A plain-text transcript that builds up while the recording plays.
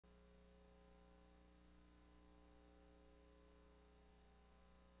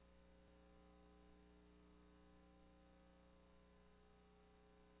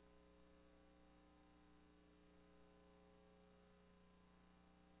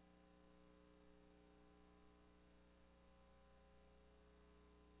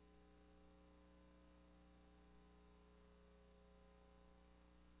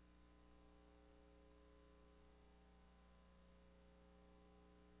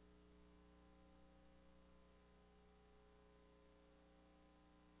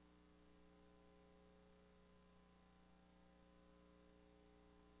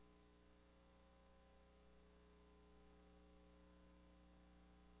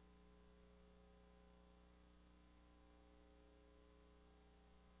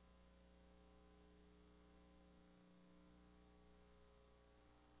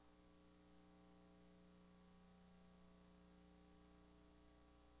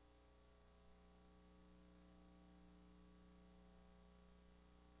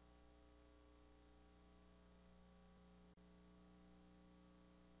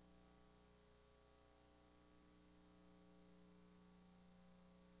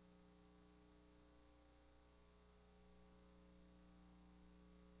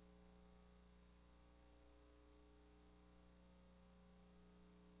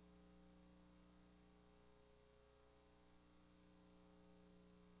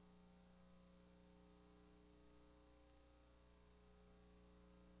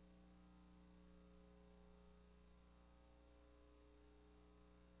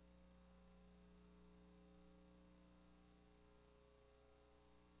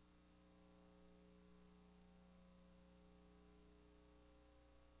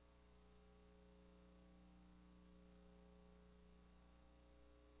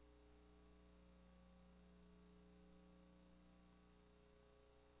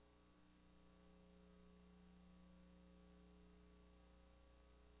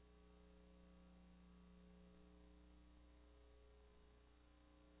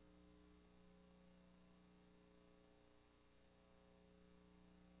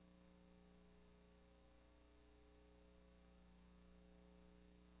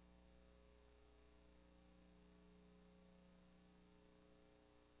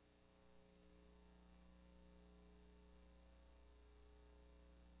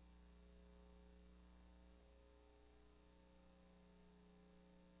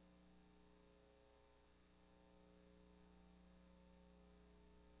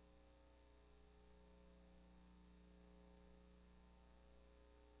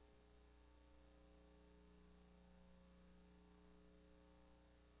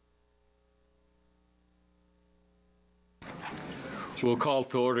We'll call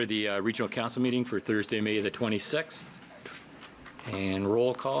to order the Regional Council meeting for Thursday, May the 26th. And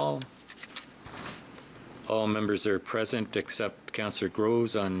roll call. All members are present except Councillor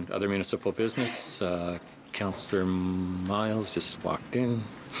Groves on other municipal business. Councillor Miles just walked in.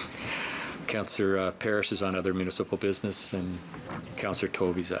 Councillor Parrish is on other municipal business, and Councillor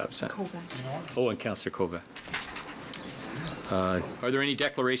Tovey's absent. Oh, and Councillor Kova. Are there any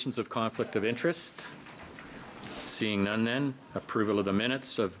declarations of conflict of interest? Seeing none then, approval of the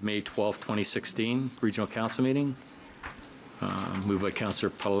minutes of May 12, 2016 Regional Council meeting. Moved by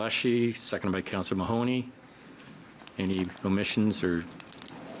Councillor Paleschi, seconded by Councillor Mahoney. Any omissions or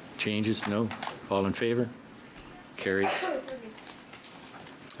changes? No? All in favor? Carried.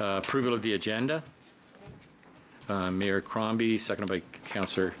 Approval of the agenda. Mayor Crombie, seconded by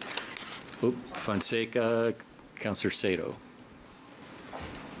Councillor Fonseca. Councillor Sato.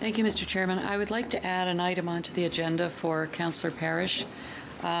 Thank you, Mr. Chairman. I would like to add an item onto the agenda for Councillor Parrish.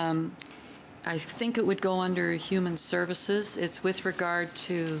 I think it would go under Human Services. It's with regard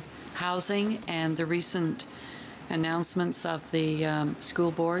to housing and the recent announcements of the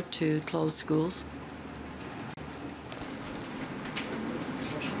school board to close schools.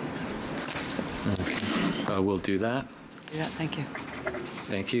 Okay. We'll do that. Yeah, thank you.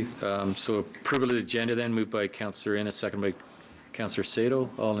 Thank you. So approval of the agenda then, moved by Councillor Innes, second by Councillor Sato.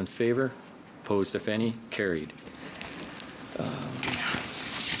 All in favor? Opposed, if any? Carried.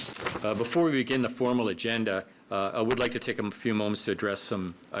 Before we begin the formal agenda, I would like to take a few moments to address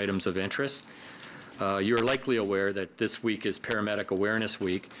some items of interest. You're likely aware that this week is Paramedic Awareness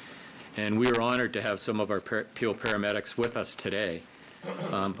Week, and we are honored to have some of our Peel paramedics with us today.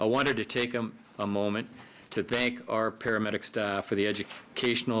 I wanted to take a moment to thank our paramedic staff for the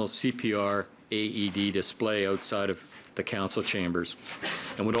educational CPR AED display outside of the council chambers,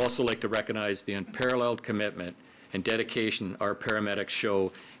 and would also like to recognize the unparalleled commitment and dedication our paramedics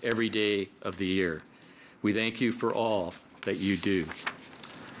show every day of the year. We thank you for all that you do.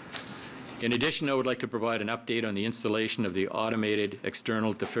 In addition, I would like to provide an update on the installation of the automated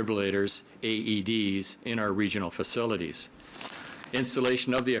external defibrillators, AEDs, in our regional facilities.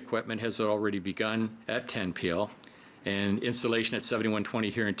 Installation of the equipment has already begun at 10 Peel, and installation at 7120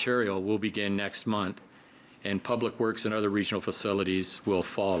 here in Ontario will begin next month, and Public Works and other regional facilities will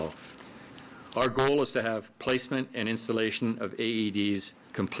follow. Our goal is to have placement and installation of AEDs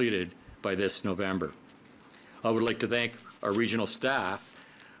completed by this November. I would like to thank our regional staff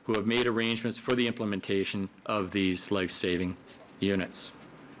who have made arrangements for the implementation of these life-saving units.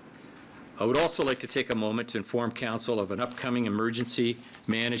 I would also like to take a moment to inform Council of an upcoming emergency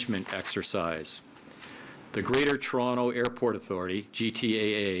management exercise. The Greater Toronto Airport Authority,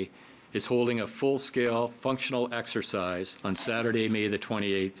 GTAA, is holding a full-scale functional exercise on Saturday, May the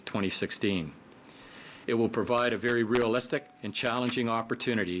 28th, 2016. It will provide a very realistic and challenging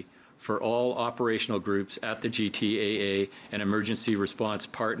opportunity for all operational groups at the GTAA and emergency response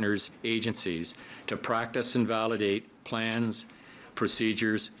partners agencies to practice and validate plans,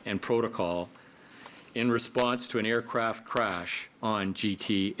 procedures, and protocol in response to an aircraft crash on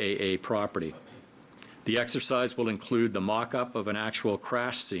GTAA property. The exercise will include the mock-up of an actual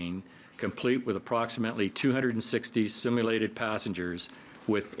crash scene, complete with approximately 260 simulated passengers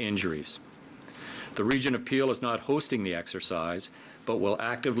with injuries. The Region of Peel is not hosting the exercise, but will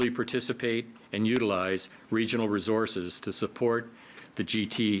actively participate and utilize regional resources to support the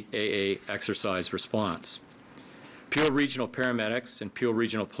GTAA exercise response. Peel Regional Paramedics and Peel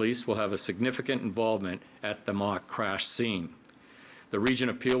Regional Police will have a significant involvement at the mock crash scene. The Region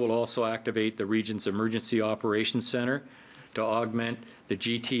of Peel will also activate the region's Emergency Operations Center to augment the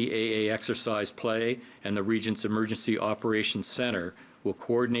GTAA exercise play, and the region's Emergency Operations Center will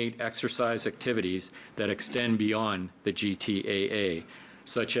coordinate exercise activities that extend beyond the GTAA,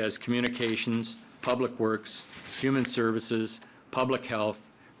 such as communications, public works, human services, public health,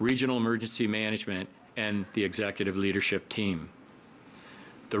 regional emergency management, and the executive leadership team.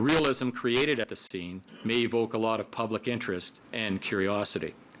 The realism created at the scene may evoke a lot of public interest and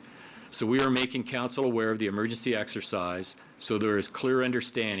curiosity. So we are making Council aware of the emergency exercise so there is clear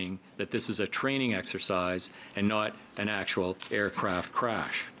understanding that this is a training exercise and not an actual aircraft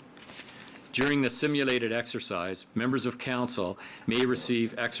crash. During the simulated exercise, members of Council may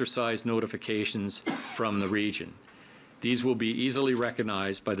receive exercise notifications from the region. These will be easily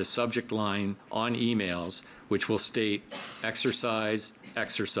recognized by the subject line on emails, which will state exercise,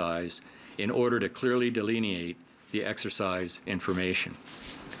 exercise, in order to clearly delineate the exercise information.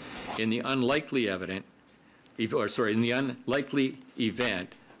 In the unlikely event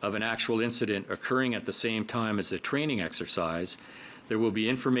of an actual incident occurring at the same time as the training exercise, there will be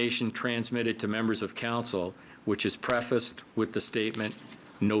information transmitted to members of Council which is prefaced with the statement,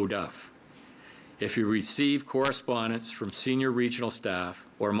 "No Duff." If you receive correspondence from senior regional staff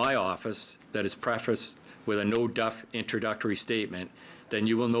or my office that is prefaced with a "No Duff" introductory statement, then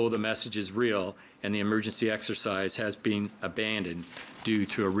you will know the message is real and the emergency exercise has been abandoned due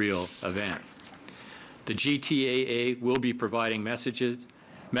to a real event. The GTAA will be providing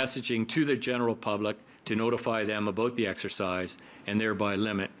messaging to the general public to notify them about the exercise and thereby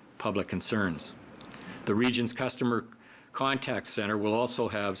limit public concerns. The region's customer contact center will also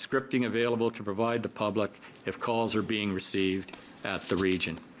have scripting available to provide the public if calls are being received at the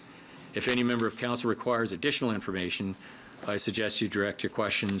region. If any member of council requires additional information, I suggest you direct your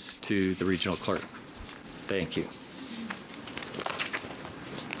questions to the regional clerk. Thank you.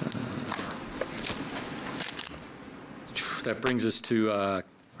 That brings us to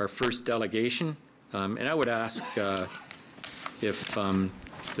our first delegation. And I would ask if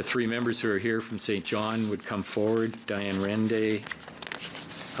the three members who are here from St. John would come forward, Diane Rende,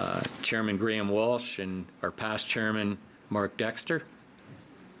 Chairman Graham Walsh, and our past chairman, Mark Dexter.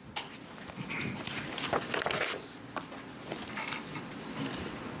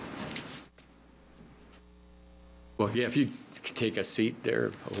 Well, yeah, if you could take a seat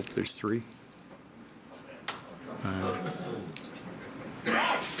there, I hope there's three.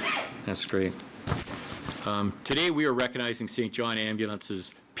 That's great. Today we are recognizing St. John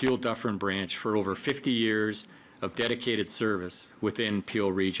Ambulance's Peel Dufferin branch for over 50 years of dedicated service within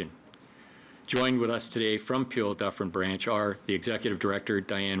Peel Region. Joined with us today from Peel Dufferin branch are the Executive Director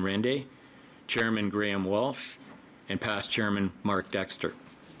Diane Rende, Chairman Graham Walsh, and past Chairman Mark Dexter.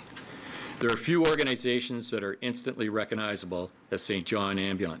 There are few organizations that are instantly recognizable as St. John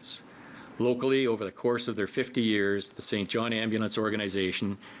Ambulance. Locally, over the course of their 50 years, the St. John Ambulance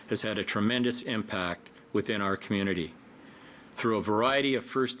organization has had a tremendous impact within our community. Through a variety of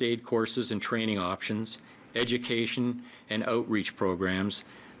first aid courses and training options, education and outreach programs,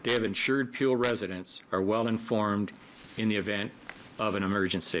 they have ensured Peel residents are well informed in the event of an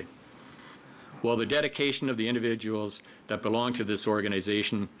emergency. While the dedication of the individuals that belong to this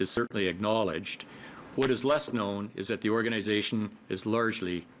organization is certainly acknowledged, what is less known is that the organization is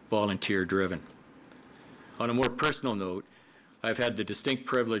largely volunteer-driven. On a more personal note, I've had the distinct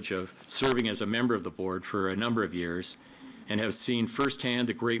privilege of serving as a member of the board for a number of years and have seen firsthand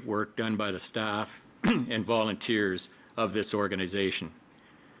the great work done by the staff and volunteers of this organization.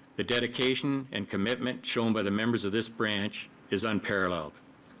 The dedication and commitment shown by the members of this branch is unparalleled.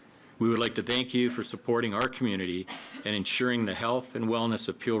 We would like to thank you for supporting our community and ensuring the health and wellness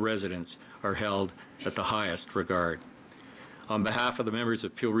of Peel residents are held at the highest regard. On behalf of the members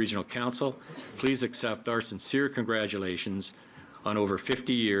of Peel Regional Council, please accept our sincere congratulations on over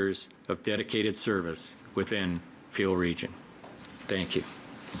 50 years of dedicated service within Peel Region. Thank you.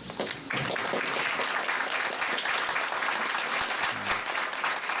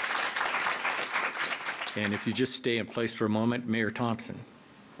 And if you just stay in place for a moment, Mayor Thompson.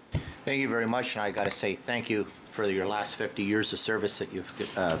 Thank you very much, and I got to say thank you for your last 50 years of service that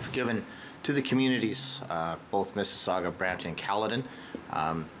you've given to the communities, both Mississauga, Brampton, and Caledon,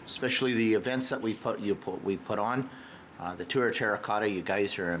 especially the events that we put on. The Tour of Terracotta, you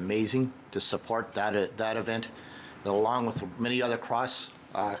guys are amazing to support that event, along with many other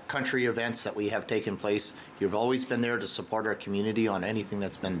cross-country events that we have taken place. You've always been there to support our community on anything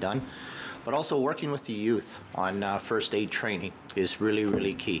that's been done, but also working with the youth on first aid training is really,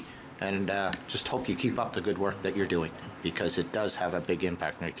 really key. And just hope you keep up the good work that you're doing, because it does have a big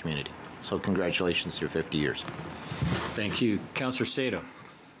impact in your community. So congratulations to your 50 years. Thank you. Councillor Sato.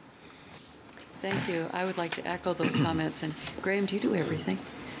 Thank you. I would like to echo those comments. And Graham, do you do everything?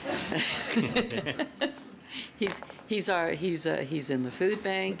 He's in the food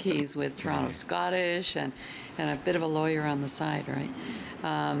bank. He's with Toronto Scottish, and a bit of a lawyer on the side, right?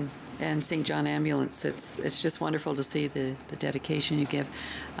 And St. John Ambulance, it's just wonderful to see the dedication you give.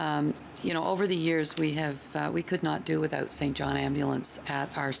 You know, over the years we could not do without St. John Ambulance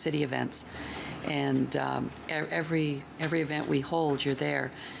at our city events, and every event we hold, you're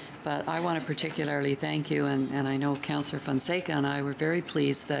there. But I want to particularly thank you, and I know Councillor Fonseca and I were very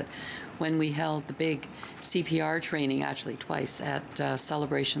pleased that when we held the big CPR training, actually twice, at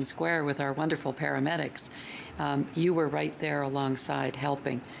Celebration Square with our wonderful paramedics, you were right there alongside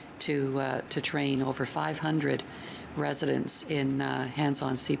helping to train over 500 residents in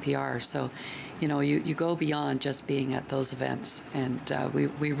hands-on CPR. So, you know, you go beyond just being at those events, and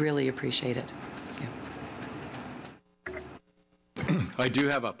we really appreciate it. I do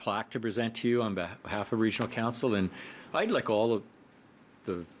have a plaque to present to you on behalf of Regional Council, and I'd like all of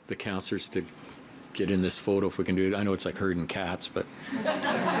the councillors to get in this photo if we can do it. I know it's like herding cats, but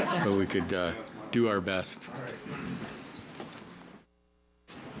we could do our best.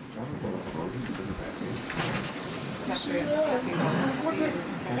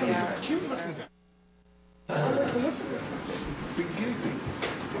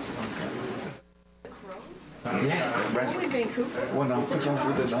 Yes. Only Vancouver. Well, now to go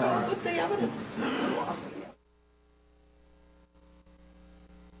for the Go with the evidence.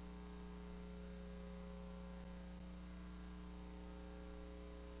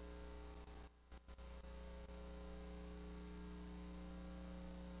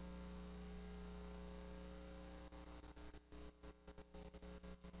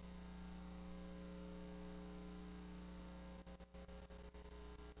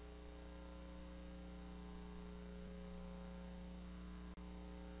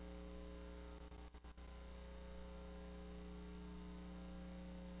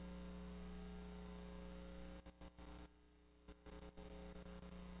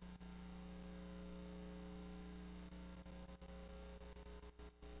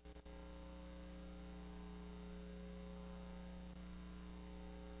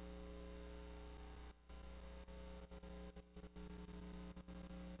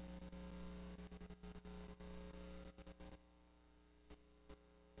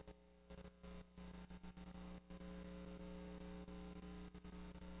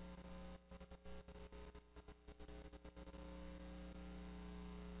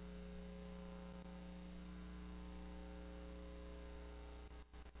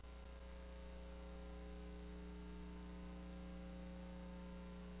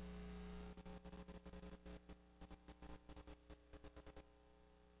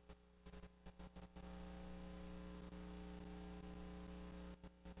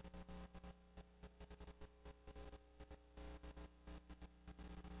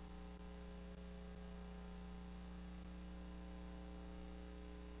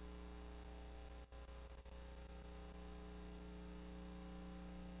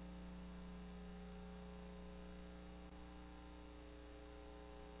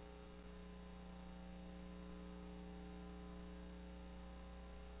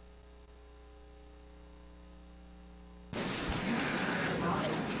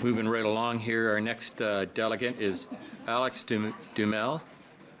 Moving right along here, our next delegate is Alex Dumel,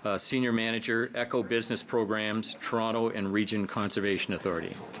 Senior Manager, Eco Business Programs, Toronto and Region Conservation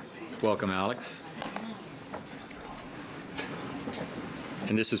Authority. Welcome, Alex.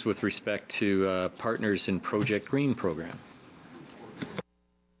 And this is with respect to Partners in Project Green program.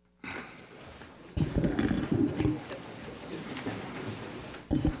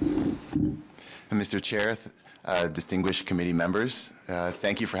 Mr. Chair, distinguished committee members,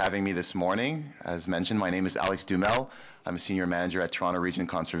 thank you for having me this morning. As mentioned, my name is Alex Dumel. I'm a Senior Manager at Toronto Region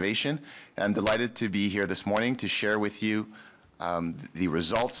Conservation. And I'm delighted to be here this morning to share with you the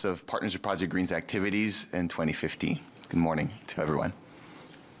results of Partners in Project Green's activities in 2015. Good morning to everyone.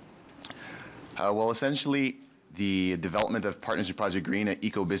 Well, essentially, the development of Partners in Project Green at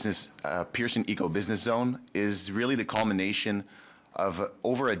Pearson Eco Business Zone is really the culmination of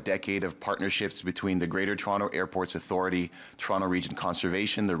over a decade of partnerships between the Greater Toronto Airports Authority, Toronto Region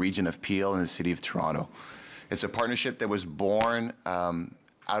Conservation, the Region of Peel, and the City of Toronto. It's a partnership that was born out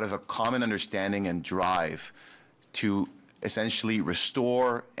of a common understanding and drive to essentially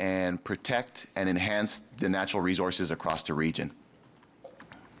restore and protect and enhance the natural resources across the region.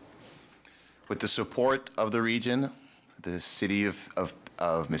 With the support of the region, the City of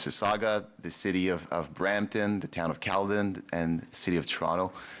Mississauga, the City of Brampton, the Town of Caledon, and the City of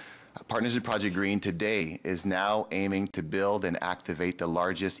Toronto, Partners in Project Green today is now aiming to build and activate the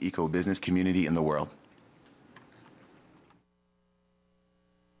largest eco-business community in the world.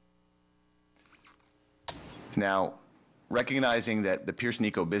 Now, recognizing that the Pearson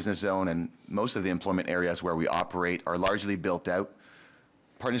Eco Business Zone and most of the employment areas where we operate are largely built out,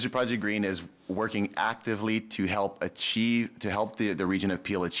 Partners in Project Green is working actively to help the region of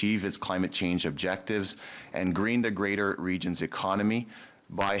Peel achieve its climate change objectives and green the greater region's economy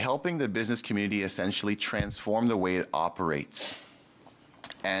by helping the business community essentially transform the way it operates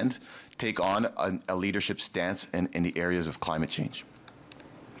and take on a leadership stance in the areas of climate change.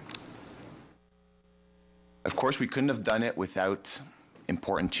 Of course, we couldn't have done it without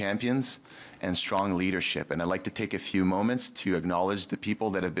important champions and strong leadership. And I'd like to take a few moments to acknowledge the people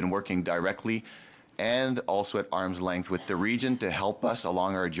that have been working directly and also at arm's length with the region to help us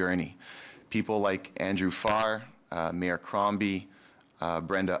along our journey. People like Andrew Farr, Mayor Crombie,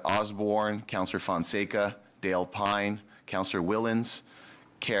 Brenda Osborne, Councillor Fonseca, Dale Pine, Councillor Willens,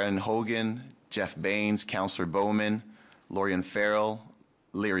 Karen Hogan, Jeff Baines, Councillor Bowman, Lorian Farrell,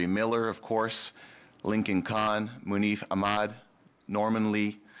 Larry Miller, of course, Lincoln Khan, Munif Ahmad, Norman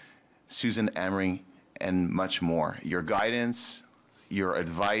Lee, Susan Amring, and much more. Your guidance, your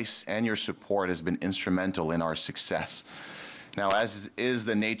advice, and your support has been instrumental in our success. Now, as is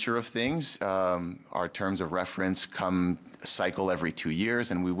the nature of things, our terms of reference cycle every 2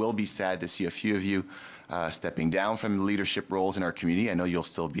 years, and we will be sad to see a few of you stepping down from leadership roles in our community. I know you'll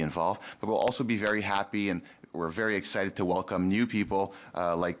still be involved, but we'll also be very happy, and we're very excited to welcome new people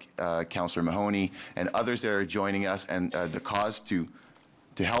like Councillor Mahoney and others that are joining us, and the cause to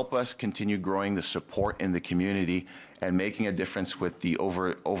help us continue growing the support in the community and making a difference with the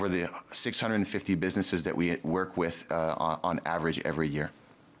over the 650 businesses that we work with on average every year.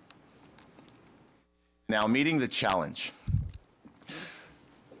 Now, meeting the challenge.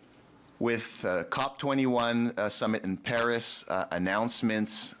 With COP21 summit in Paris,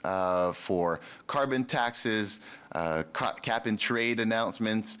 announcements for carbon taxes, cap and trade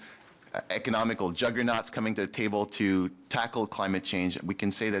announcements, economical juggernauts coming to the table to tackle climate change, we can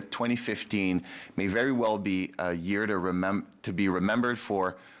say that 2015 may very well be a year to be remembered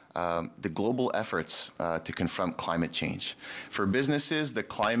for the global efforts to confront climate change. For businesses,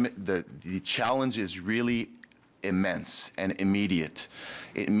 the challenge is really immense and immediate.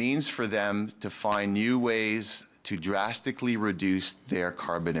 It means for them to find new ways to drastically reduce their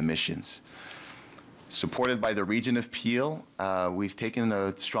carbon emissions. Supported by the region of Peel, we've taken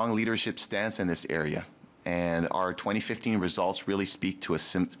a strong leadership stance in this area, and our 2015 results really speak to a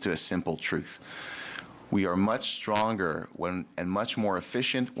simple truth. We are much stronger and much more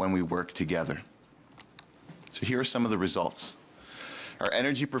efficient when we work together. So here are some of the results. Our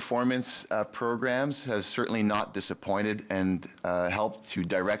energy performance programs have certainly not disappointed and helped to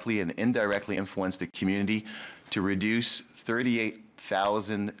directly and indirectly influence the community to reduce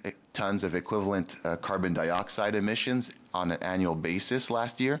 38,000 tons of equivalent carbon dioxide emissions on an annual basis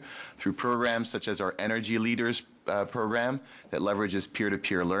last year through programs such as our Energy Leaders program that leverages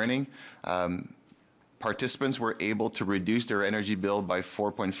peer-to-peer learning. Participants were able to reduce their energy bill by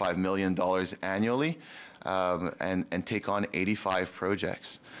 $4.5 million annually and take on 85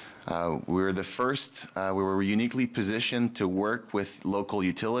 projects. We were uniquely positioned to work with local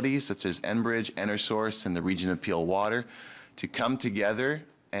utilities such as Enbridge, Enersource, and the region of Peel Water to come together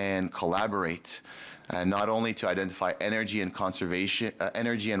and collaborate, not only to identify energy and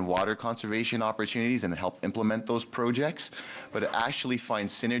water conservation opportunities and help implement those projects, but to actually find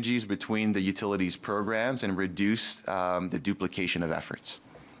synergies between the utilities programs and reduce the duplication of efforts.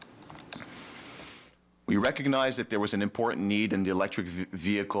 We recognized that there was an important need in the electric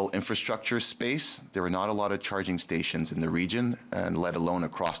vehicle infrastructure space. There were not a lot of charging stations in the region, and let alone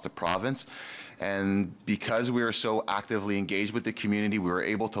across the province. And because we were so actively engaged with the community, we were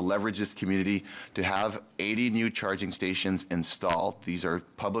able to leverage this community to have 80 new charging stations installed. These are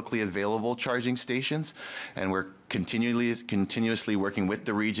publicly available charging stations, and we're continuously working with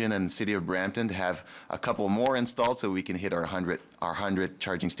the region and the City of Brampton to have a couple more installed so we can hit our 100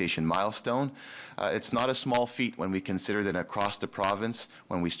 charging station milestone. It's not a small feat when we consider that across the province,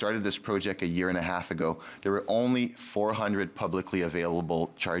 when we started this project a year and a half ago, there were only 400 publicly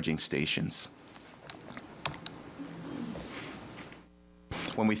available charging stations.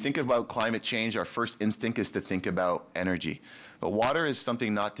 When we think about climate change, our first instinct is to think about energy. But water is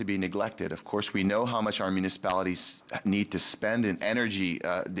something not to be neglected. Of course, we know how much our municipalities need to spend in energy,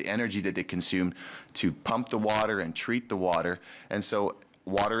 the energy that they consume to pump the water and treat the water. And so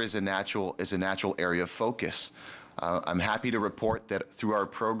water is a natural area of focus. I'm happy to report that through our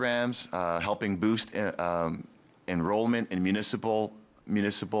programs, helping boost enrollment in municipal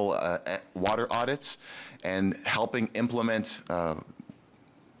water audits and helping implement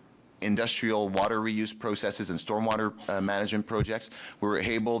industrial water reuse processes and stormwater management projects, we were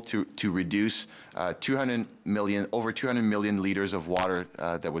able to reduce over 200 million liters of water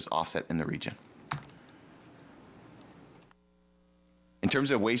that was offset in the region. In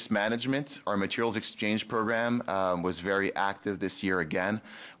terms of waste management, our materials exchange program was very active this year again,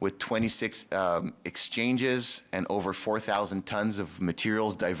 with 26 exchanges and over 4,000 tons of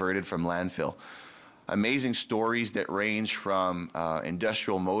materials diverted from landfill. Amazing stories that range from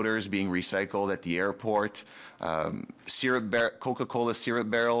industrial motors being recycled at the airport, Coca-Cola syrup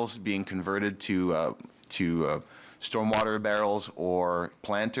barrels being converted to stormwater barrels or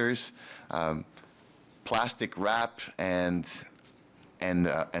planters, plastic wrap and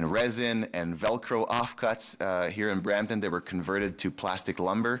resin and Velcro offcuts here in Brampton that were converted to plastic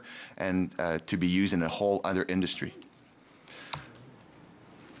lumber and to be used in a whole other industry.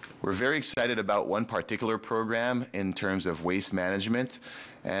 We're very excited about one particular program in terms of waste management.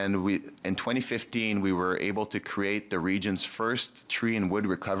 And in 2015, we were able to create the region's first tree and wood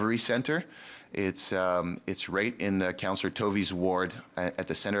recovery center. It's right in Councillor Tovey's ward at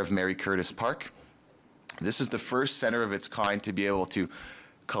the center of Mary Curtis Park. This is the first center of its kind to be able to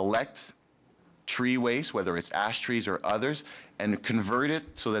collect tree waste, whether it's ash trees or others, and convert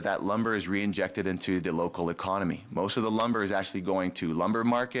it so that that lumber is re-injected into the local economy. Most of the lumber is actually going to lumber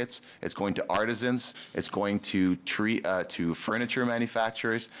markets, it's going to artisans, it's going to furniture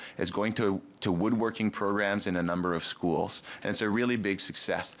manufacturers, it's going to woodworking programs in a number of schools. And it's a really big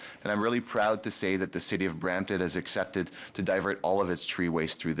success. And I'm really proud to say that the City of Brampton has accepted to divert all of its tree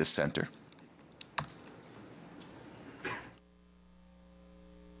waste through this center.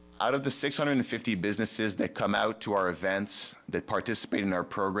 Out of the 650 businesses that come out to our events, that participate in our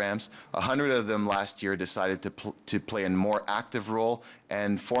programs, 100 of them last year decided to play a more active role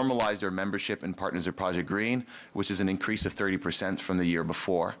and formalize their membership in Partners of Project Green, which is an increase of 30% from the year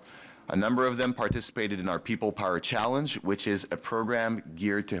before. A number of them participated in our People Power Challenge, which is a program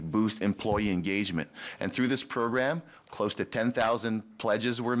geared to boost employee engagement. And through this program, close to 10,000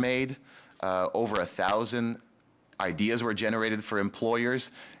 pledges were made, over 1,000 ideas were generated for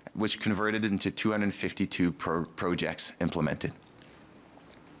employers, which converted into 252 projects implemented.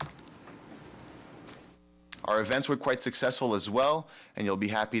 Our events were quite successful as well, and you'll be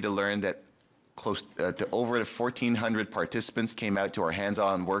happy to learn that close to over 1,400 participants came out to our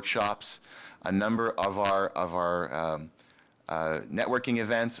hands-on workshops. A number of our networking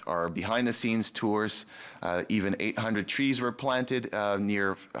events, our behind-the-scenes tours. Even 800 trees were planted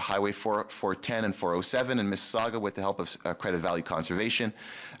near Highway 410 and 407 in Mississauga with the help of Credit Valley Conservation.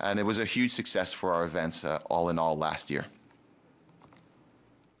 And it was a huge success for our events all in all last year.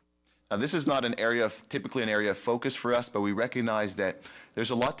 Now, this is not typically an area of focus for us, but we recognize that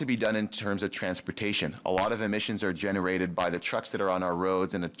there's a lot to be done in terms of transportation. A lot of emissions are generated by the trucks that are on our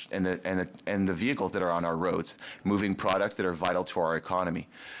roads and the vehicles that are on our roads, moving products that are vital to our economy.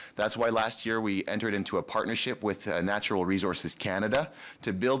 That's why last year we entered into a partnership with Natural Resources Canada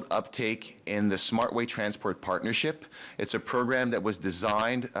to build uptake in the SmartWay Transport Partnership. It's a program that was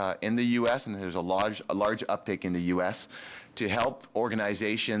designed in the U.S., and there's a large uptake in the U.S., to help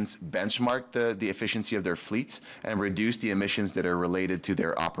organizations benchmark the efficiency of their fleets and reduce the emissions that are related to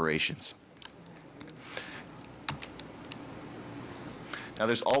their operations. Now,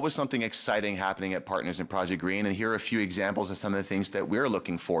 there's always something exciting happening at Partners in Project Green, and here are a few examples of some of the things that we're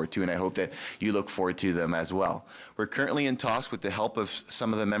looking forward to, and I hope that you look forward to them as well. We're currently in talks with the help of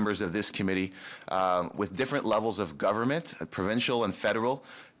some of the members of this committee with different levels of government, provincial and federal,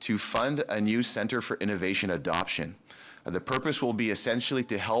 to fund a new Center for Innovation Adoption. The purpose will be essentially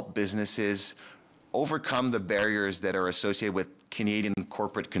to help businesses overcome the barriers that are associated with Canadian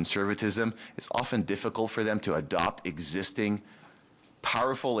corporate conservatism. It's often difficult for them to adopt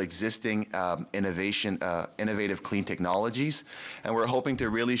powerful existing innovative clean technologies. And we're hoping to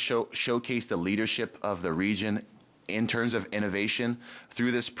really showcase the leadership of the region in terms of innovation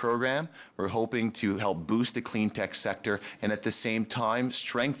through this program. We're hoping to help boost the clean tech sector and at the same time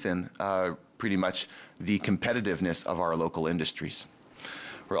strengthen pretty much the competitiveness of our local industries.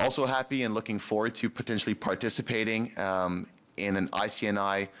 We're also happy and looking forward to potentially participating in an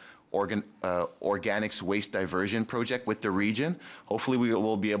ICNI organics waste diversion project with the region. Hopefully we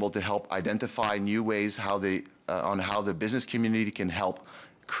will be able to help identify new ways on how the business community can help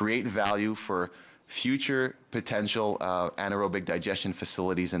create value for future potential anaerobic digestion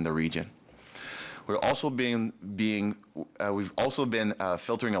facilities in the region. We've also been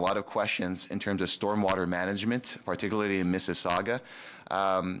filtering a lot of questions in terms of stormwater management, particularly in Mississauga.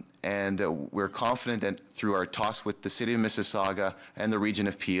 And we're confident that through our talks with the City of Mississauga and the Region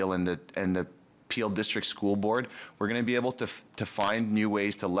of Peel and the Peel District School Board, we're going to be able to find new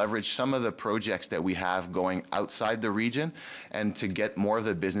ways to leverage some of the projects that we have going outside the region and to get more of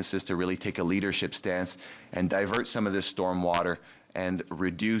the businesses to really take a leadership stance and divert some of this stormwater and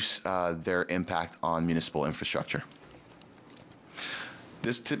reduce their impact on municipal infrastructure.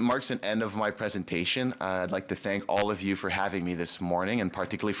 This marks an end of my presentation. I'd like to thank all of you for having me this morning and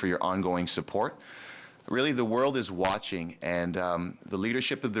particularly for your ongoing support. Really, the world is watching, and the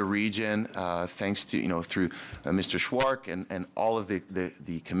leadership of the region, thanks to, through Mr. Schwark and all of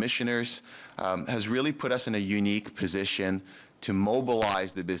the commissioners, has really put us in a unique position to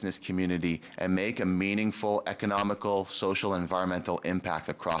mobilize the business community and make a meaningful economical, social, and environmental impact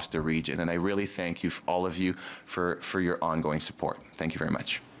across the region. And I really thank you, all of you, for your ongoing support. Thank you very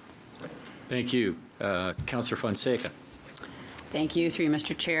much. Thank you. Councillor Fonseca. Thank you, through you,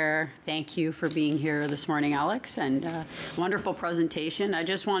 Mr. Chair. Thank you for being here this morning, Alex, and wonderful presentation. I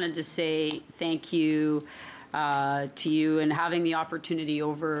just wanted to say thank you to you and having the opportunity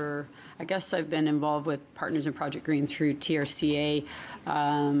over, I guess I've been involved with Partners in Project Green through TRCA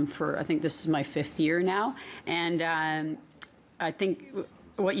for, I think this is my 5th year now. And I think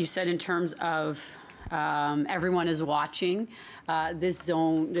what you said in terms of everyone is watching this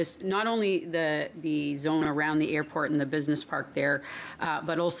zone, not only the zone around the airport and the business park there,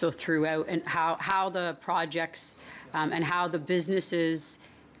 but also throughout, and how the projects and how the businesses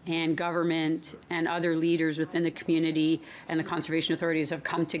and government and other leaders within the community and the conservation authorities have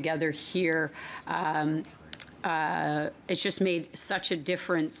come together here. It's just made such a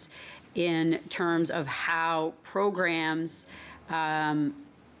difference in terms of how programs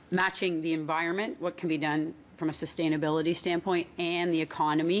matching the environment, what can be done from a sustainability standpoint, and the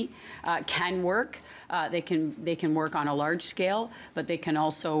economy can work. They can work on a large scale, but they can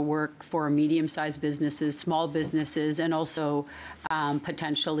also work for medium-sized businesses, small businesses, and also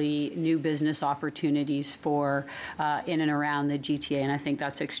potentially new business opportunities for in and around the GTA. And I think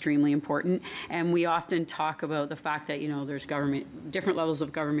that's extremely important. And we often talk about the fact that, you know, there's government, different levels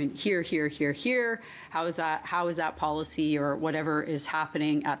of government here, here, here, here. How is that policy or whatever is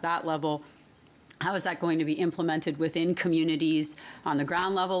happening at that level? How is that going to be implemented within communities on the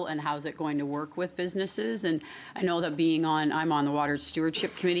ground level, and how is it going to work with businesses? And I know that I'm on the Water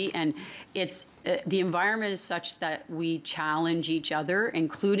Stewardship Committee, and it's the environment is such that we challenge each other,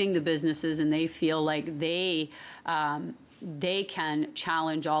 including the businesses, and they feel like they can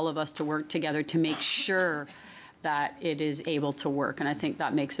challenge all of us to work together to make sure that it is able to work. And I think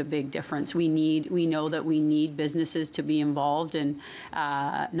that makes a big difference. We know that we need businesses to be involved in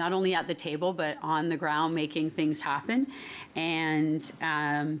not only at the table, but on the ground making things happen. And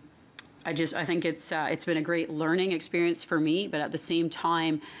I think it's been a great learning experience for me, but at the same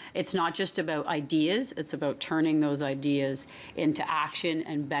time, it's not just about ideas, it's about turning those ideas into action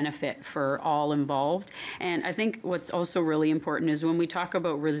and benefit for all involved. And I think what's also really important is when we talk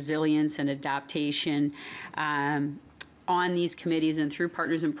about resilience and adaptation, on these committees and through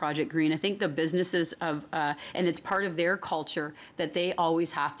Partners in Project Green, I think the businesses and it's part of their culture that they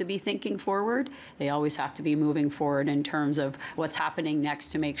always have to be thinking forward. They always have to be moving forward in terms of what's happening next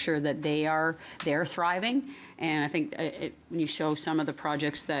to make sure that they're thriving. And I think when you show some of the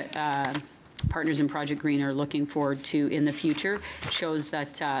projects that Partners in Project Green are looking forward to in the future, shows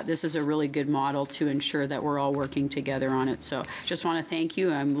that this is a really good model to ensure that we're all working together on it. So just want to thank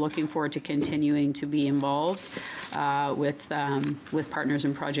you. I'm looking forward to continuing to be involved with Partners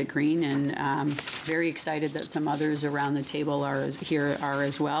in Project Green, and very excited that some others around the table are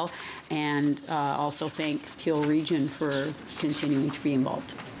as well. And also thank Peel Region for continuing to be involved.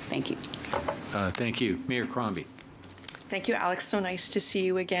 Thank you. Thank you. Mayor Crombie. Thank you, Alex. So nice to see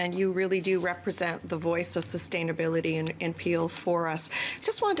you again. You really do represent the voice of sustainability in Peel for us.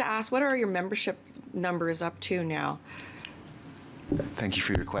 Just wanted to ask, what are your membership numbers up to now? Thank you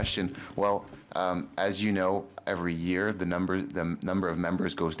for your question. Well, as you know, every year the number of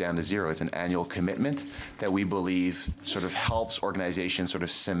members goes down to 0. It's an annual commitment that we believe sort of helps organizations sort of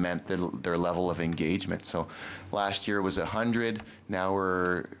cement their level of engagement. So last year was 100. Now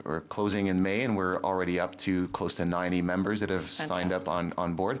we're closing in May, and we're already up to close to 90 members that have signed up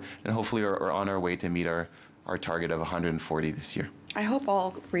on board, and hopefully are on our way to meet our target of 140 this year. I hope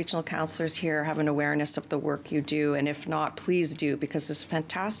all regional councillors here have an awareness of the work you do, and if not, please do, because it's a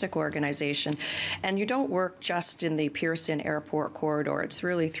fantastic organization. And you don't work just in the Pearson Airport corridor. It's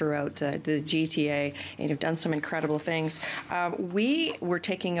really throughout the GTA, and you've done some incredible things. We were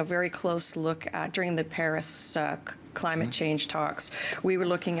taking a very close look at, during the Paris climate change talks, we were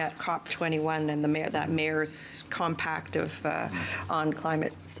looking at COP21 and that mayor's compact of on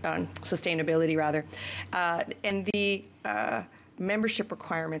climate, on sustainability rather, and the membership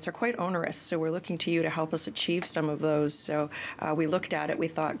requirements are quite onerous, so we're looking to you to help us achieve some of those. So we looked at it, we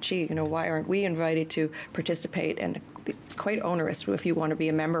thought, gee, you know, why aren't we invited to participate? And it's quite onerous if you want to be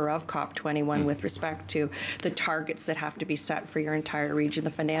a member of COP21 with respect to the targets that have to be set for your entire region, the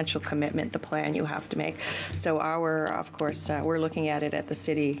financial commitment, the plan you have to make. So of course, we're looking at it at the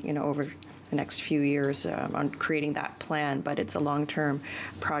city, you know, over the next few years on creating that plan, but it's a long-term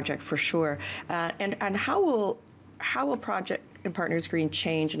project for sure. And how will Project and Partners Green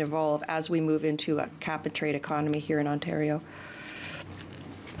change and evolve as we move into a cap-and-trade economy here in Ontario?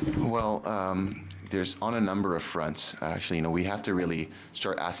 Well, there's on a number of fronts. Actually, you know, we have to really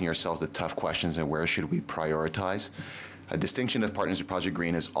start asking ourselves the tough questions and where should we prioritize. A distinction of Partners in Project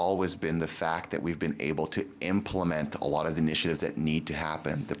Green has always been the fact that we've been able to implement a lot of the initiatives that need to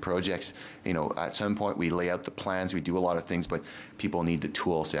happen. The projects, at some point we lay out the plans, we do a lot of things, but people need the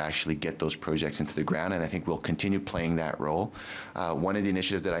tools to actually get those projects into the ground, and I think we'll continue playing that role. One of the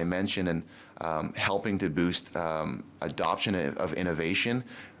initiatives that I mentioned, and helping to boost adoption of innovation,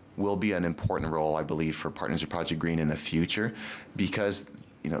 will be an important role, I believe, for Partners in Project Green in the future, because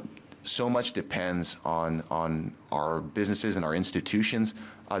so much depends on our businesses and our institutions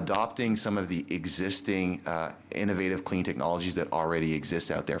adopting some of the existing innovative clean technologies that already exist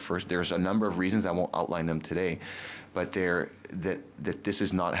out there. First, there's a number of reasons, I won't outline them today, but that this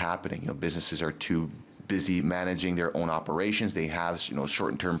is not happening. Businesses are too busy managing their own operations. They have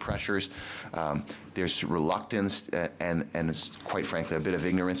short-term pressures. There's reluctance and quite frankly a bit of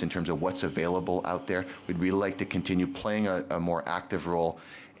ignorance in terms of what's available out there. We'd really like to continue playing a more active role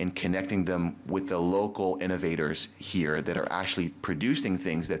in connecting them with the local innovators here that are actually producing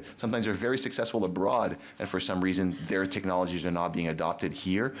things that sometimes are very successful abroad, and for some reason their technologies are not being adopted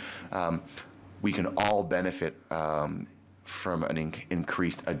here. We can all benefit from an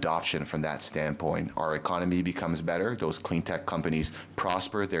increased adoption from that standpoint. Our economy becomes better. Those clean tech companies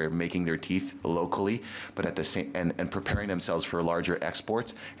prosper. They're making their teeth locally, but at the same and preparing themselves for larger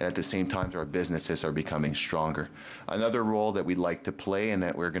exports. And at the same time, our businesses are becoming stronger. Another role that we'd like to play, and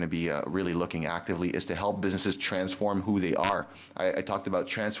that we're going to be really looking actively, is to help businesses transform who they are. I talked about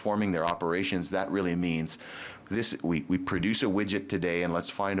transforming their operations. That really means we produce a widget today, and let's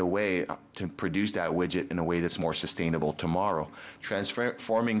find a way to produce that widget in a way that's more sustainable tomorrow.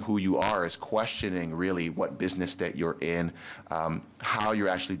 Transforming who you are is questioning really what business that you're in, how you're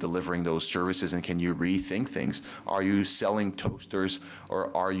actually delivering those services, and can you rethink things? Are you selling toasters,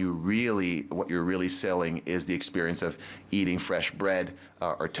 or are you really, what you're really selling is the experience of eating fresh bread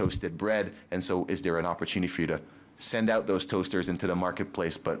or toasted bread? And so is there an opportunity for you to send out those toasters into the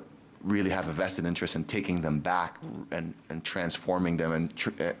marketplace, but really have a vested interest in taking them back and transforming them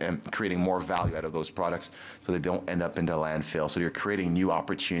and creating more value out of those products so they don't end up into landfill. So you're creating new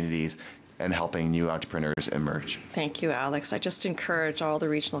opportunities and helping new entrepreneurs emerge. Thank you, Alex. I just encourage all the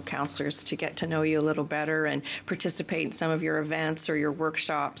regional councillors to get to know you a little better and participate in some of your events or your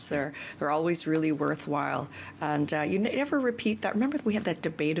workshops. They're always really worthwhile. And you never repeat that. Remember we had that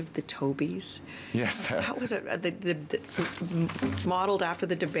debate of the Tobies? Yes. That was modeled after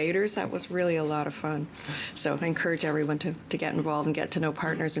the debaters. That was really a lot of fun. So I encourage everyone to get involved and get to know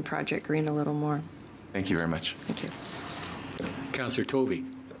Partners in Project Green a little more. Thank you very much. Thank you. Councillor Tovey.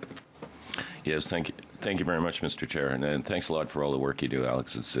 Yes, thank you. Thank you very much, Mr. Chair, and thanks a lot for all the work you do,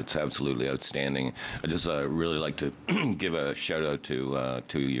 Alex. It's absolutely outstanding. I just really like to give a shout out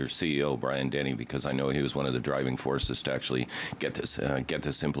to your CEO, Brian Denny, because I know he was one of the driving forces to actually get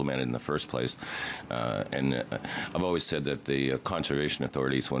this implemented in the first place. And I've always said that the conservation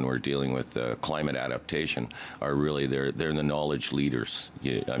authorities, when we're dealing with climate adaptation, are really they're the knowledge leaders.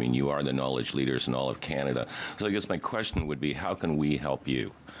 I mean, you are the knowledge leaders in all of Canada. So I guess my question would be, how can we help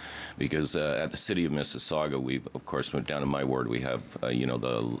you? Because at the City of Mississauga, we've, of course, down in my ward, we have, the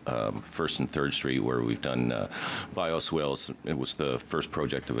 1st and 3rd Street where we've done bioswales. It was the first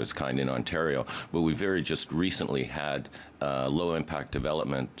project of its kind in Ontario. But we very just recently had low-impact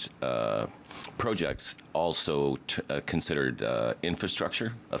development projects also considered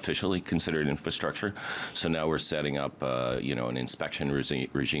infrastructure, officially considered infrastructure. So now we're setting up, an inspection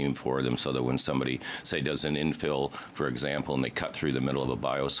regime for them, so that when somebody, say, does an infill, for example, and they cut through the middle of a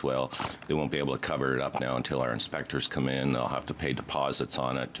bioswale, they won't be able to cover it up now until our inspectors come in. They'll have to pay deposits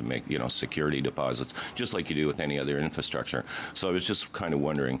on it to make, security deposits, just like you do with any other infrastructure. So I was just kind of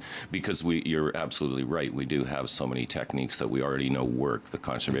wondering, because you're absolutely right, we do have so many techniques that we already know work. The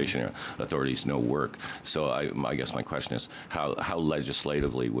conservation authorities know work. So I guess my question is, how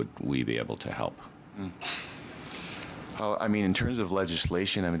legislatively would we be able to help? I mean, in terms of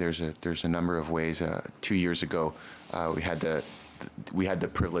legislation, I mean, there's a number of ways. 2 years ago, we had the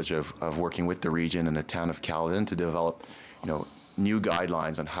privilege of working with the region and the town of Caledon to develop, new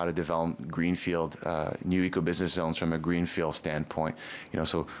guidelines on how to develop greenfield, new eco-business zones from a greenfield standpoint.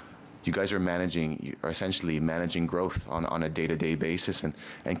 So you guys are essentially managing growth on a day-to-day basis,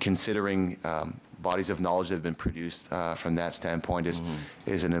 and considering bodies of knowledge that have been produced from that standpoint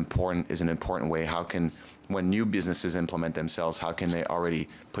is an important way. How can when new businesses implement themselves, how can they already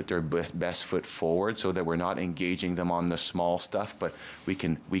put their best foot forward so that we're not engaging them on the small stuff, but we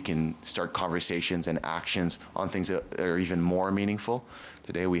can start conversations and actions on things that are even more meaningful.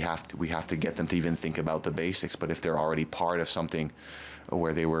 Today we have to get them to even think about the basics, but if they're already part of something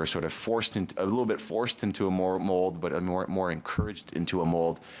where they were sort of a little bit forced into a more mold, but more encouraged into a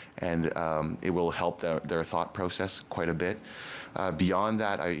mold, and it will help their thought process quite a bit. Beyond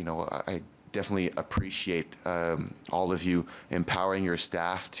that, I definitely appreciate all of you empowering your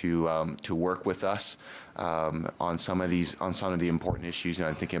staff to work with us on some of the important issues.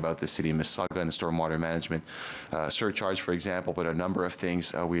 I'm thinking about the City of Mississauga and the stormwater management surcharge, for example, but a number of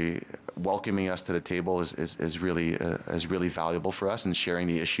things. Welcoming us to the table is really valuable for us, and sharing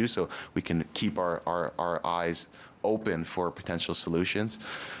the issues so we can keep our eyes open for potential solutions.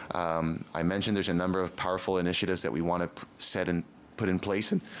 I mentioned there's a number of powerful initiatives that we want to set and put in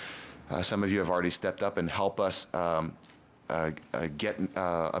place, and some of you have already stepped up and help us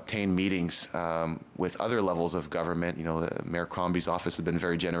obtain meetings with other levels of government. Mayor Crombie's office has been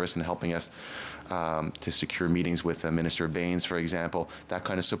very generous in helping us to secure meetings with Minister Baines, for example. That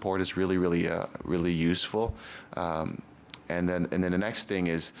kind of support is really useful. And then the next thing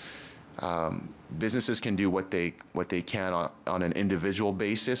is businesses can do what they can on an individual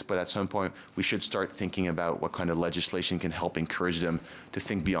basis, but at some point we should start thinking about what kind of legislation can help encourage them to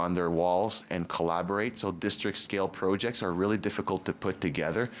think beyond their walls and collaborate. So district scale projects are really difficult to put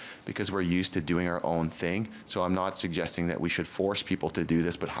together because we're used to doing our own thing. So I'm not suggesting that we should force people to do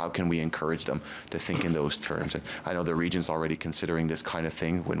this, but how can we encourage them to think in those terms? And I know the region's already considering this kind of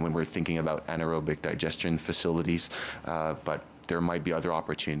thing when we're thinking about anaerobic digestion facilities, but there might be other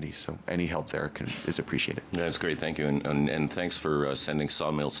opportunities, so any help there is appreciated. That's great, thank you, and thanks for sending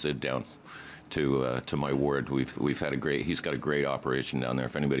Sawmill Sid down to my ward. We've had he's got a great operation down there.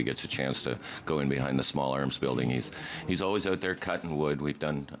 If anybody gets a chance to go in behind the Small Arms building, he's always out there cutting wood. We've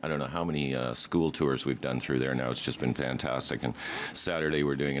done, I don't know how many school tours we've done through there now. It's just been fantastic. And Saturday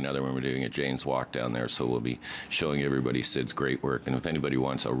we're doing another one. We're doing a Jane's Walk down there, so we'll be showing everybody Sid's great work. And if anybody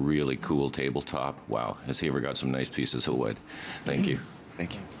wants a really cool tabletop, wow, has he ever got some nice pieces of wood? Thank you.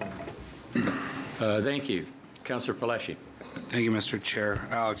 Thank you. Thank you. Councillor Paleschi. Thank you, Mr. Chair.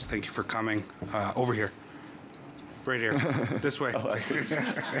 Alex, thank you for coming. Over here. Right here. This way.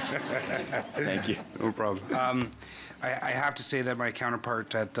 Thank you. No problem. I have to say that my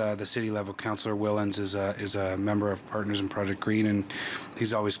counterpart at the city level, Councillor Willens, is a member of Partners in Project Green, and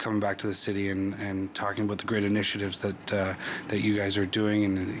he's always coming back to the city and talking about the great initiatives that you guys are doing,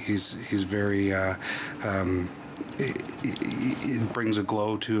 and he's very it brings a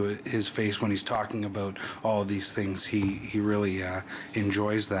glow to his face when he's talking about all of these things. He really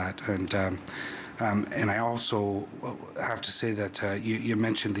enjoys that, and I also have to say that you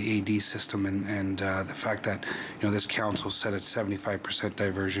mentioned the AD system and the fact that this council set a 75%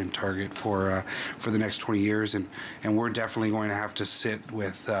 diversion target for the next 20 years, and we're definitely going to have to sit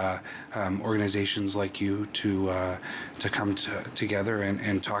with organizations like you to come together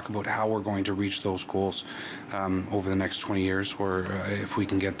and talk about how we're going to reach those goals over the next 20 years, or if we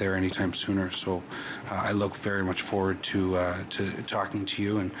can get there anytime sooner. So I look very much forward to talking to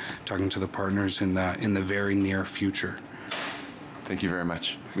you and talking to the partners in the very near future. Thank you very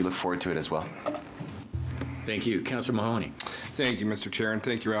much. We look forward to it as well. Thank you. Councillor Mahoney. Thank you, Mr. Chair, and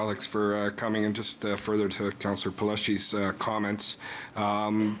thank you, Alex, for coming. And just further to Councillor Paleschi's comments,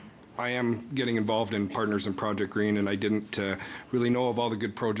 I am getting involved in Partners in Project Green, and I didn't really know of all the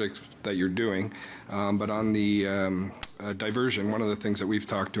good projects that you're doing. But on the diversion, one of the things that we've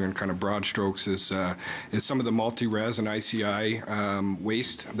talked to in kind of broad strokes is some of the multi-res and ICI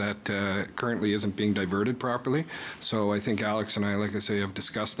waste that currently isn't being diverted properly. So I think Alex and I, like I say, have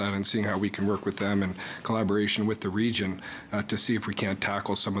discussed that and seeing how we can work with them in collaboration with the region to see if we can't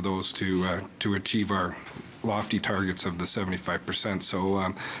tackle some of those to achieve our lofty targets of the 75%.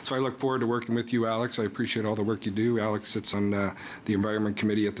 So I look forward to working with you, Alex. I appreciate all the work you do. Alex sits on the Environment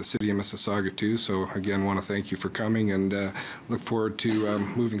Committee at the City of Mississauga too. So again, want to thank you for coming and look forward to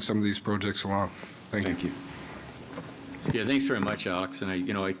moving some of these projects along. Thank you. Yeah, thanks very much, Alex. And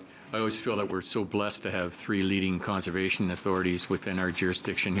I always feel that we're so blessed to have three leading conservation authorities within our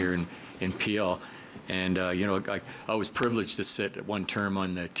jurisdiction here in Peel. And, I was privileged to sit at one term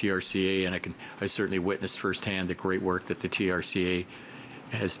on the TRCA, and I certainly witnessed firsthand the great work that the TRCA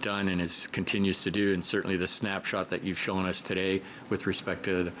has done and continues to do, and certainly the snapshot that you've shown us today with respect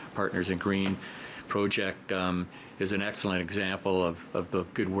to the Partners in Green project is an excellent example of the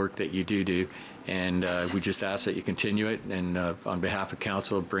good work that you do. And we just ask that you continue it, and on behalf of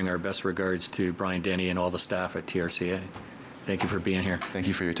Council, bring our best regards to Brian Denny and all the staff at TRCA. Thank you for being here. Thank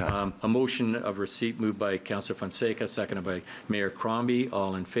you for your time. A motion of receipt moved by Councillor Fonseca, seconded by Mayor Crombie.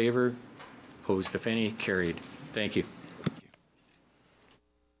 All in favor? Opposed, if any? Carried. Thank you.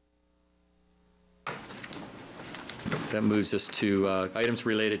 That moves us to items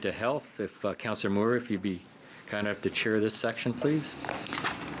related to health. If Councillor Moore, if you'd be kind enough to chair this section, please.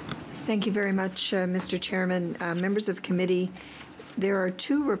 Thank you very much, Mr. Chairman. Members of committee, there are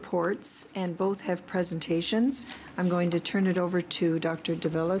two reports and both have presentations. I'm going to turn it over to Dr.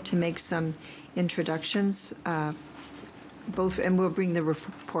 Davila to make some introductions, and we'll bring the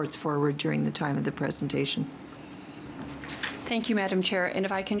reports forward during the time of the presentation. Thank you, Madam Chair. And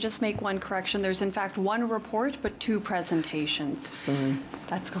if I can just make one correction, there's in fact one report, but two presentations. Sorry.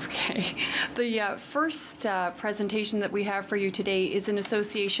 That's okay. The first presentation that we have for you today is in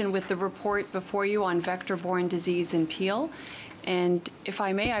association with the report before you on vector-borne disease in Peel. And if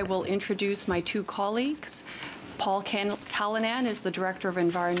I may, I will introduce my two colleagues. Paul Callanan is the Director of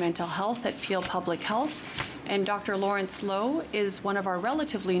Environmental Health at Peel Public Health, and Dr. Lawrence Lowe is one of our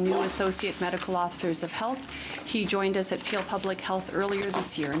relatively new Associate Medical Officers of Health. He joined us at Peel Public Health earlier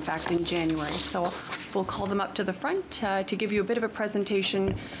this year, in fact in January. So we'll call them up to the front to give you a bit of a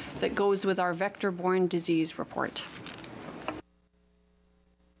presentation that goes with our vector-borne disease report.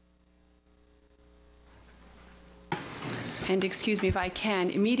 And excuse me if I can,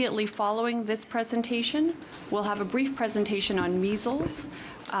 immediately following this presentation, we'll have a brief presentation on measles,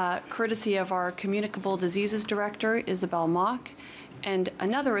 courtesy of our Communicable Diseases Director, Isabel Mock, and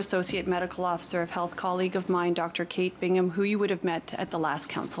another Associate Medical Officer of Health colleague of mine, Dr. Kate Bingham, who you would have met at the last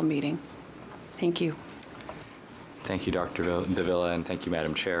council meeting. Thank you. Thank you, Dr. Davila, and thank you,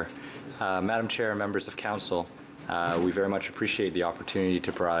 Madam Chair. Madam Chair, members of council, we very much appreciate the opportunity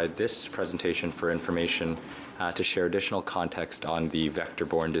to provide this presentation for information to share additional context on the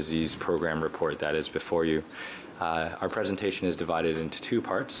vector-borne disease program report that is before you. Our presentation is divided into two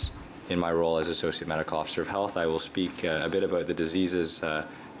parts. In my role as Associate Medical Officer of Health, I will speak a bit about the diseases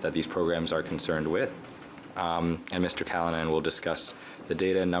that these programs are concerned with, and Mr. Callanan will discuss the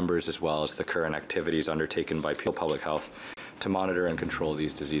data and numbers as well as the current activities undertaken by Peel Public Health to monitor and control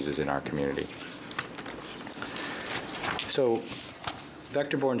these diseases in our community. So,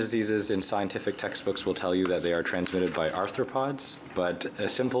 vector-borne diseases in scientific textbooks will tell you that they are transmitted by arthropods, but a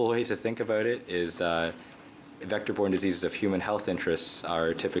simple way to think about it is vector-borne diseases of human health interests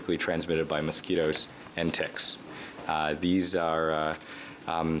are typically transmitted by mosquitoes and ticks. These are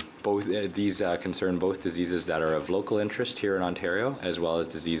concern both diseases that are of local interest here in Ontario, as well as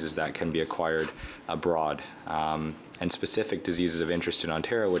diseases that can be acquired abroad. And specific diseases of interest in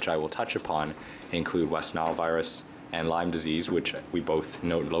Ontario, which I will touch upon, include West Nile virus and Lyme disease, which we both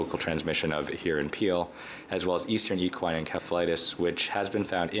note local transmission of here in Peel, as well as Eastern equine encephalitis, which has been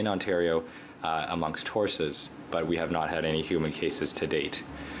found in Ontario amongst horses, but we have not had any human cases to date.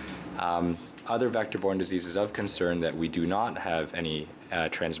 Other vector-borne diseases of concern that we do not have any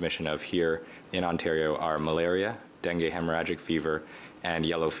transmission of here in Ontario are malaria, dengue hemorrhagic fever, and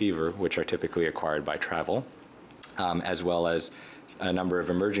yellow fever, which are typically acquired by travel, as well as a number of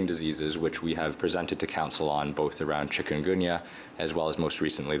emerging diseases which we have presented to council on, both around chikungunya as well as most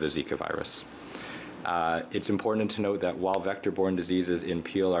recently the Zika virus. It's important to note that while vector-borne diseases in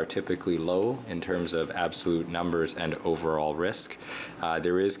Peel are typically low in terms of absolute numbers and overall risk,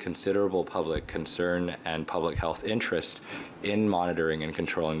 there is considerable public concern and public health interest in monitoring and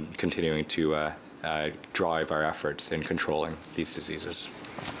controlling, continuing to drive our efforts in controlling these diseases.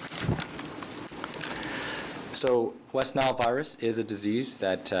 So West Nile virus is a disease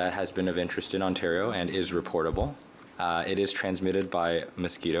that has been of interest in Ontario and is reportable. It is transmitted by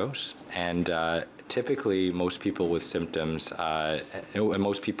mosquitoes, and typically most people with symptoms, and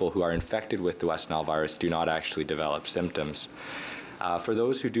most people who are infected with the West Nile virus do not actually develop symptoms. For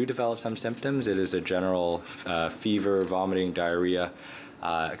those who do develop some symptoms, it is a general fever, vomiting, diarrhea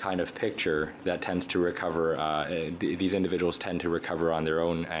kind of picture that tends to recover. These individuals tend to recover on their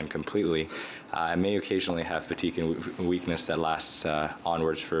own and completely, and may occasionally have fatigue and weakness that lasts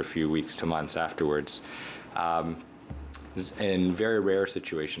onwards for a few weeks to months afterwards. In very rare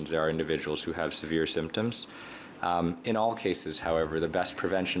situations, there are individuals who have severe symptoms. In all cases, however, the best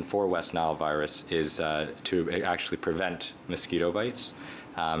prevention for West Nile virus is to actually prevent mosquito bites.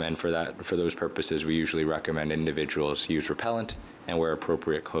 And for those purposes, we usually recommend individuals use repellent and wear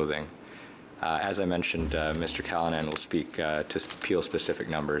appropriate clothing. As I mentioned, Mr. Callanan will speak to Peel-specific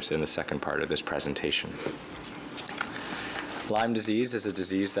numbers in the second part of this presentation. Lyme disease is a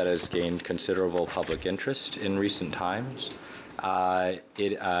disease that has gained considerable public interest in recent times.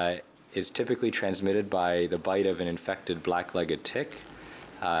 It is typically transmitted by the bite of an infected black-legged tick.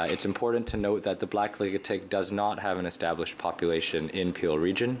 It's important to note that the black-legged tick does not have an established population in Peel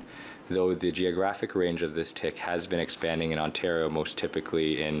region, though the geographic range of this tick has been expanding in Ontario, most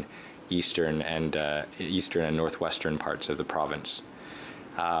typically in eastern and northwestern parts of the province.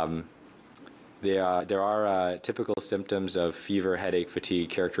 There are typical symptoms of fever, headache, fatigue,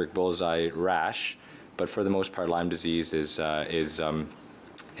 characteristic bullseye, rash, but for the most part, Lyme disease it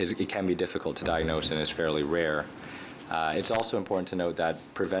can be difficult to diagnose and is fairly rare. It's also important to note that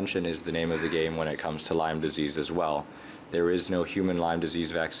prevention is the name of the game when it comes to Lyme disease as well. There is no human Lyme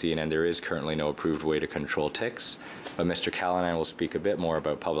disease vaccine, and there is currently no approved way to control ticks. But Mr. Callanan will speak a bit more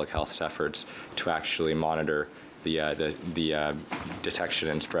about public health's efforts to actually monitor the detection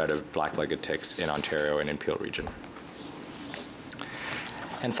and spread of black-legged ticks in Ontario and in Peel region.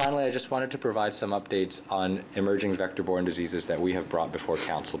 And finally, I just wanted to provide some updates on emerging vector-borne diseases that we have brought before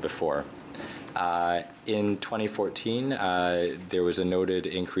Council before. In 2014, there was a noted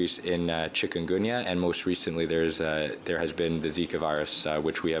increase in chikungunya, and most recently there has been the Zika virus,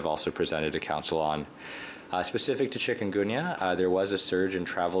 which we have also presented to Council on. Specific to chikungunya, there was a surge in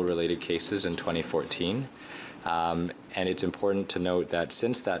travel-related cases in 2014, and it's important to note that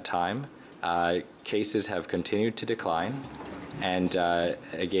since that time, cases have continued to decline. And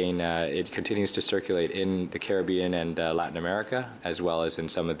again, it continues to circulate in the Caribbean and Latin America, as well as in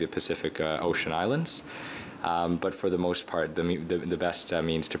some of the Pacific Ocean islands. But for the most part, the best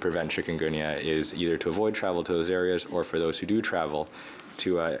means to prevent chikungunya is either to avoid travel to those areas, or for those who do travel,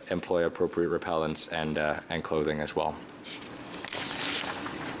 to employ appropriate repellents and clothing as well.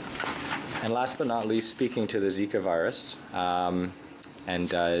 And last but not least, speaking to the Zika virus,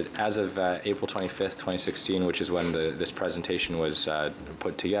 as of April 25th, 2016, which is when this presentation was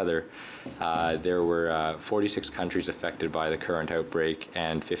put together, there were 46 countries affected by the current outbreak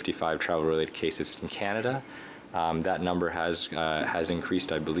and 55 travel-related cases in Canada. That number has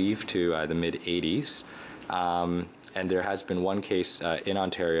increased, I believe, to the mid-80s. And there has been one case in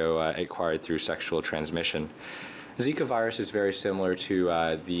Ontario acquired through sexual transmission. Zika virus is very similar to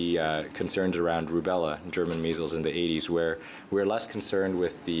the concerns around rubella, German measles in the 80s, where we're less concerned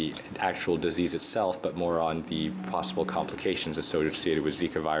with the actual disease itself, but more on the possible complications associated with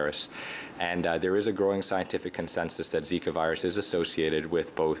Zika virus. And there is a growing scientific consensus that Zika virus is associated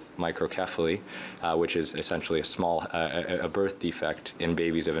with both microcephaly, which is essentially a small a birth defect in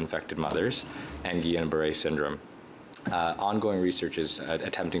babies of infected mothers, and Guillain-Barré syndrome. Ongoing research is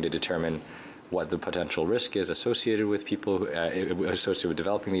attempting to determine what the potential risk is associated with people associated with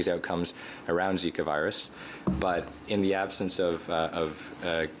developing these outcomes around Zika virus. But in the absence of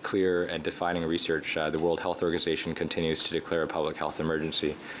clear and defining research, the World Health Organization continues to declare a public health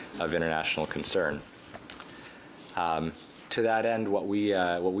emergency of international concern. To that end, what we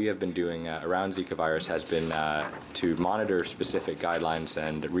have been doing around Zika virus has been to monitor specific guidelines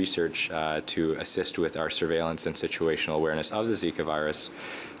and research to assist with our surveillance and situational awareness of the Zika virus,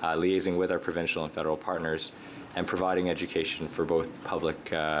 liaising with our provincial and federal partners, and providing education for both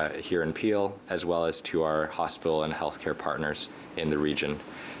public here in Peel, as well as to our hospital and healthcare partners in the region.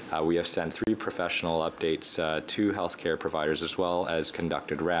 We have sent 3 professional updates to healthcare providers, as well as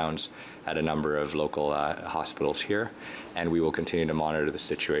conducted rounds at a number of local hospitals here, and we will continue to monitor the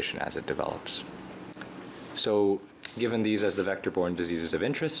situation as it develops. So, given these as the vector-borne diseases of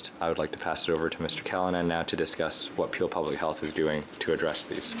interest, I would like to pass it over to Mr. Callanan now to discuss what Peel Public Health is doing to address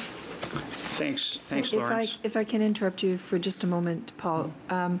these. Thanks, Lawrence. If I can interrupt you for just a moment, Paul.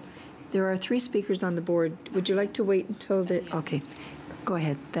 There are 3 speakers on the board. Would you like to wait until the... Okay. Go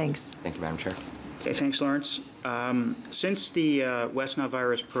ahead. Thanks. Thank you, Madam Chair. Okay, thanks, Lawrence. Since the West Nile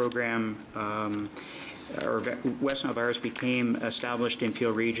virus program, or West Nile virus became established in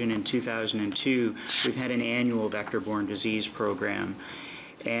Peel region in 2002, we've had an annual vector-borne disease program.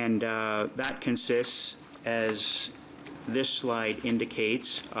 And that consists, as this slide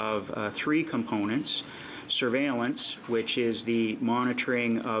indicates, of 3 components. Surveillance, which is the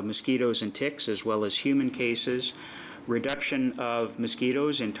monitoring of mosquitoes and ticks, as well as human cases, reduction of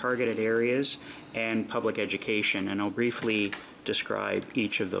mosquitoes in targeted areas, and public education. And I'll briefly describe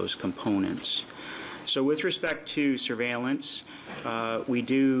each of those components. So with respect to surveillance, we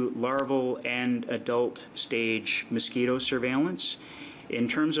do larval and adult stage mosquito surveillance. In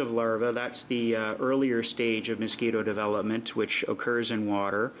terms of larvae, that's the earlier stage of mosquito development, which occurs in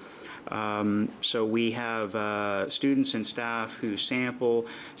water. So we have students and staff who sample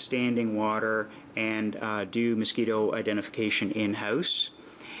standing water and do mosquito identification in-house.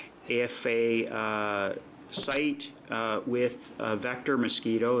 If a site with a vector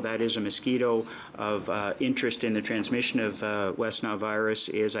mosquito, that is a mosquito of interest in the transmission of West Nile virus,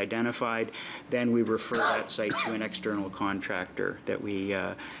 is identified, then we refer that site to an external contractor that we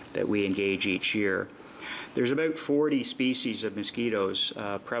engage each year. There's about 40 species of mosquitoes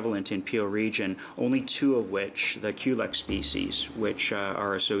prevalent in Peel region, only 2 of which, the Culex species, which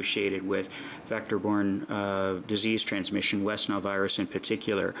are associated with vector-borne disease transmission, West Nile virus in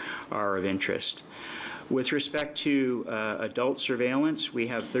particular, are of interest. With respect to adult surveillance, we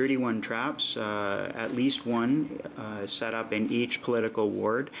have 31 traps, at least one set up in each political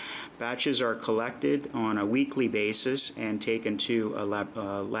ward. Batches are collected on a weekly basis and taken to a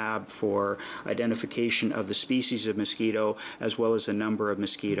lab for identification of the species of mosquito as well as the number of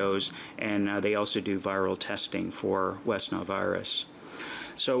mosquitoes, and they also do viral testing for West Nile virus.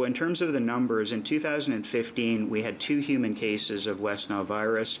 So in terms of the numbers, in 2015, we had 2 human cases of West Nile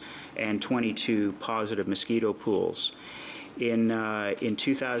virus and 22 positive mosquito pools. In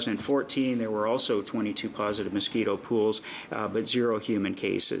 2014, there were also 22 positive mosquito pools, but 0 human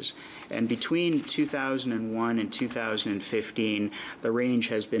cases. And between 2001 and 2015, the range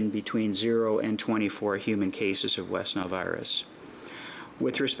has been between 0 and 24 human cases of West Nile virus.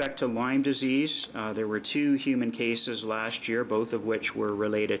 With respect to Lyme disease, there were 2 human cases last year, both of which were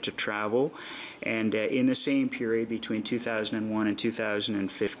related to travel. And in the same period, between 2001 and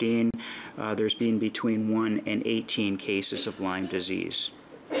 2015, there's been between 1 and 18 cases of Lyme disease.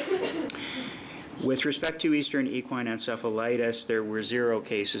 With respect to Eastern equine encephalitis, there were 0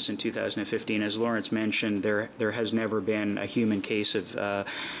 cases in 2015. As Lawrence mentioned, there has never been a human case of that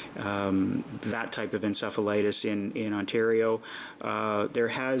type of encephalitis in Ontario. There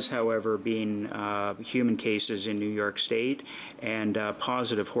has, however, been human cases in New York State and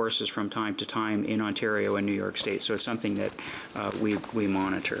positive horses from time to time in Ontario and New York State. So it's something that we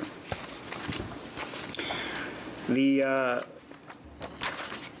monitor.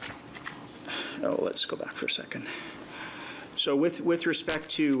 Let's go back for a second. So with respect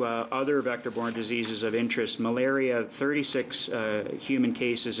to other vector-borne diseases of interest, malaria, 36 human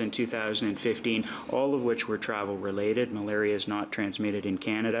cases in 2015, all of which were travel-related. Malaria is not transmitted in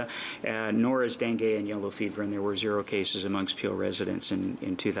Canada, nor is dengue and yellow fever, and there were 0 cases amongst Peel residents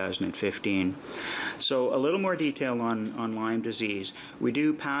in 2015. So a little more detail on Lyme disease. We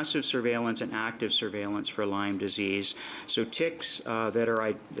do passive surveillance and active surveillance for Lyme disease. So ticks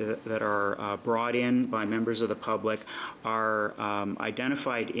that are brought in by members of the public are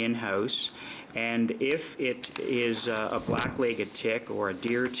identified in-house, and if it is a black-legged tick or a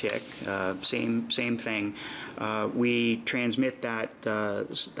deer tick, same thing, we transmit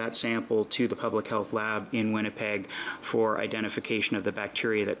that sample to the public health lab in Winnipeg for identification of the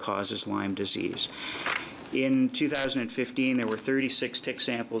bacteria that causes Lyme disease. In 2015, there were 36 tick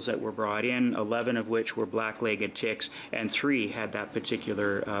samples that were brought in, 11 of which were black-legged ticks, and 3 had that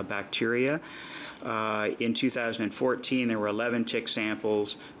particular bacteria. In 2014, there were 11 tick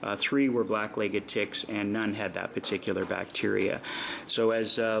samples, 3 were black-legged ticks, and none had that particular bacteria. So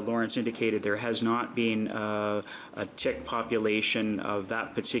as Lawrence indicated, there has not been a tick population of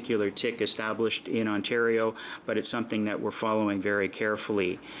that particular tick established in Ontario, but it's something that we're following very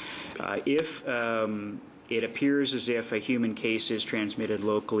carefully. If it appears as if a human case is transmitted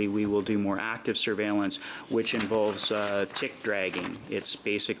locally, we will do more active surveillance, which involves tick dragging. It's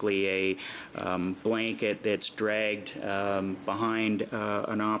basically a blanket that's dragged behind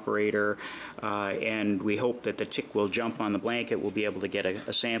an operator, and we hope that the tick will jump on the blanket. We'll be able to get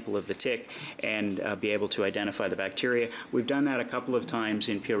a sample of the tick and be able to identify the bacteria. We've done that a couple of times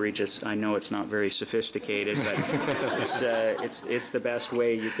in Peel Regis. I know it's not very sophisticated, but it's the best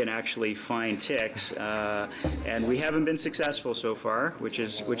way you can actually find ticks. And we haven't been successful so far, which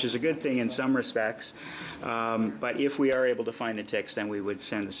is a good thing in some respects. But if we are able to find the ticks, then we would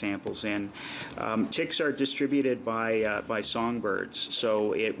send the samples in. Ticks are distributed by songbirds,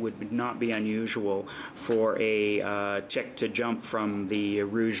 so it would not be unusual for a tick to jump from the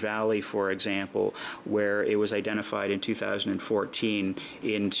Rouge Valley, for example, where it was identified in 2014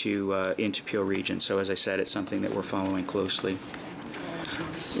 into Peel region. So as I said, it's something that we're following closely.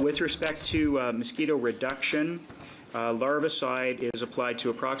 With respect to mosquito reduction, larvicide is applied to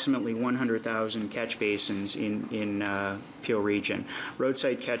approximately 100,000 catch basins in Peel region.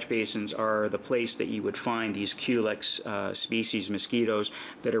 Roadside catch basins are the place that you would find these Culex species mosquitoes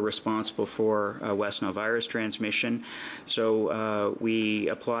that are responsible for West Nile virus transmission. So we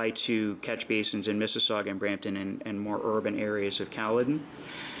apply to catch basins in Mississauga and Brampton and more urban areas of Caledon.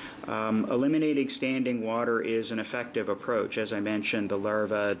 Eliminating standing water is an effective approach. As I mentioned, the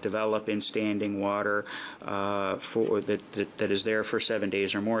larvae develop in standing water that is there for 7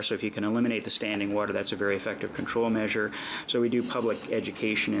 days or more. So if you can eliminate the standing water, that's a very effective control measure. So we do public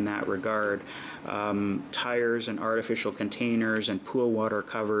education in that regard. Tires and artificial containers and pool water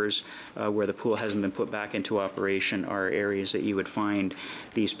covers where the pool hasn't been put back into operation are areas that you would find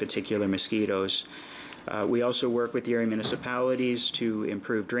these particular mosquitoes. We also work with the area municipalities to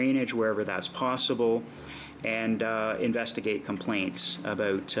improve drainage wherever that's possible and investigate complaints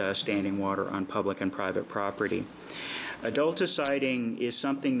about standing water on public and private property. Adulticiding is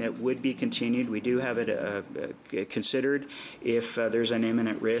something that would be continued. We do have it considered if there's an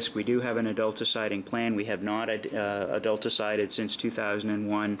imminent risk. We do have an adulticiding plan. We have not adulticided since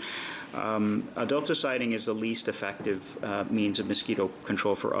 2001. Adulticiding is the least effective means of mosquito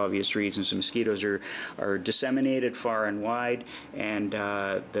control for obvious reasons. The mosquitoes are disseminated far and wide, and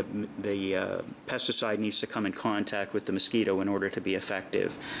the pesticide needs to come in contact with the mosquito in order to be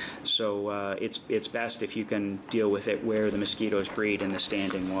effective. So it's best if you can deal with it where the mosquitoes breed in the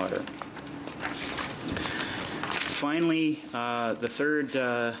standing water. Finally,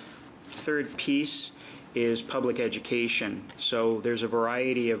 the third piece is public education. So there's a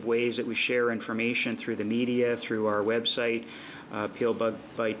variety of ways that we share information through the media, through our website,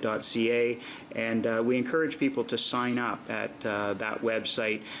 peelbugbite.ca, and we encourage people to sign up at that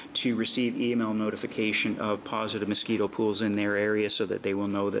website to receive email notification of positive mosquito pools in their area so that they will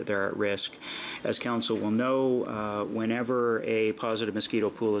know that they're at risk. As Council will know, whenever a positive mosquito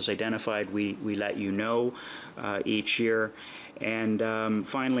pool is identified, we let you know each year. And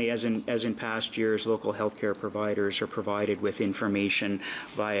finally, as in past years, local healthcare providers are provided with information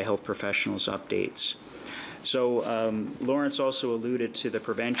via health professionals updates. So Lawrence also alluded to the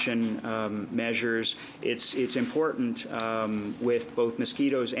prevention measures. It's important with both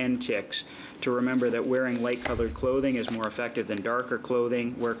mosquitoes and ticks to remember that wearing light-colored clothing is more effective than darker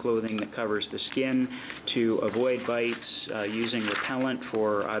clothing. Wear clothing that covers the skin to avoid bites, using repellent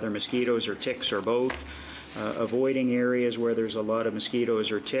for either mosquitoes or ticks or both. Avoiding areas where there's a lot of mosquitoes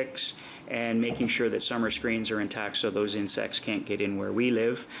or ticks, and making sure that summer screens are intact so those insects can't get in where we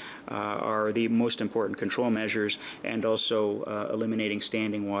live are the most important control measures, and also eliminating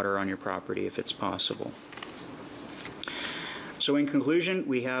standing water on your property if it's possible. So in conclusion,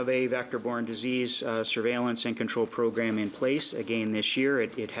 we have a vector-borne disease surveillance and control program in place. Again, this year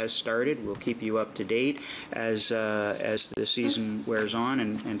it has started. We'll keep you up to date as the season wears on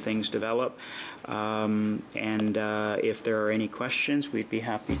and things develop. If there are any questions, we'd be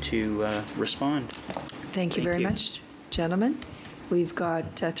happy to respond. Thank you very much, gentlemen. We've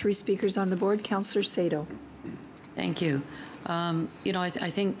got 3 speakers on the board. Councillor Sado. Thank you. You know,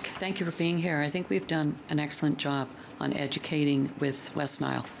 thank you for being here. I think we've done an excellent job on educating with West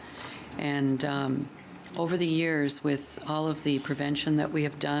Nile. And over the years, with all of the prevention that we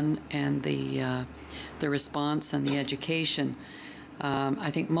have done and the response and the education, I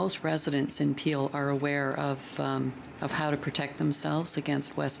think most residents in Peel are aware of how to protect themselves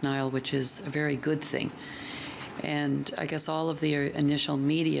against West Nile, which is a very good thing. And I guess all of the initial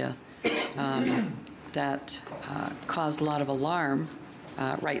media that caused a lot of alarm,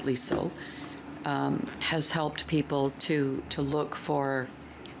 rightly so, has helped people to look for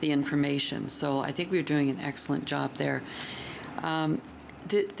the information. So I think we're doing an excellent job there.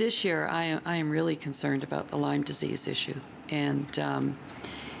 This year, I am really concerned about the Lyme disease issue. And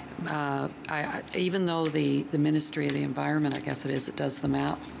even though the Ministry of the Environment, I guess it does the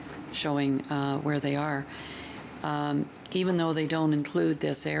map showing where they are, even though they don't include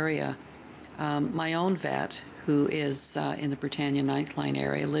this area, my own vet, who is in the Britannia 9th Line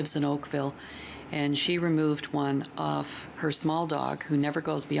area, lives in Oakville, and she removed one off her small dog who never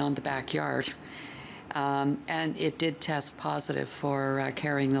goes beyond the backyard. And it did test positive for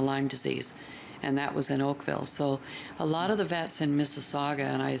carrying the Lyme disease, and that was in Oakville. So a lot of the vets in Mississauga,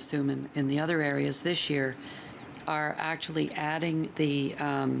 and I assume in the other areas this year, are actually adding the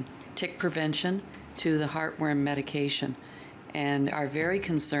tick prevention to the heartworm medication, and are very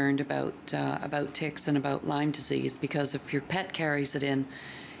concerned about ticks and about Lyme disease, because if your pet carries it in,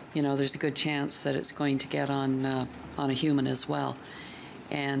 you know, there's a good chance that it's going to get on a human as well.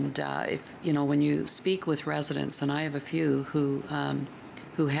 And if you know, when you speak with residents, and I have a few who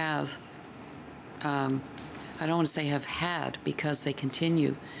have, I don't want to say have had, because they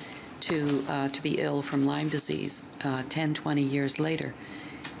continue to be ill from Lyme disease 10, 20 years later,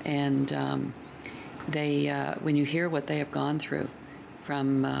 and when you hear what they have gone through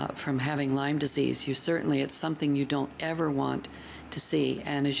from having Lyme disease, it's something you don't ever want to see.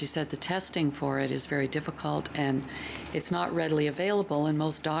 And as you said, the testing for it is very difficult, and it's not readily available, and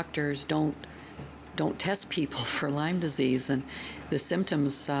most doctors don't test people for Lyme disease, and the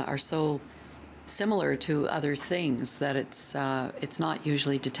symptoms are so similar to other things that it's not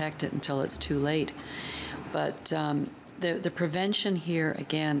usually detected until it's too late. But the prevention here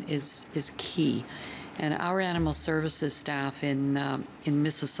again is key, and our animal services staff in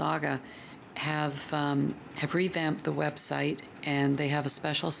Mississauga have revamped the website, and they have a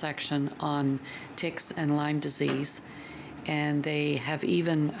special section on ticks and Lyme disease, and they have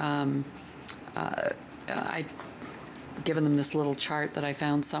even I've given them this little chart that I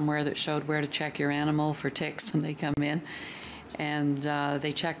found somewhere that showed where to check your animal for ticks when they come in, and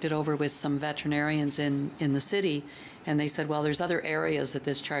they checked it over with some veterinarians in the city, and they said, well, there's other areas that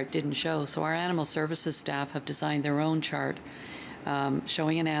this chart didn't show. So our animal services staff have designed their own chart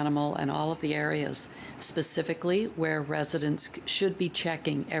showing an animal and all of the areas specifically where residents should be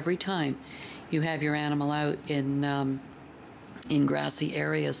checking every time you have your animal out in grassy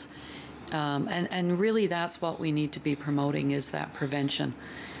areas. And really that's what we need to be promoting, is that prevention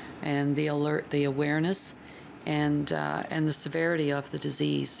and the alert, the awareness, and the severity of the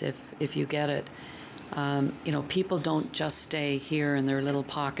disease if you get it. You know, people don't just stay here in their little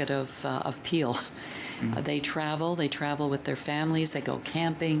pocket of Peel. They travel with their families, they go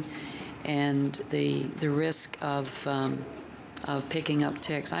camping, and the risk of picking up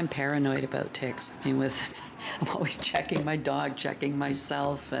ticks. I'm paranoid about ticks. I mean, I'm always checking my dog, checking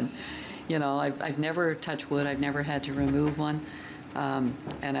myself, and you know, I've never touched wood. I've never had to remove one,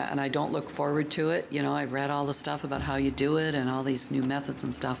 and I don't look forward to it. You know, I've read all the stuff about how you do it and all these new methods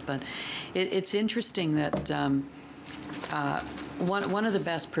and stuff. But it's interesting that one of the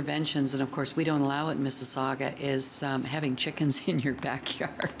best preventions, and of course we don't allow it in Mississauga, is having chickens in your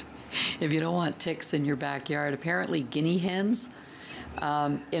backyard. If you don't want ticks in your backyard, apparently guinea hens,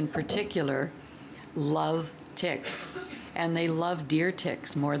 in particular, love ticks. And they love deer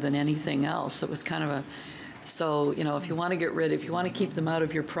ticks more than anything else. It was kind of so, you know, if you want to keep them out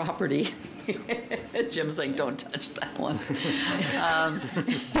of your property, Jim's saying, don't touch that one.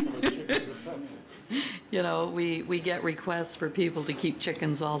 You know, we get requests for people to keep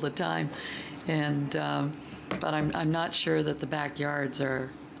chickens all the time. And, but I'm not sure that the backyards are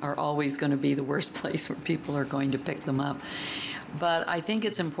always going to be the worst place where people are going to pick them up. But I think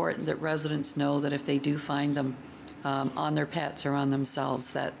it's important that residents know that if they do find them, on their pets or on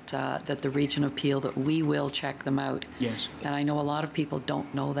themselves, that the Region of Peel, that we will check them out. Yes. And I know a lot of people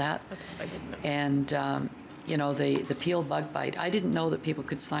don't know that. That's what I didn't know. And you know, the Peel Bug Bite. I didn't know that people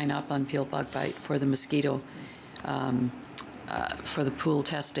could sign up on Peel Bug Bite for the mosquito, for the pool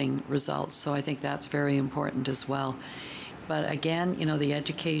testing results. So I think that's very important as well. But again, you know, the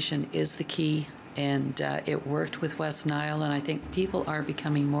education is the key, and it worked with West Nile, and I think people are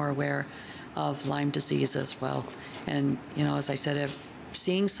becoming more aware of Lyme disease as well. And, you know, as I said,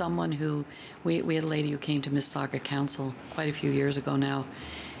 seeing someone who, we had a lady who came to Mississauga Council quite a few years ago now,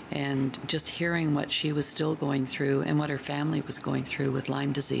 and just hearing what she was still going through and what her family was going through with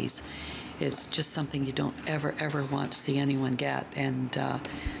Lyme disease, it's just something you don't ever want to see anyone get. And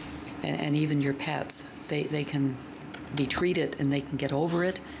even your pets, they can be treated and they can get over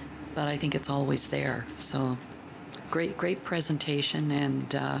it, but I think it's always there. So great presentation,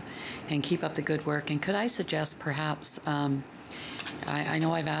 and keep up the good work. And could I suggest perhaps, I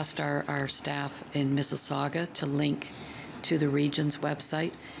know I've asked our staff in Mississauga to link to the region's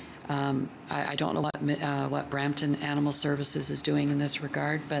website. I don't know what Brampton Animal Services is doing in this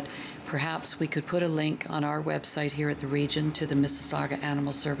regard, but perhaps we could put a link on our website here at the region to the Mississauga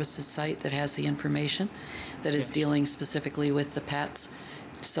Animal Services site that has the information that is dealing specifically with the pets,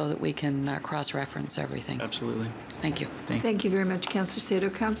 so that we can cross-reference everything. Absolutely. Thank you. Thank you very much, Councillor Sato.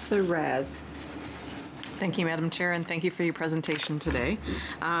 Councillor Raz. Thank you, Madam Chair, and thank you for your presentation today.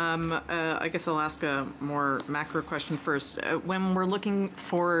 I guess I'll ask a more macro question first. When we're looking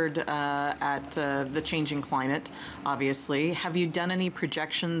forward at the changing climate, obviously, have you done any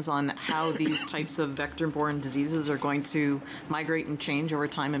projections on how these types of vector-borne diseases are going to migrate and change over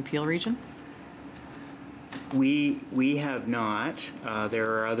time in Peel Region? We have not. There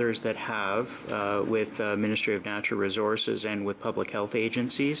are others that have, with Ministry of Natural Resources and with public health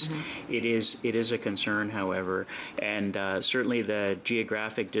agencies. Mm-hmm. It is a concern, however, and certainly the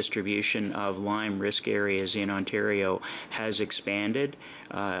geographic distribution of Lyme risk areas in Ontario has expanded.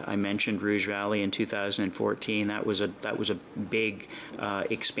 I mentioned Rouge Valley in 2014. That was a big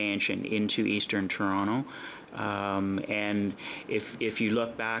expansion into eastern Toronto. And if you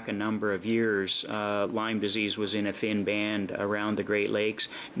look back a number of years, Lyme disease was in a thin band around the Great Lakes.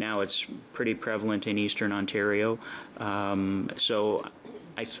 Now it's pretty prevalent in Eastern Ontario. So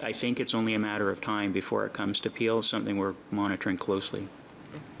I think it's only a matter of time before it comes to Peel, something we're monitoring closely.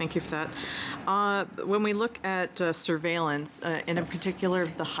 Thank you for that. When we look at surveillance, and in particular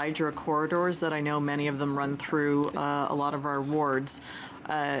the hydro corridors that I know many of them run through a lot of our wards,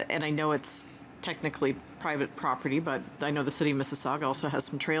 and I know it's technically private property, but I know the city of Mississauga also has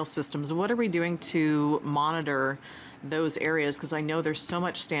some trail systems. What are we doing to monitor those areas? Because I know there's so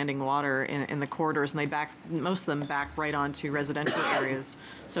much standing water in the corridors, and most of them back right onto residential areas.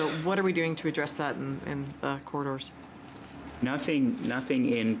 So what are we doing to address that in the corridors? Nothing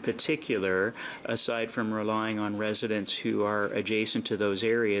in particular, aside from relying on residents who are adjacent to those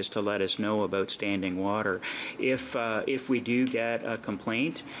areas to let us know about standing water. If we do get a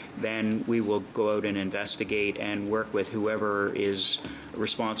complaint, then we will go out and investigate and work with whoever is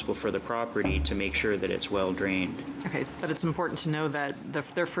responsible for the property to make sure that it's well drained. Okay, but it's important to know that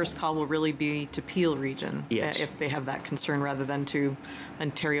their first call will really be to Peel Region. Yes. If they have that concern, rather than to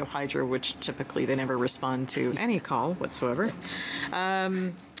Ontario Hydro, which typically they never respond to any call whatsoever.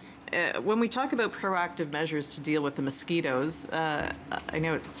 When we talk about proactive measures to deal with the mosquitoes, I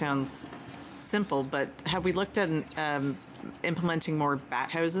know it sounds simple, but have we looked at implementing more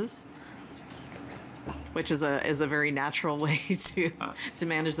bat houses? Which is a very natural way to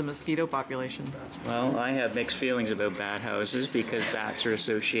manage the mosquito population. Well, I have mixed feelings about bat houses because bats are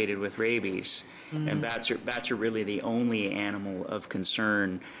associated with rabies, and bats are really the only animal of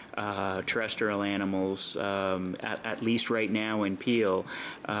concern, terrestrial animals, at least right now in Peel,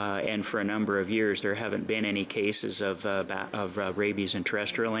 and for a number of years there haven't been any cases of rabies in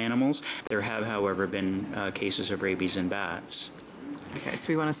terrestrial animals. There have, however, been cases of rabies in bats. Okay, so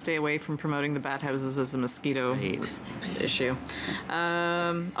we want to stay away from promoting the bat houses as a mosquito issue.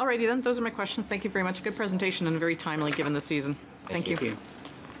 Alrighty then, those are my questions. Thank you very much. Good presentation and very timely given the season. Thank you.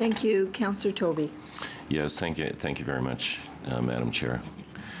 Thank you. Councillor Tovey. Yes, thank you very much, Madam Chair.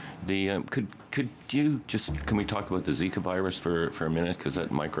 Can we talk about the Zika virus for a minute? Because that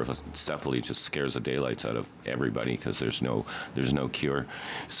microcephaly just scares the daylights out of everybody because there's no cure.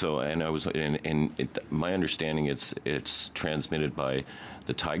 So, my understanding it's transmitted by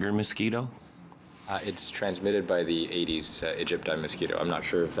the tiger mosquito. It's transmitted by the Aedes aegypti mosquito. I'm not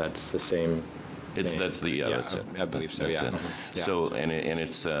sure if that's the same. That's it. I believe so. Yeah. So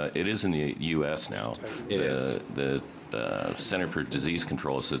it is in the U.S. now. It is. The Center for Disease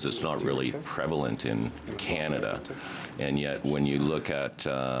Control says it's not really prevalent in Canada, and yet when you look at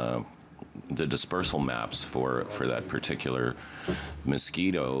the dispersal maps for that particular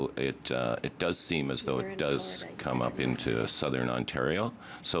mosquito, it does seem as though it does come up into southern Ontario.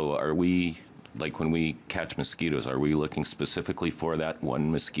 So are we, like when we catch mosquitoes, are we looking specifically for that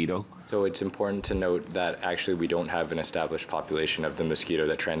one mosquito? So it's important to note that actually we don't have an established population of the mosquito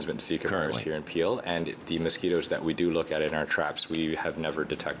that transmits Zika virus here in Peel, and the mosquitoes that we do look at in our traps, we have never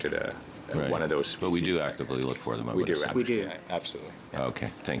detected one of those species. But we do actively look for them, I would assume. We do. Absolutely. Yeah. Okay,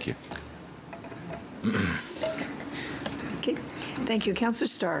 thank you. Okay, thank you. Councillor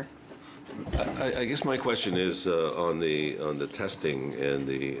Starr. I guess my question is on the testing and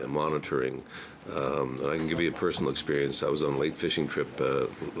the monitoring. And I can give you a personal experience. I was on a lake fishing trip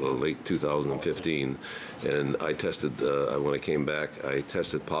late 2015, and I tested, when I came back, I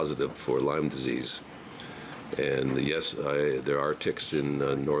tested positive for Lyme disease. And yes, there are ticks in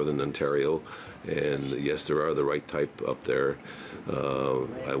northern Ontario, and yes, there are the right type up there.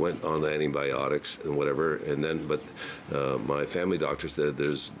 I went on antibiotics and whatever, and then, but my family doctor said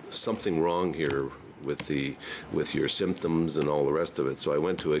there's something wrong here with your symptoms and all the rest of it. So I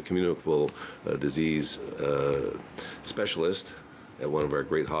went to a communicable disease specialist at one of our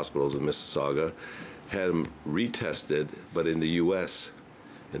great hospitals in Mississauga, had him retested, but in the U.S.,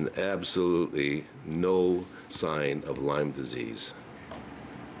 and absolutely no sign of Lyme disease.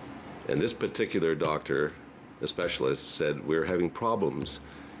 And this particular doctor, the specialist, said we're having problems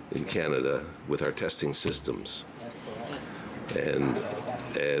in Canada with our testing systems. And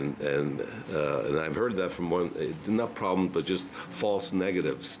I've heard that from one, not problems, but just false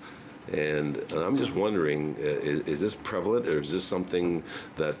negatives. And I'm just wondering, is this prevalent, or is this something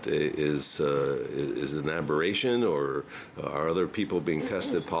that is an aberration, or are other people being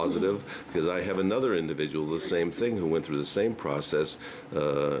tested positive? Because I have another individual, the same thing, who went through the same process,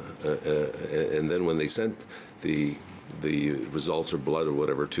 and then when they sent the results or blood or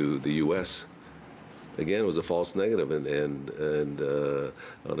whatever to the U.S., again, was a false negative, and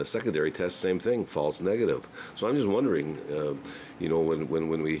on a secondary test, same thing, false negative. So I'm just wondering, you know,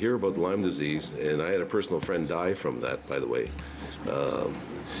 when we hear about Lyme disease, and I had a personal friend die from that, by the way,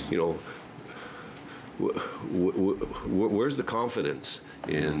 you know, where's the confidence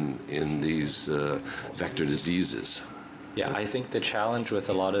in these vector diseases? Yeah, I think the challenge with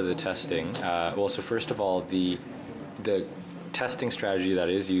a lot of the testing, well, so first of all, the testing strategy that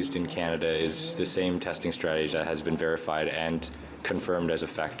is used in Canada is the same testing strategy that has been verified and confirmed as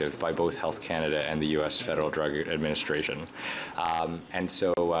effective by both Health Canada and the U.S. Federal Drug Administration, and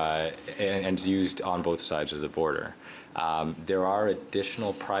it's used on both sides of the border. There are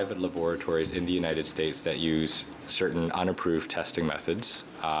additional private laboratories in the United States that use certain unapproved testing methods,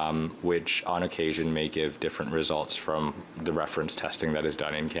 which on occasion may give different results from the reference testing that is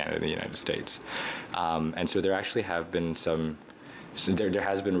done in Canada and the United States. And so there actually have been there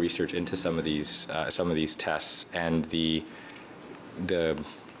has been research into some of these tests, and the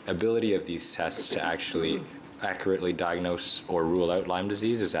ability of these tests to actually accurately diagnose or rule out Lyme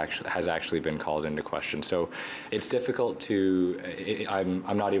disease has actually been called into question. So it's difficult to,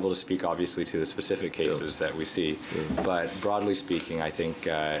 I'm not able to speak obviously to the specific cases that we see, but broadly speaking, I think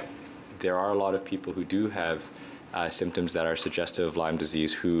there are a lot of people who do have symptoms that are suggestive of Lyme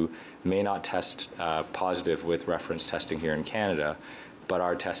disease who may not test positive with reference testing here in Canada, but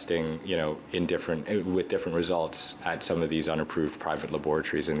are testing, you know, with different results at some of these unapproved private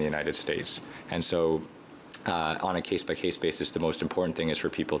laboratories in the United States. And so on a case-by-case basis, the most important thing is for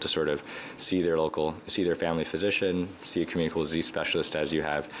people to sort of see their family physician, see a communicable disease specialist as you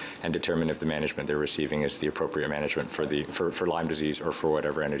have, and determine if the management they're receiving is the appropriate management for Lyme disease or for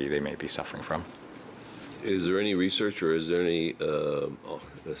whatever entity they may be suffering from. Is there any research, or is there any, can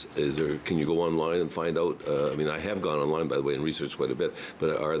you go online and find out? I mean, I have gone online, by the way, and researched quite a bit,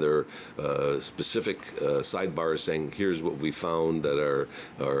 but are there specific sidebars saying, here's what we found that are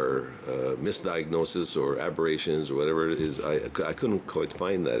misdiagnosis or aberrations or whatever it is? I couldn't quite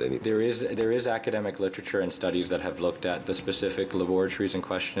find that anywhere. There is academic literature and studies that have looked at the specific laboratories in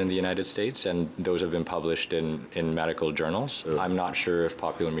question in the United States, and those have been published in medical journals. I'm not sure if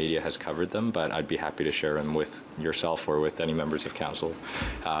popular media has covered them, but I'd be happy to share them with yourself or with any members of council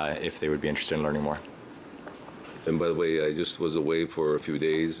if they would be interested in learning more. And by the way, I just was away for a few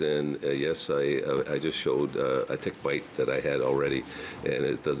days, and yes, I just showed a tick bite that I had already, and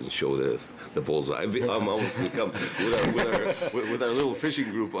it doesn't show the bullseye. I'm almost become, with our little fishing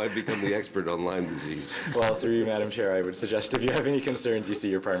group, I've become the expert on Lyme disease. Well, through you, Madam Chair, I would suggest if you have any concerns, you see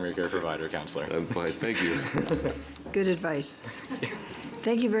your primary care provider, Councillor. I'm fine, thank you. Good advice.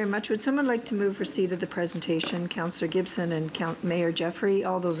 Thank you very much. Would someone like to move receipt of the presentation? Councillor Gibson and Mayor Jeffrey,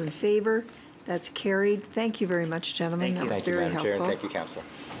 all those in favor? That's carried. Thank you very much, gentlemen. That was very helpful. Thank you, Madam Chair, and thank you, Councillor.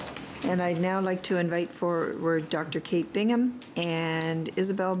 And I'd now like to invite forward Dr. Kate Bingham and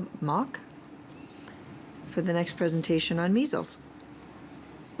Isabel Mock for the next presentation on measles.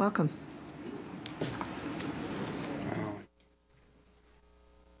 Welcome.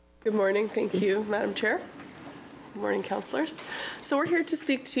 Good morning. Thank you, Madam Chair. Good morning, councillors. So we're here to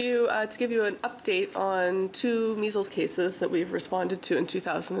speak to you, to give you an update on 2 measles cases that we've responded to in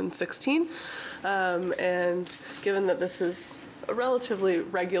 2016. And given that this is a relatively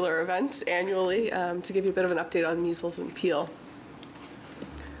regular event annually, to give you a bit of an update on measles and Peel.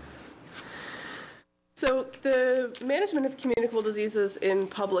 So the management of communicable diseases in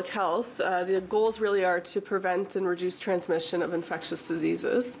public health, the goals really are to prevent and reduce transmission of infectious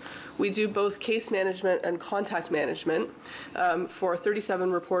diseases. We do both case management and contact management for 37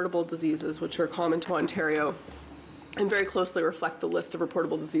 reportable diseases, which are common to Ontario, and very closely reflect the list of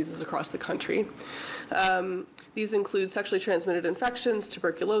reportable diseases across the country. These include sexually transmitted infections,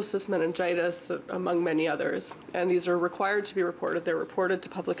 tuberculosis, meningitis, among many others. And these are required to be reported. They're reported to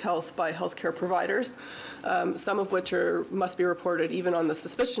public health by healthcare providers, some of which must be reported even on the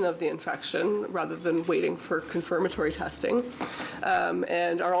suspicion of the infection rather than waiting for confirmatory testing,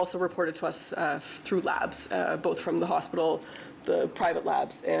 and are also reported to us through labs, both from the hospital, the private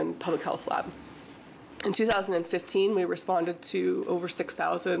labs, and public health lab. In 2015, we responded to over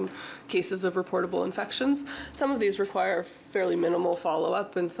 6,000 cases of reportable infections. Some of these require fairly minimal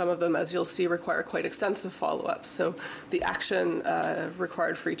follow-up, and some of them, as you'll see, require quite extensive follow-up. So the action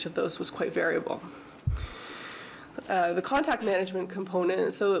required for each of those was quite variable. The contact management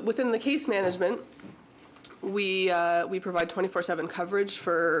component, so within the case management, We provide 24/7 coverage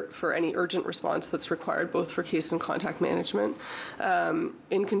for any urgent response that's required, both for case and contact management.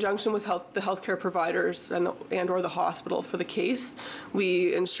 In conjunction with the healthcare providers and/or the hospital for the case,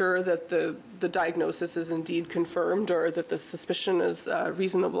 we ensure that the diagnosis is indeed confirmed or that the suspicion is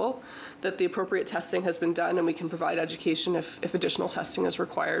reasonable, that the appropriate testing has been done, and we can provide education if additional testing is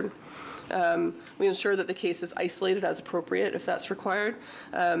required. We ensure that the case is isolated as appropriate if that's required,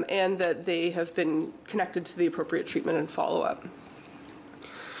 and that they have been connected to the appropriate treatment and follow-up.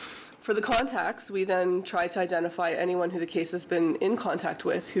 For the contacts, we then try to identify anyone who the case has been in contact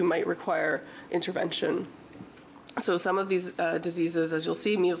with who might require intervention. So some of these diseases, as you'll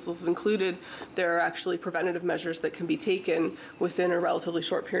see, measles included, there are actually preventative measures that can be taken within a relatively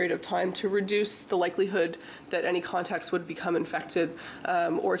short period of time to reduce the likelihood that any contacts would become infected,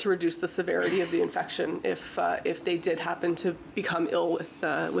 or to reduce the severity of the infection if they did happen to become ill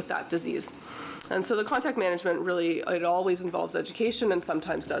with that disease. And so the contact management really, it always involves education and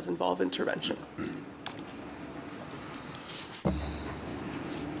sometimes does involve intervention.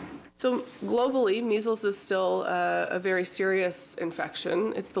 So globally, measles is still a very serious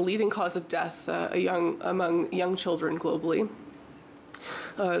infection. It's the leading cause of death among young children globally.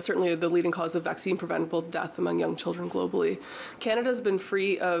 Certainly the leading cause of vaccine-preventable death among young children globally. Canada's been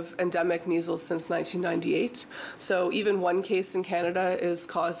free of endemic measles since 1998. So even one case in Canada is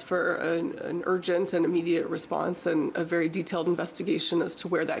cause for an urgent and immediate response and a very detailed investigation as to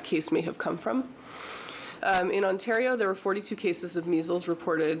where that case may have come from. In Ontario, there were 42 cases of measles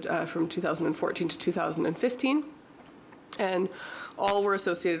reported from 2014 to 2015, and all were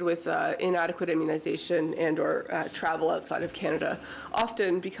associated with inadequate immunization and or travel outside of Canada,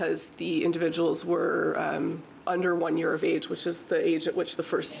 often because the individuals were under 1 year of age, which is the age at which the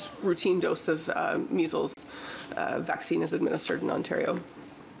first routine dose of measles vaccine is administered in Ontario.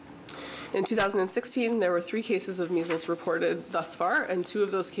 In 2016, there were 3 cases of measles reported thus far, and 2 of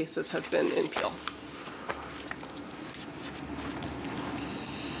those cases have been in Peel.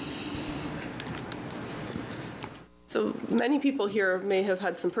 So many people here may have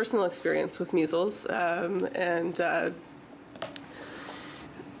had some personal experience with measles, and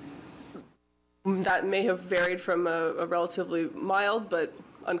that may have varied from a relatively mild but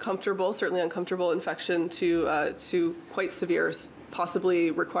uncomfortable, certainly uncomfortable infection to quite severe,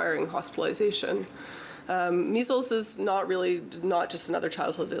 possibly requiring hospitalization. Measles is not just another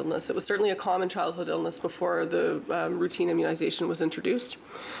childhood illness. It was certainly a common childhood illness before the routine immunization was introduced,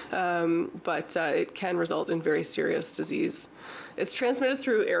 but it can result in very serious disease. It's transmitted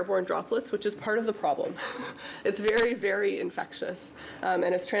through airborne droplets, which is part of the problem. It's very, very infectious, and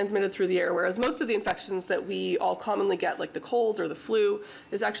it's transmitted through the air, whereas most of the infections that we all commonly get, like the cold or the flu,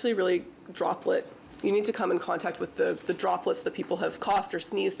 is actually really droplet. You need to come in contact with the droplets that people have coughed or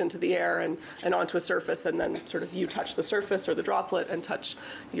sneezed into the air and onto a surface, and then sort of you touch the surface or the droplet and touch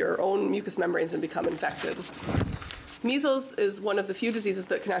your own mucous membranes and become infected. Measles is one of the few diseases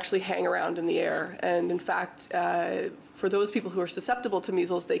that can actually hang around in the air, and in fact, for those people who are susceptible to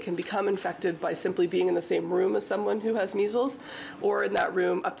measles, they can become infected by simply being in the same room as someone who has measles, or in that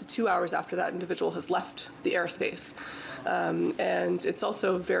room up to 2 hours after that individual has left the airspace. And it's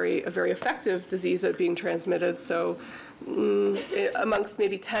also a very effective disease at being transmitted. So amongst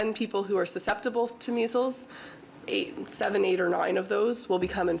maybe 10 people who are susceptible to measles, 7, 8, or 9 of those will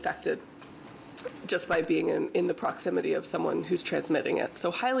become infected just by being in the proximity of someone who's transmitting it.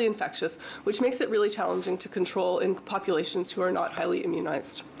 So highly infectious, which makes it really challenging to control in populations who are not highly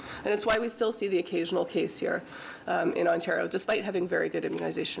immunized. And it's why we still see the occasional case here in Ontario, despite having very good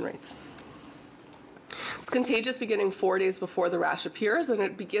immunization rates. It's contagious beginning 4 days before the rash appears, and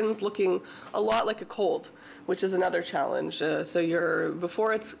it begins looking a lot like a cold, which is another challenge. So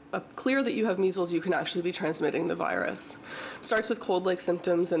before it's clear that you have measles, you can actually be transmitting the virus. It starts with cold-like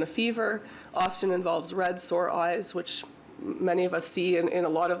symptoms and a fever, often involves red, sore eyes, which many of us see in a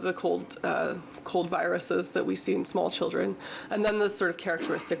lot of the cold viruses that we see in small children. And then this sort of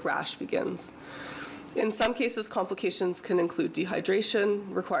characteristic rash begins. In some cases, complications can include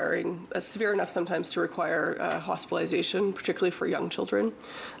dehydration, requiring severe enough sometimes to require hospitalization, particularly for young children,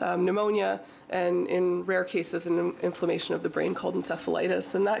 pneumonia, and in rare cases, an inflammation of the brain called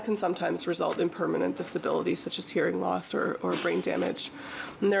encephalitis, and that can sometimes result in permanent disability, such as hearing loss or brain damage.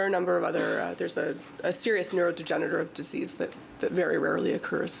 And there are a number of other, there's a serious neurodegenerative disease that very rarely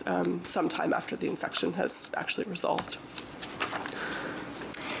occurs sometime after the infection has actually resolved.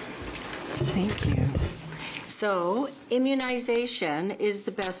 Thank you. So, immunization is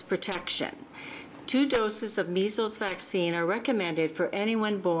the best protection. 2 doses of measles vaccine are recommended for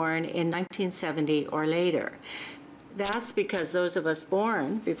anyone born in 1970 or later. That's because those of us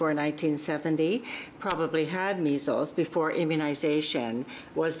born before 1970 probably had measles before immunization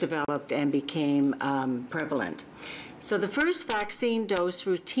was developed and became prevalent. So the first vaccine dose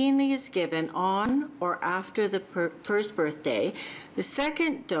routinely is given on or after the first birthday. The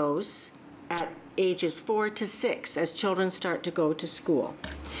second dose at ages 4 to 6 as children start to go to school.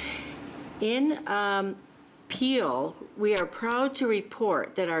 In Peel, we are proud to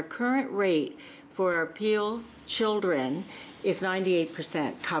report that our current rate for our Peel children is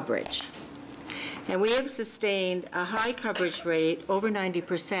 98% coverage. And we have sustained a high coverage rate, over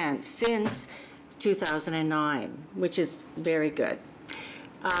 90%, since 2009, which is very good.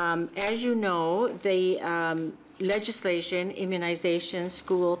 As you know, the legislation, Immunization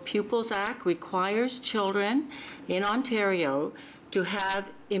School Pupils Act, requires children in Ontario to have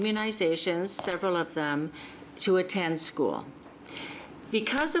immunizations, several of them, to attend school.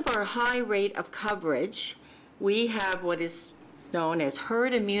 Because of our high rate of coverage, we have what is known as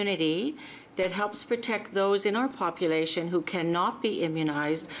herd immunity that helps protect those in our population who cannot be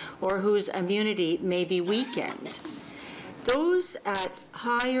immunized or whose immunity may be weakened. Those at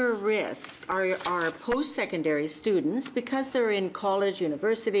higher risk are post-secondary students because they're in college,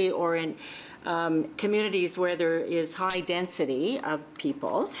 university, or in communities where there is high density of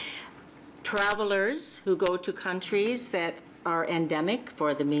people, travelers who go to countries that are endemic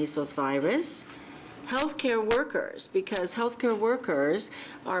for the measles virus, healthcare workers, because healthcare workers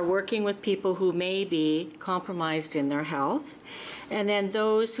are working with people who may be compromised in their health, and then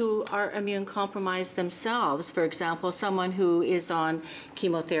those who are immune compromised themselves, for example, someone who is on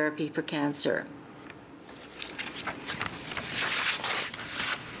chemotherapy for cancer.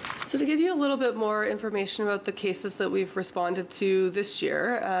 So to give you a little bit more information about the cases that we've responded to this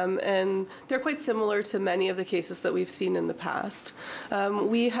year, and they're quite similar to many of the cases that we've seen in the past.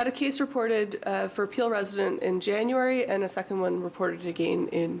 We had a case reported for a Peel resident in January and a second one reported again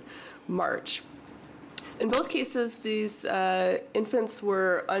in March. In both cases, these infants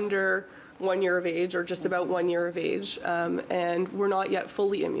were under 1 year of age or just about 1 year of age and were not yet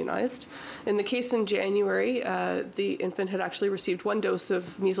fully immunized. In the case in January, the infant had actually received 1 dose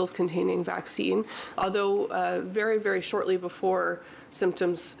of measles-containing vaccine, although very, very shortly before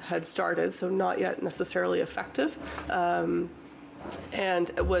symptoms had started, so not yet necessarily effective, and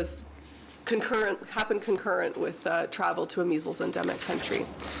it was happened concurrent with travel to a measles endemic country.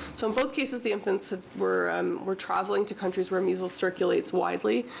 So in both cases, the infants were traveling to countries where measles circulates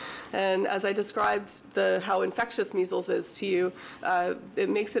widely. And as I described how infectious measles is to you, it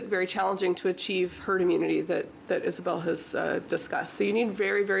makes it very challenging to achieve herd immunity that Isabel has discussed. So you need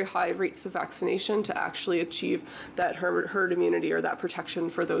very, very high rates of vaccination to actually achieve that herd immunity or that protection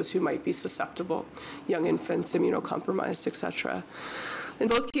for those who might be susceptible, young infants, immunocompromised, et cetera. In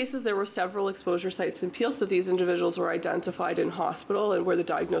both cases, there were several exposure sites in Peel, so these individuals were identified in hospital and where the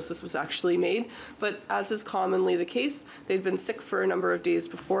diagnosis was actually made. But as is commonly the case, they'd been sick for a number of days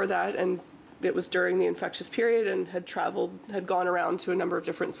before that, and it was during the infectious period and had gone around to a number of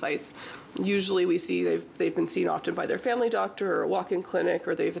different sites. Usually we see they've been seen often by their family doctor or a walk-in clinic,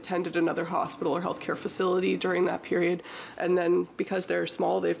 or they've attended another hospital or healthcare facility during that period. And then because they're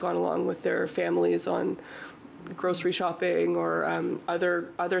small, they've gone along with their families on grocery shopping or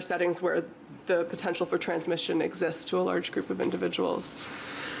other settings where the potential for transmission exists to a large group of individuals.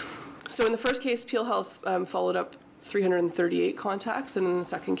 So in the first case, Peel Health followed up 338 contacts, and in the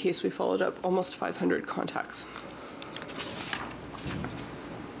second case, we followed up almost 500 contacts.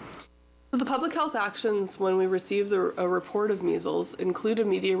 The public health actions when we receive a report of measles include a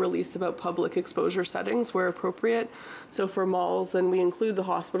media release about public exposure settings where appropriate. So for malls, and we include the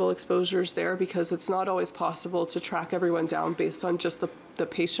hospital exposures there because it's not always possible to track everyone down based on just the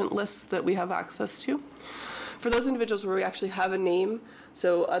patient lists that we have access to. For those individuals where we actually have a name,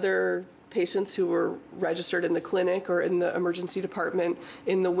 so other patients who were registered in the clinic or in the emergency department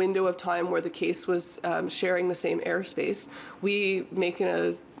in the window of time where the case was sharing the same airspace, we make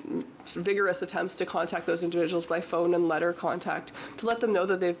a vigorous attempts to contact those individuals by phone and letter contact to let them know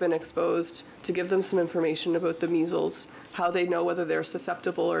that they've been exposed, to give them some information about the measles, how they know whether they're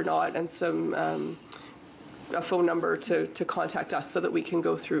susceptible or not, and some a phone number to contact us so that we can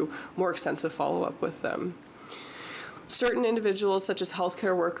go through more extensive follow-up with them. Certain individuals, such as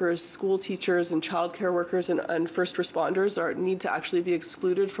healthcare workers, school teachers, and childcare workers and first responders, need to actually be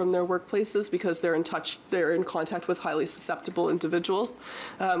excluded from their workplaces because they're in contact with highly susceptible individuals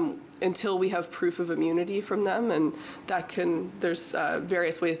until we have proof of immunity from them, and there's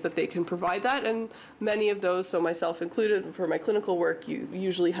various ways that they can provide that, and many of those, so myself included, for my clinical work, you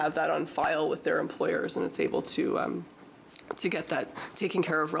usually have that on file with their employers, and it's able to to get that taken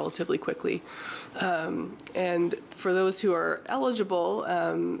care of relatively quickly. And for those who are eligible,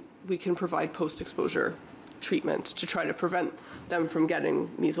 we can provide post-exposure treatment to try to prevent them from getting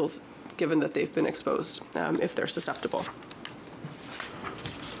measles, given that they've been exposed, if they're susceptible.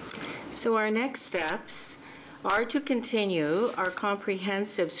 So our next steps are to continue our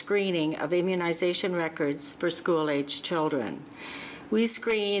comprehensive screening of immunization records for school-aged children. We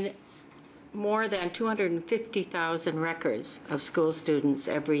screen more than 250,000 records of school students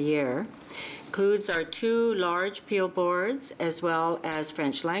every year. Includes our 2 large Peel boards, as well as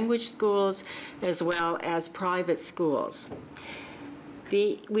French language schools, as well as private schools.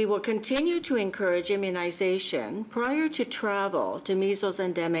 We will continue to encourage immunization prior to travel to measles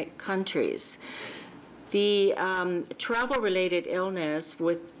endemic countries. The travel-related illness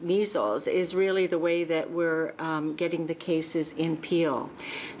with measles is really the way that we're getting the cases in Peel.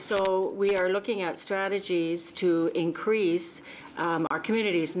 So we are looking at strategies to increase our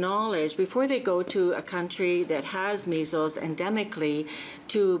community's knowledge before they go to a country that has measles endemically,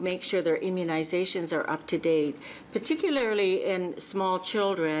 to make sure their immunizations are up to date, particularly in small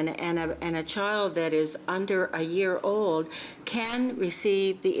children, and a child that is under a year old can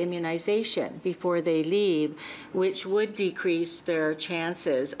receive the immunization before they leave, which would decrease their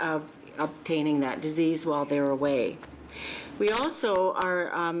chances of obtaining that disease while they're away. We also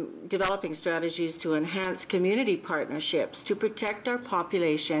are developing strategies to enhance community partnerships to protect our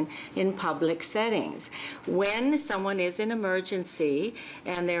population in public settings. When someone is in emergency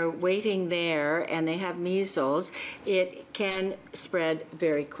and they're waiting there and they have measles, it can spread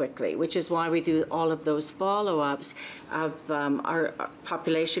very quickly, which is why we do all of those follow-ups of our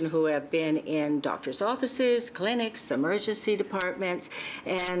population who have been in doctor's offices, clinics, emergency departments,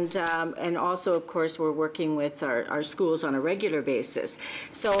 and also, of course, we're working with our schools on a regular basis.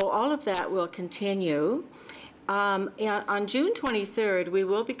 So all of that will continue. On June 23rd, we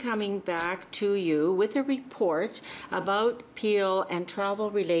will be coming back to you with a report about Peel and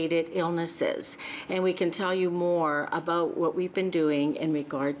travel-related illnesses, and we can tell you more about what we've been doing in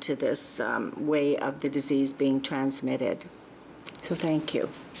regard to this way of the disease being transmitted. So thank you.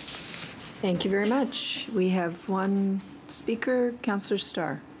 Thank you very much. We have one speaker, Councillor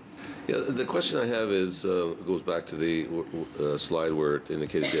Starr. Yeah, the question I have is, goes back to the slide where it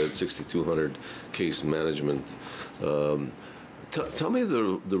indicated you had 6,200 case management. Tell me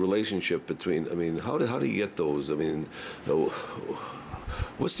the relationship between, I mean, how do you get those? I mean,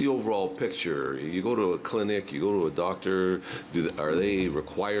 what's the overall picture? You go to a clinic, you go to a doctor, are they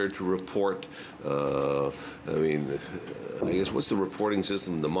required to report? I mean, I guess what's the reporting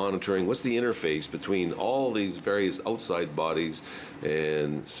system, the monitoring? What's the interface between all these various outside bodies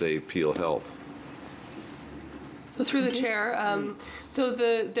and, say, Peel Health? So through the chair, so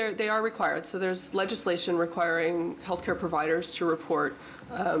they are required. So there's legislation requiring healthcare providers to report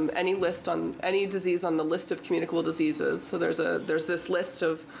any list on any disease on the list of communicable diseases. So there's this list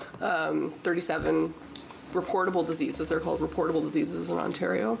of 37 reportable diseases. They're called reportable diseases in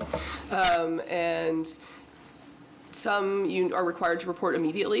Ontario, and some you are required to report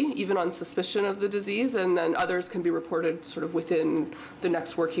immediately, even on suspicion of the disease, and then others can be reported sort of within the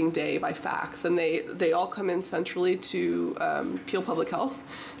next working day by fax. And they all come in centrally to Peel Public Health,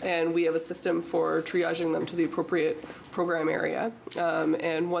 and we have a system for triaging them to the appropriate program area.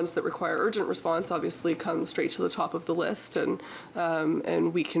 And ones that require urgent response obviously come straight to the top of the list, and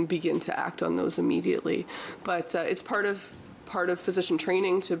we can begin to act on those immediately. But it's part of physician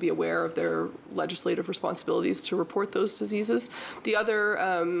training to be aware of their legislative responsibilities to report those diseases. The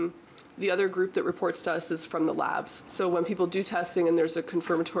other group that reports to us is from the labs. So when people do testing and there's a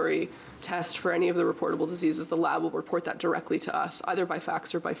confirmatory test for any of the reportable diseases, the lab will report that directly to us, either by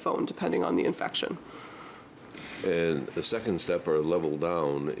fax or by phone, depending on the infection. And the second step, or level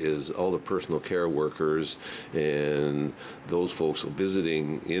down, is all the personal care workers and those folks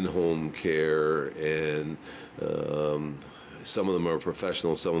visiting in-home care, and some of them are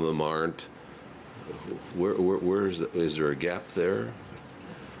professional, some of them aren't. Is there a gap there?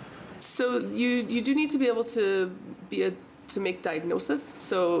 So you do need to be able to make diagnosis.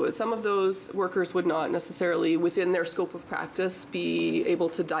 So some of those workers would not necessarily, within their scope of practice, be able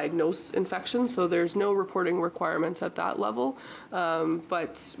to diagnose infections. So there's no reporting requirement at that level.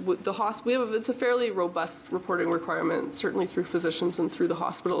 But with the hospital, it's a fairly robust reporting requirement, certainly through physicians and through the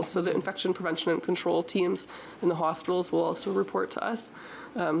hospitals. So the infection prevention and control teams in the hospitals will also report to us,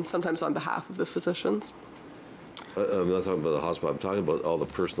 sometimes on behalf of the physicians. I'm not talking about the hospital. I'm talking about all the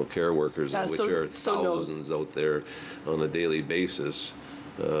personal care workers, which are thousands out there on a daily basis,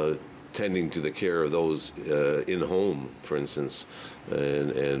 tending to the care of those in home, for instance,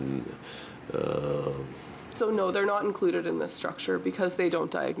 and So no, they're not included in this structure because they don't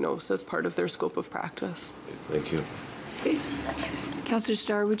diagnose as part of their scope of practice. Thank you. Councillor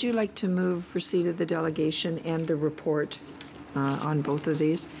Starr, would you like to move receipt of the delegation and the report on both of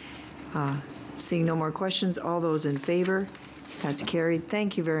these? Seeing no more questions, all those in favor? That's carried.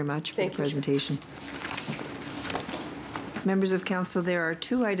 Thank you very much for the presentation. Members of council, there are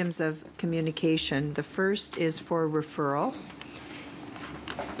 2 items of communication. The first is for referral,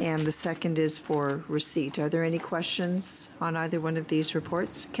 and the second is for receipt. Are there any questions on either one of these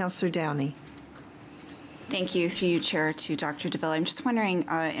reports? Councillor Downey. Thank you, through you, Chair, to Dr. DeVilla. I'm just wondering,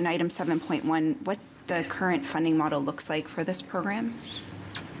 in item 7.1, what the current funding model looks like for this program?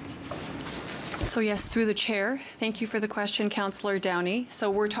 So yes, through the chair, thank you for the question, Councillor Downey.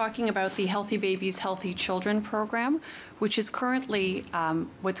 So we're talking about the Healthy Babies, Healthy Children program, which is currently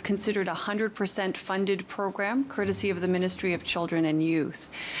what's considered a 100% funded program, courtesy of the Ministry of Children and Youth.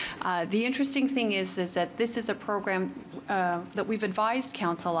 The interesting thing is that this is a program that we've advised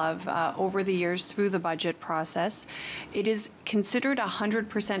Council of over the years through the budget process. It is considered a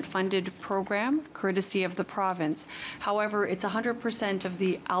 100% funded program, courtesy of the province. However, it's 100% of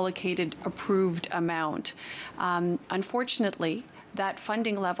the allocated approved amount. Unfortunately, that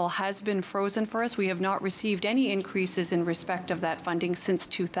funding level has been frozen for us. We have not received any increases in respect of that funding since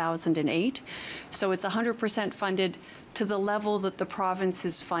 2008. So it's 100% funded to the level that the province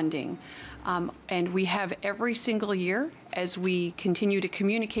is funding. And we have every single year, as we continue to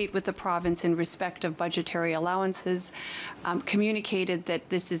communicate with the province in respect of budgetary allowances, communicated that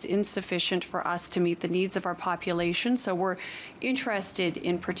this is insufficient for us to meet the needs of our population. So we're interested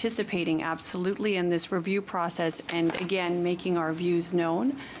in participating absolutely in this review process and, again, making our views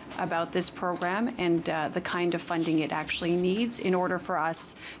known about this program and the kind of funding it actually needs in order for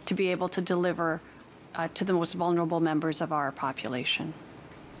us to be able to deliver to the most vulnerable members of our population.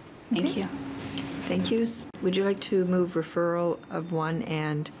 Thank you. Thank you. Would you like to move referral of one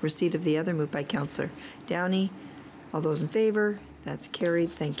and receipt of the other? Moved by Councillor Downey. All those in favor? That's carried.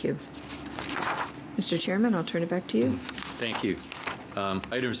 Thank you. Mr. Chairman, I'll turn it back to you. Thank you.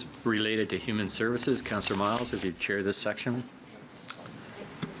 Items related to human services. Councillor Miles, if you chair this section.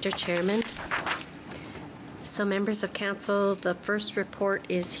 Mr. Chairman, so members of council, the first report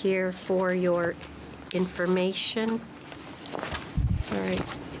is here for your information. Sorry.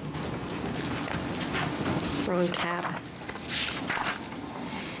 Wrong tab.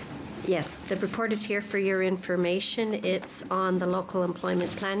 Yes, the report is here for your information. It's on the Local Employment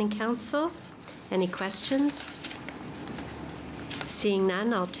Planning Council. Any questions? Seeing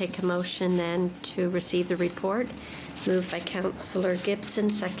none, I'll take a motion then to receive the report. Moved by Councillor Gibson,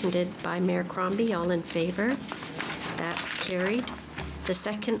 seconded by Mayor Crombie. All in favor? That's carried. The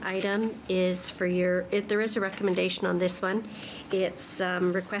second item is for your, there is a recommendation on this one. It's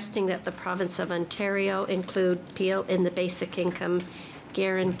requesting that the province of Ontario include Peel in the basic income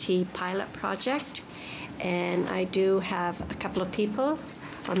guarantee pilot project. And I do have a couple of people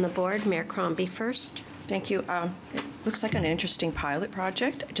on the board. Mayor Crombie first. Thank you. It looks like an interesting pilot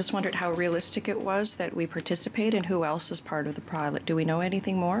project. I just wondered how realistic it was that we participate and who else is part of the pilot. Do we know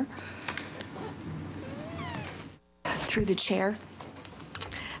anything more? Through the chair.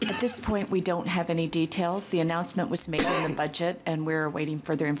 At this point, we don't have any details. The announcement was made in the budget, and we're awaiting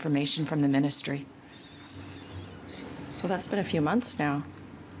further information from the ministry. So that's been a few months now.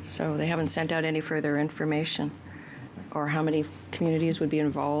 So they haven't sent out any further information, or how many communities would be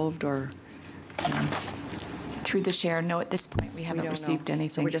involved, or. Through the chair, no, at this point, we haven't received anything.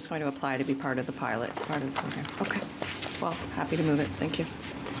 So we're just going to apply to be part of the pilot, part of the program. Okay. Well, happy to move it. Thank you.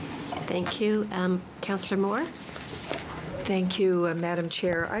 Thank you. Councillor Moore? Thank you, Madam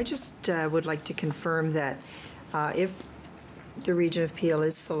Chair. I just would like to confirm that if the region of Peel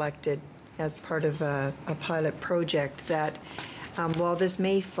is selected as part of a pilot project, that while this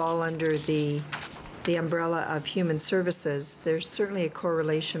may fall under the umbrella of human services, there's certainly a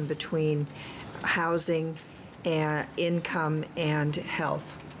correlation between housing, and income, and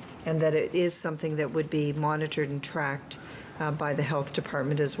health, and that it is something that would be monitored and tracked by the health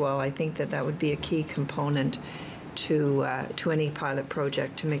department as well. I think that that would be a key component to any pilot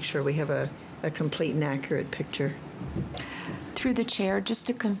project, to make sure we have a complete and accurate picture. Through the chair, just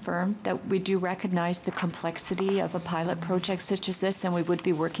to confirm that we do recognize the complexity of a pilot project such as this, and we would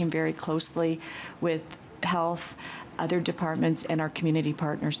be working very closely with health, other departments, and our community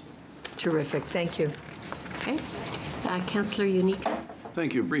partners. Terrific. Thank you. Okay. Councillor Unica.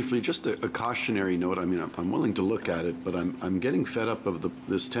 Thank you. Briefly, just a cautionary note. I mean, I'm willing to look at it, but I'm getting fed up of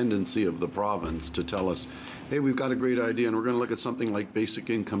this tendency of the province to tell us, hey, we've got a great idea, and we're going to look at something like basic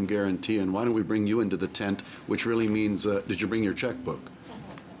income guarantee, and why don't we bring you into the tent, which really means, did you bring your checkbook?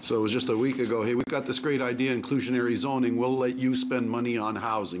 So it was just a week ago, hey, we've got this great idea, inclusionary zoning, we'll let you spend money on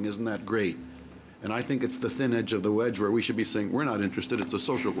housing, isn't that great? And I think it's the thin edge of the wedge where we should be saying, we're not interested, it's a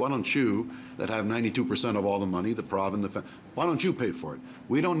social, why don't you, that have 92% of all the money, the PROV and the, why don't you pay for it?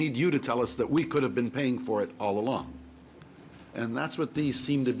 We don't need you to tell us that we could have been paying for it all along. And that's what these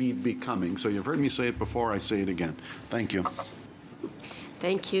seem to be becoming. So you've heard me say it before, I say it again. Thank you.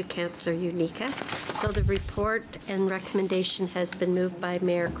 Thank you, Councillor Unica. So the report and recommendation has been moved by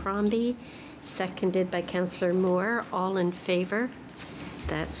Mayor Crombie, seconded by Councillor Moore. All in favour?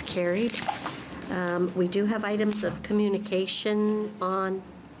 That's carried. We do have items of communication on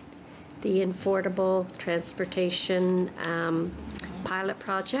the Affordable Transportation pilot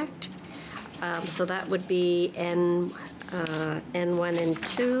project. So that would be N1 and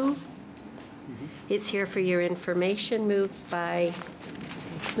 2. It's here for your information, moved by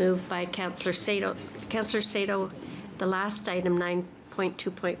Councillor Sato. Councillor Sato, the last item,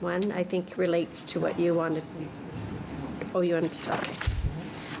 9.2.1, I think relates to what you wanted. Oh, you wanted to,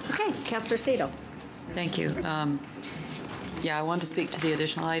 okay, Councillor Sato. Thank you. Yeah, I want to speak to the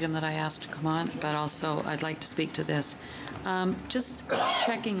additional item that I asked to come on, but also I'd like to speak to this. Just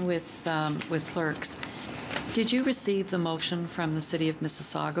checking with clerks, did you receive the motion from the City of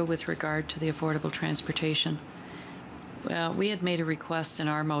Mississauga with regard to the affordable transportation? We had made a request in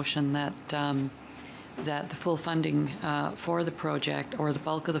our motion that that the full funding for the project, or the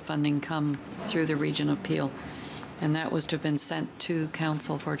bulk of the funding, come through the region of Peel, and that was to have been sent to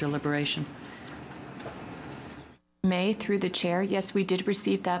Council for deliberation. May, through the chair, yes, we did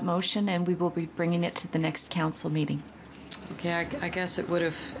receive that motion, and we will be bringing it to the next council meeting. Okay, I guess it would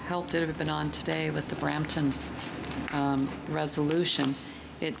have helped it have been on today with the Brampton resolution.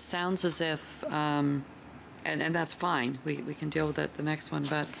 It sounds as if, and that's fine, we can deal with it at the next one,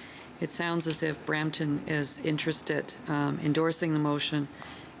 but it sounds as if Brampton is interested, endorsing the motion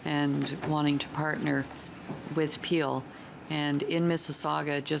and wanting to partner with Peel. And in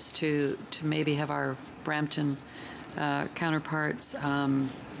Mississauga, just to maybe have our Brampton counterparts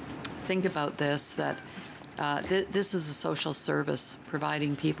think about this, that this is a social service,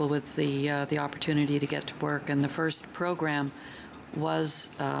 providing people with the opportunity to get to work. And the first program was,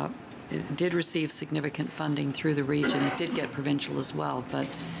 it did receive significant funding through the region. It did get provincial as well, but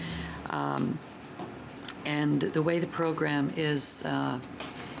and the way the program is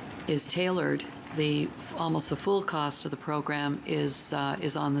tailored, almost the full cost of the program is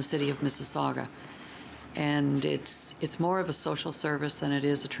on the City of Mississauga. And it's more of a social service than it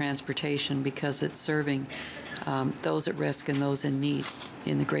is a transportation, because it's serving those at risk and those in need,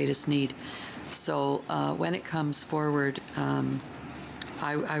 in the greatest need. So when it comes forward,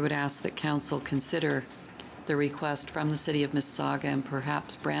 I would ask that Council consider the request from the City of Mississauga, and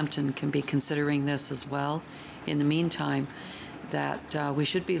perhaps Brampton can be considering this as well. In the meantime, that we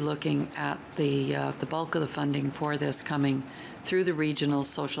should be looking at the bulk of the funding for this coming through the regional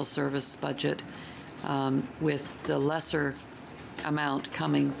social service budget, with the lesser amount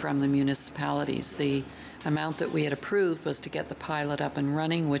coming from the municipalities. The amount that we had approved was to get the pilot up and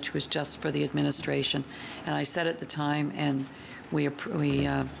running, which was just for the administration. And I said at the time, and we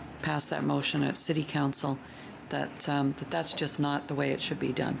passed that motion at City Council, that that's just not the way it should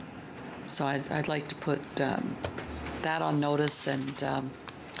be done. So I'd like to put that on notice, and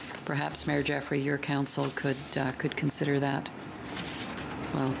perhaps Mayor Jeffrey, your council could consider that.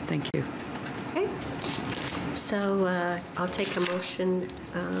 Well, thank you. Okay. So I'll take a motion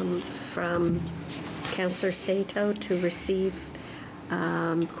from Councillor Sato to receive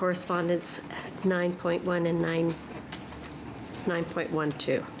correspondence 9.1 and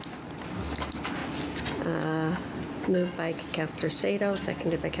 9.12. Moved by Councillor Sato,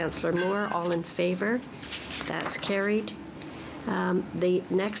 seconded by Councillor Moore. All in favour? That's carried. The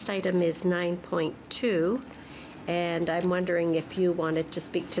next item is 9.2. And I'm wondering if you wanted to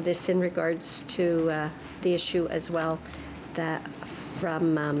speak to this in regards to the issue as well, that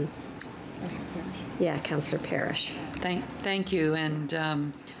from, Councillor Parrish. Thank you,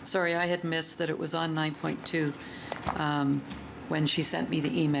 and sorry, I had missed that it was on 9.2 when she sent me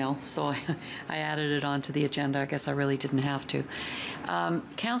the email, so I added it onto the agenda. I guess I really didn't have to.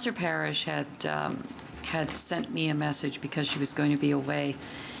 Councillor Parrish had sent me a message because she was going to be away,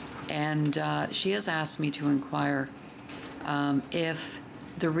 and she has asked me to inquire if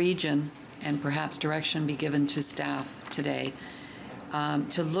the region, and perhaps direction be given to staff today,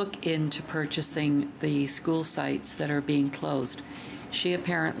 to look into purchasing the school sites that are being closed. She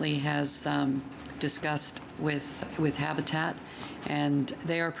apparently has discussed with Habitat, and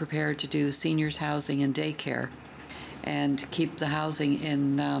they are prepared to do seniors housing and daycare and keep the housing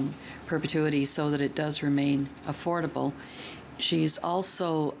in perpetuity so that it does remain affordable. She's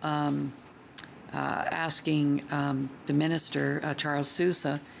also asking the minister, Charles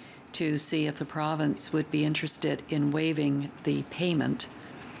Sousa, to see if the province would be interested in waiving the payment.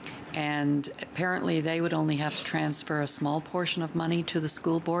 And apparently they would only have to transfer a small portion of money to the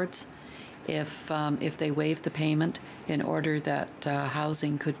school boards if they waived the payment in order that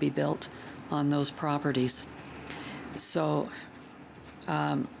housing could be built on those properties. So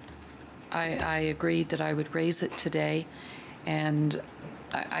I agreed that I would raise it today, and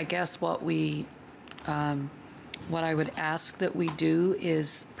I guess what I would ask that we do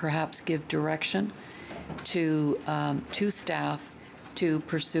is perhaps give direction to staff to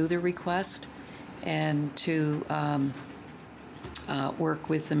pursue the request and to work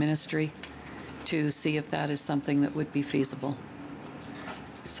with the ministry to see if that is something that would be feasible.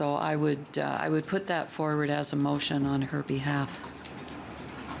 So I would put that forward as a motion on her behalf.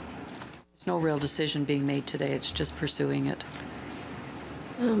 There's no real decision being made today, it's just pursuing it.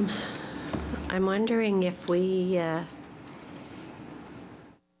 I'm wondering if we,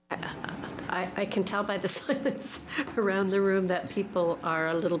 I can tell by the silence around the room that people are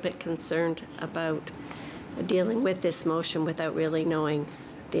a little bit concerned about dealing with this motion without really knowing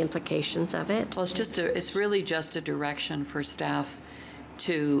the implications of it. Well, it's really just a direction for staff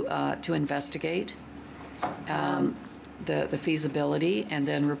to investigate the feasibility and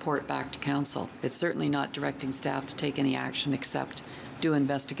then report back to council. It's certainly not directing staff to take any action except do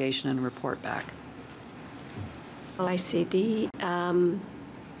investigation and report back. Oh, I see.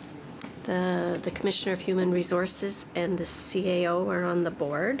 The Commissioner of Human Resources and the CAO are on the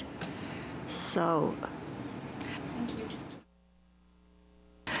board. So,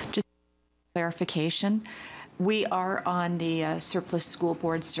 just clarification. We are on the surplus school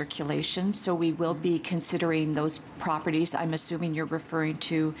board circulation, so we will be considering those properties. I'm assuming you're referring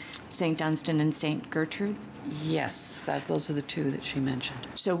to St. Dunstan and St. Gertrude? Yes, those are the two that she mentioned.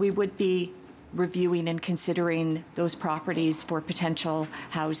 So we would be reviewing and considering those properties for potential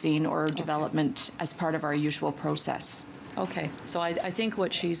housing or development as part of our usual process. Okay, so I think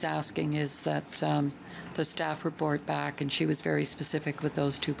what she's asking is that the staff report back, and she was very specific with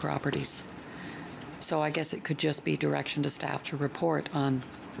those two properties. So I guess it could just be direction to staff to report on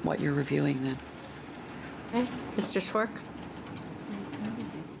what you're reviewing then. Okay, Mr. Swark?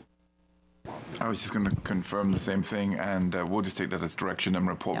 I was just going to confirm the same thing, and we'll just take that as direction and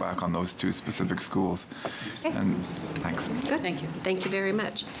report back on those two specific schools. Okay. And thanks. Good. Thank you. Thank you very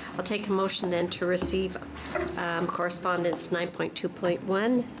much. I'll take a motion then to receive correspondence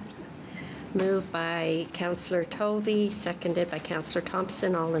 9.2.1, moved by Councillor Tovey, seconded by Councillor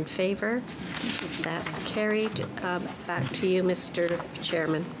Thompson. All in favour? That's carried. Back to you, Mr.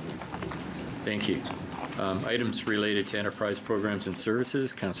 Chairman. Thank you. Items related to enterprise programs and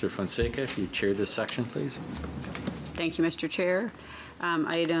services. Councillor Fonseca, if you chair this section, please. Thank you, Mr. Chair.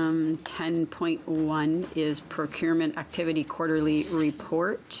 Item 10.1 is procurement activity quarterly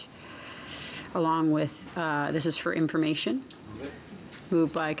report, along with, this is for information.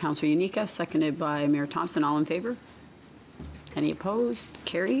 Moved by Councillor Unica, seconded by Mayor Thompson. All in favor? Any opposed?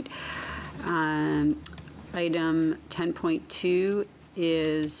 Carried. Item 10.2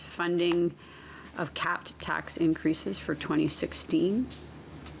 is funding of capped tax increases for 2016.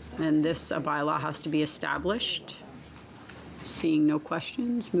 And this bylaw has to be established. Seeing no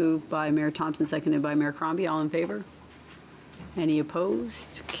questions, moved by Mayor Thompson, seconded by Mayor Crombie. All in favor? Any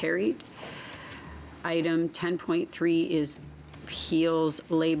opposed? Carried. Item 10.3 is Peel's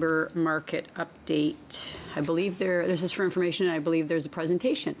labor market update. I believe this is for information, and I believe there's a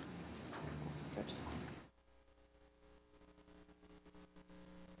presentation.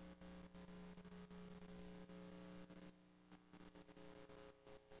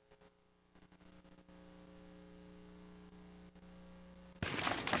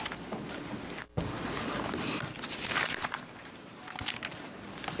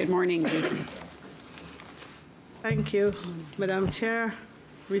 Good morning. Thank you, Madam Chair,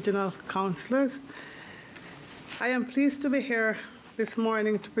 regional councillors. I am pleased to be here this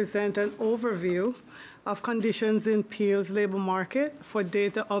morning to present an overview of conditions in Peel's labour market for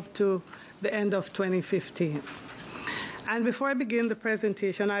data up to the end of 2015. And before I begin the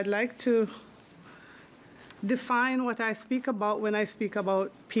presentation, I'd like to define what I speak about when I speak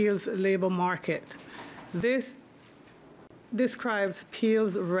about Peel's labour market. This describes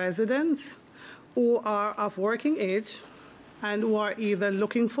Peel's residents who are of working age and who are either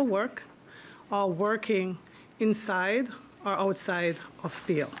looking for work or working inside or outside of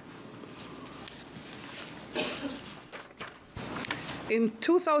Peel. In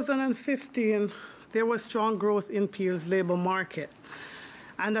 2015, there was strong growth in Peel's labour market.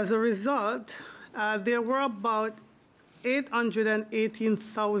 And as a result, there were about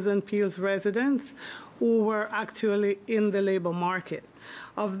 818,000 Peel residents who were actually in the labor market.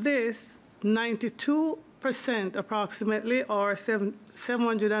 Of this, 92% approximately, or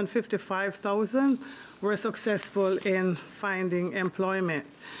 755,000, were successful in finding employment.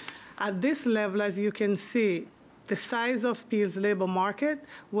 At this level, as you can see, the size of Peel's labor market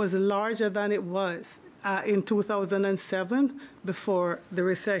was larger than it was in 2007 before the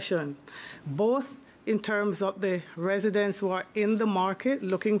recession, both in terms of the residents who are in the market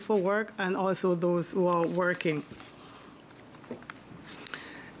looking for work and also those who are working.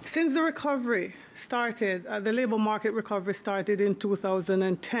 Since the recovery started, the labor market recovery started in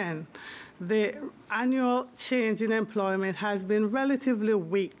 2010, the annual change in employment has been relatively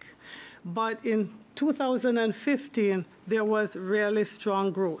weak. But in 2015, there was really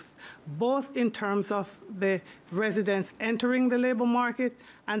strong growth, both in terms of the residents entering the labor market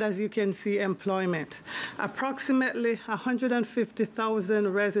and, as you can see, employment. Approximately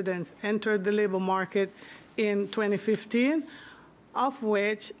 150,000 residents entered the labor market in 2015, of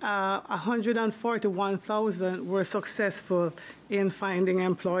which 141,000 were successful in finding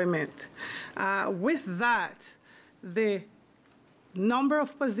employment. With that, the number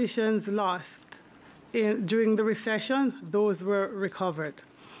of positions lost during the recession, those were recovered.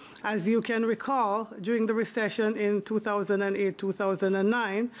 As you can recall, during the recession in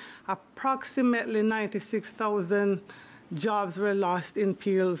 2008-2009, approximately 96,000 jobs were lost in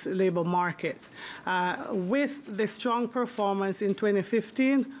Peel's labor market. With the strong performance in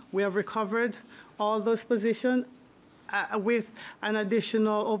 2015, we have recovered all those positions with an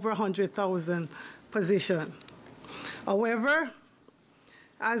additional over 100,000 positions. However,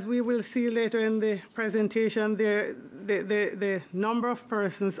 as we will see later in the presentation, the number of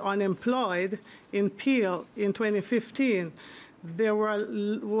persons unemployed in Peel in 2015, there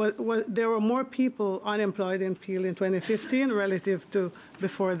were more people unemployed in Peel in 2015 relative to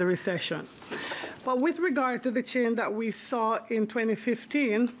before the recession. But with regard to the change that we saw in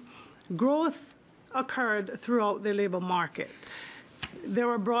 2015, growth occurred throughout the labor market. They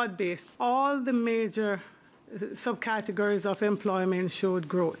were broad-based. All the major subcategories of employment showed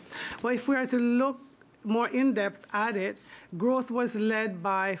growth. But if we are to look more in-depth at it, growth was led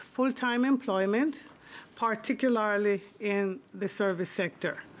by full-time employment, particularly in the service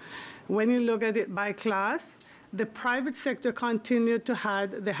sector. When you look at it by class, the private sector continued to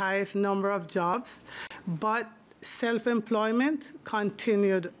have the highest number of jobs, but self-employment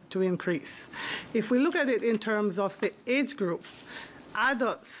continued to increase. If we look at it in terms of the age group,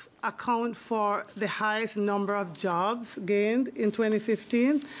 adults account for the highest number of jobs gained in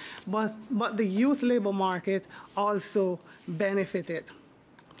 2015, but the youth labor market also benefited.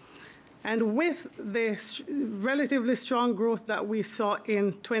 And with the relatively strong growth that we saw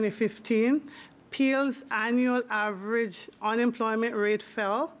in 2015, Peel's annual average unemployment rate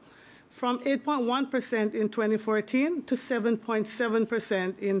fell from 8.1% in 2014 to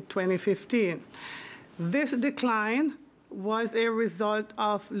 7.7% in 2015. This decline was a result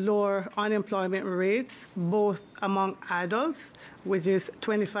of lower unemployment rates, both among adults, which is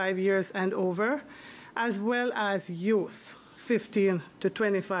 25 years and over, as well as youth, 15 to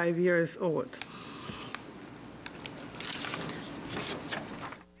 25 years old.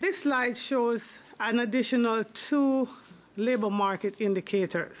 This slide shows an additional 2 labor market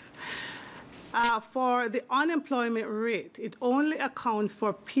indicators. For the unemployment rate, it only accounts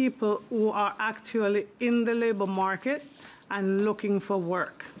for people who are actually in the labor market and looking for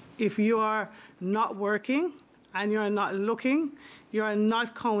work. If you are not working and you're not looking, you are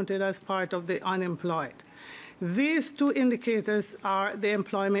not counted as part of the unemployed. These 2 indicators are the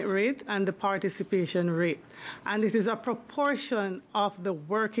employment rate and the participation rate. And it is a proportion of the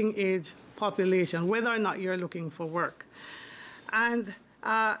working age population, whether or not you're looking for work. And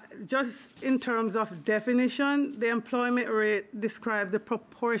just in terms of definition, the employment rate describes the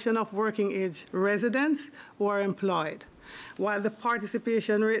proportion of working age residents who are employed, while the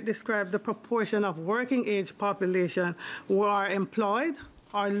participation rate describes the proportion of working age population who are employed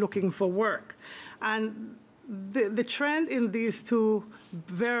or looking for work. And the trend in these 2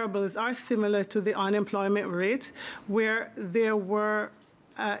 variables are similar to the unemployment rate, where there were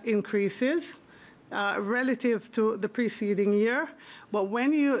increases relative to the preceding year. But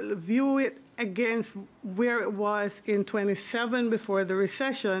when you view it against where it was in 27 before the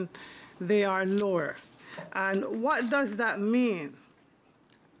recession, they are lower. And what does that mean?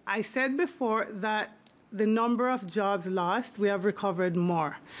 I said before that the number of jobs lost, we have recovered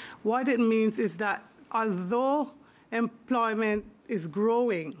more. What it means is that although employment is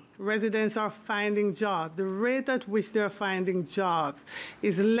growing, residents are finding jobs, the rate at which they're finding jobs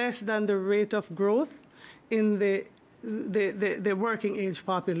is less than the rate of growth in the the working age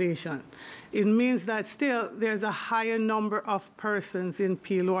population. It means that still there's a higher number of persons in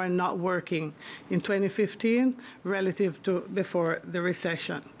Peel who are not working in 2015 relative to before the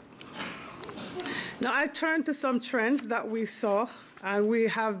recession. Now I turn to some trends that we saw and we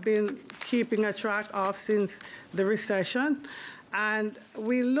have been keeping a track of since the recession. And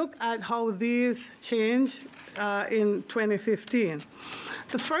we look at how these change in 2015.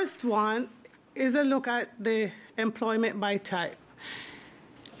 The first one is a look at the employment by type.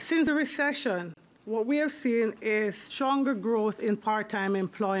 Since the recession, what we have seen is stronger growth in part-time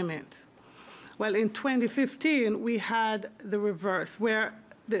employment. Well, in 2015, we had the reverse, where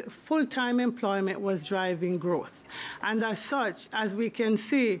the full-time employment was driving growth. And as such, as we can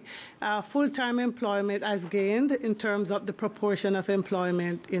see, full-time employment has gained in terms of the proportion of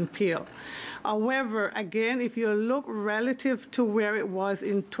employment in Peel. However, again, if you look relative to where it was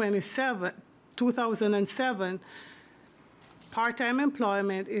in 2007, part-time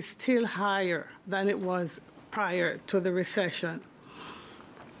employment is still higher than it was prior to the recession.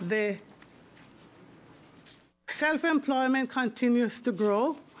 The self-employment continues to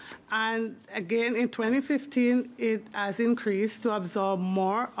grow, and again in 2015 it has increased to absorb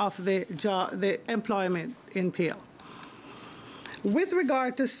more of the employment in Peel. With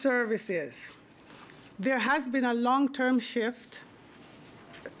regard to services, there has been a long-term shift,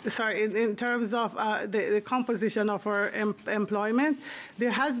 in terms of the composition of our employment,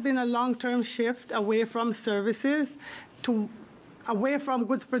 there has been a long-term shift away from services away from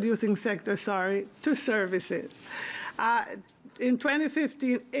goods producing sector, to services. In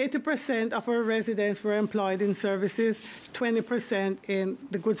 2015, 80% of our residents were employed in services, 20% in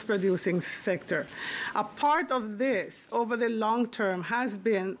the goods producing sector. A part of this over the long term has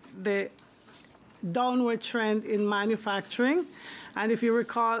been the downward trend in manufacturing. And if you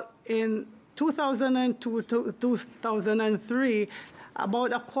recall, in 2002 to 2003,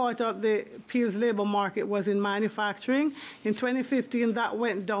 about a quarter of the Peel's labor market was in manufacturing. In 2015, that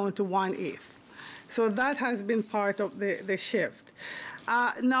went down to 1/8. So that has been part of the shift.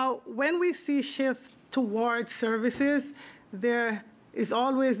 Now, when we see shift towards services, there is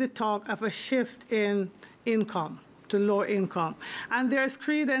always the talk of a shift in income to low income. And there's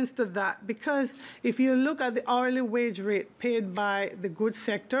credence to that, because if you look at the hourly wage rate paid by the goods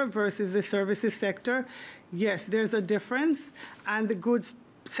sector versus the services sector, yes, there's a difference, and the goods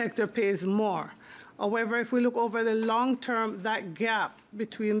sector pays more. However, if we look over the long term, that gap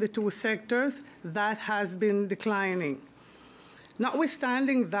between the two sectors, that has been declining.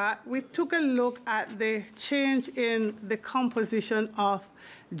 Notwithstanding that, we took a look at the change in the composition of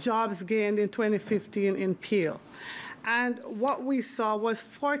jobs gained in 2015 in Peel. And what we saw was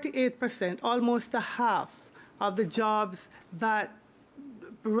 48%, almost a half of the jobs that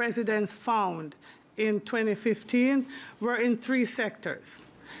residents found in 2015 were in three sectors.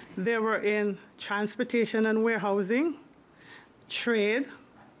 They were in transportation and warehousing, trade,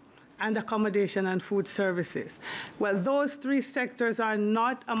 and accommodation and food services. Well, those three sectors are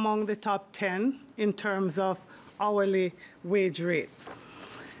not among the top 10 in terms of hourly wage rate.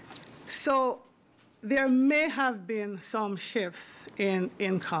 So there may have been some shifts in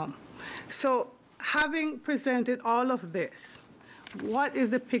income. So having presented all of this, what is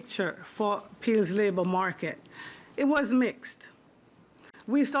the picture for Peel's labor market? It was mixed.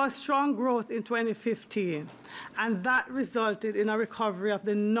 We saw strong growth in 2015, and that resulted in a recovery of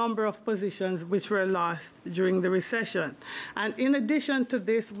the number of positions which were lost during the recession. And in addition to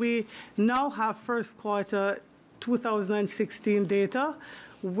this, we now have first quarter 2016 data,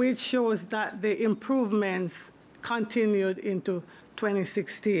 which shows that the improvements continued into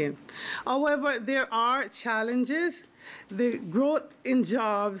 2016. However, there are challenges. The growth in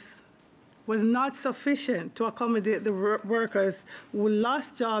jobs was not sufficient to accommodate the workers who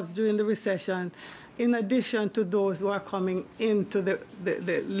lost jobs during the recession, in addition to those who are coming into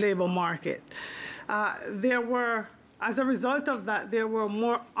the labor market. As a result of that, there were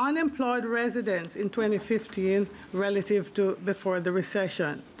more unemployed residents in 2015 relative to before the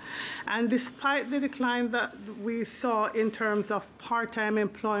recession. And despite the decline that we saw in terms of part-time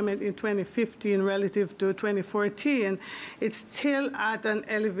employment in 2015 relative to 2014, it's still at an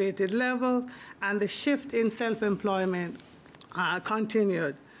elevated level, and the shift in self-employment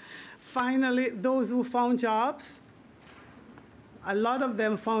continued. Finally, those who found jobs, a lot of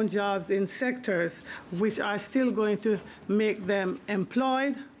them found jobs in sectors which are still going to make them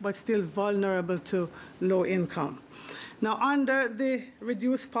employed, but still vulnerable to low income. Now, under the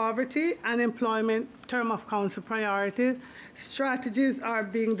reduced poverty and employment term of council priorities, strategies are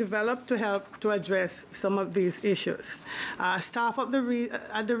being developed to help to address some of these issues. Staff at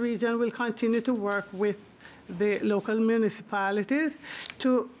the region will continue to work with the local municipalities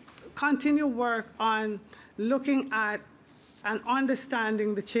to continue work on looking at and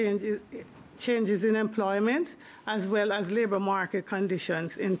understanding the changes in employment as well as labor market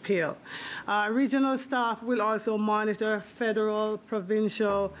conditions in Peel. Regional staff will also monitor federal,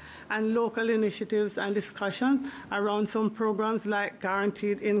 provincial, and local initiatives and discussion around some programs like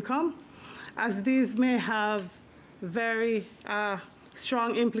guaranteed income, as these may have very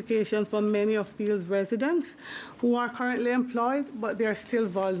strong implications for many of Peel's residents who are currently employed, but they are still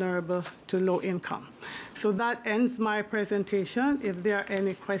vulnerable to low income. So that ends my presentation. If there are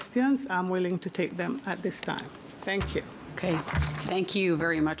any questions, I'm willing to take them at this time. Thank you. Okay. Thank you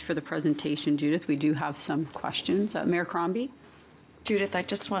very much for the presentation, Judith. We do have some questions. Mayor Crombie? Judith, I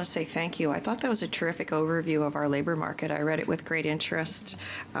just want to say thank you. I thought that was a terrific overview of our labor market. I read it with great interest.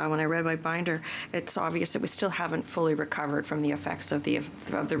 When I read my binder, it's obvious that we still haven't fully recovered from the effects of the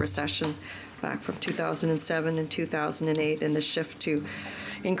recession back from 2007 and 2008, and the shift to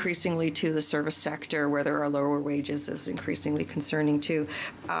increasingly to the service sector where there are lower wages is increasingly concerning too.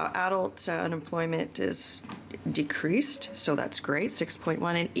 Adult unemployment is decreased, so that's great, 6.1.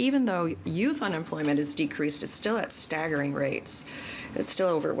 And even though youth unemployment is decreased, it's still at staggering rates. It's still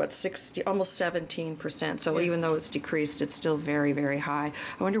over, what, 60, almost 17%. So yes. Even though it's decreased, it's still very, very high.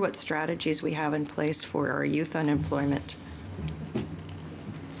 I wonder what strategies we have in place for our youth unemployment.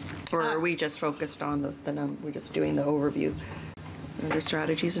 Or are we just focused on we're just doing the overview? Are there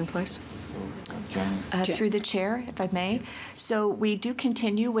strategies in place? Through the chair, if I may. So we do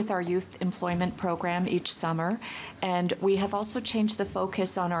continue with our youth employment program each summer, and we have also changed the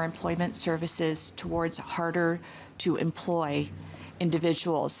focus on our employment services towards harder to employ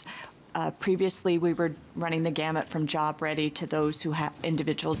individuals. Previously, we were running the gamut from job ready to those who have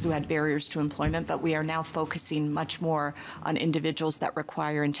individuals who had barriers to employment, but we are now focusing much more on individuals that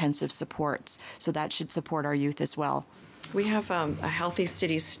require intensive supports. So that should support our youth as well. We have a Healthy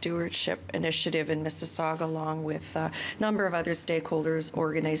City Stewardship Initiative in Mississauga, along with a number of other stakeholders,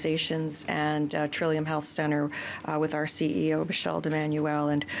 organizations, and Trillium Health Center with our CEO, Michelle D'Emmanuel.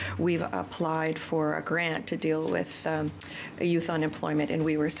 And we've applied for a grant to deal with youth unemployment, and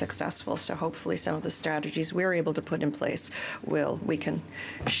we were successful. So hopefully some of the strategies we're able to put in place we can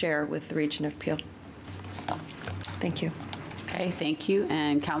share with the region of Peel. Thank you. Okay, thank you.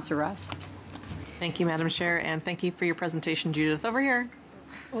 And Councillor Ross? Thank you, Madam Chair, and thank you for your presentation, Judith. Over here.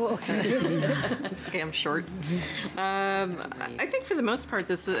 Oh, okay. It's okay, I'm short. I think for the most part,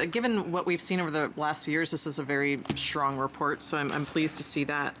 this, given what we've seen over the last few years, this is a very strong report, so I'm pleased to see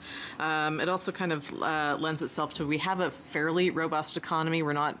that. It also kind of lends itself to, we have a fairly robust economy.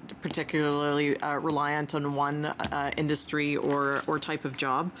 We're not particularly reliant on one industry or type of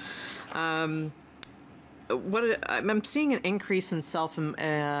job. I'm seeing an increase in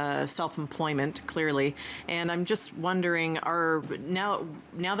self-employment, clearly, and I'm just wondering, now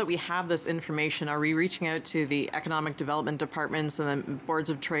that we have this information, are we reaching out to the economic development departments and the boards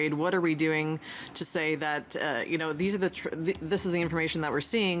of trade? What are we doing to say that, these are this is the information that we're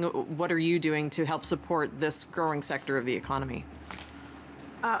seeing? What are you doing to help support this growing sector of the economy?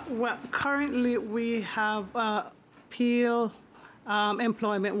 Well, currently we have a Peel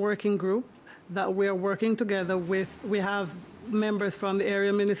Employment Working Group that we're working together with. We have members from the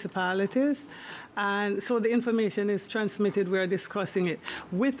area municipalities, and so the information is transmitted. We're discussing it.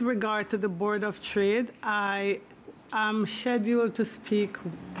 With regard to the Board of Trade, I am scheduled to speak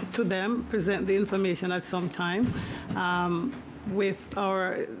to them, present the information at some time. With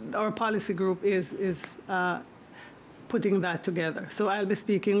our policy group is putting that together. So I'll be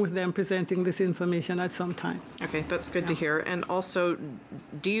speaking with them, presenting this information at some time. Okay, that's good to hear. And also,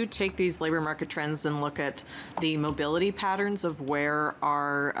 do you take these labor market trends and look at the mobility patterns of where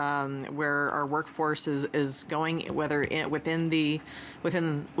our workforce is going, whether within the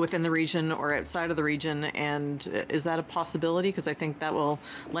region or outside of the region? And is that a possibility? Because I think that will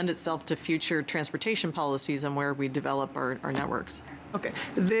lend itself to future transportation policies and where we develop our networks. Okay,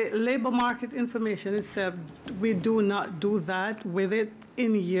 the labor market information itself, we do not do that with it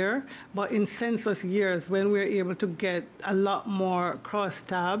in year, but in census years, when we're able to get a lot more cross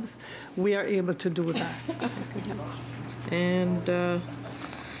tabs, we are able to do that. And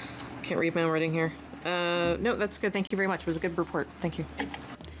can't read my writing here. No, that's good. Thank you very much. It was a good report. Thank you.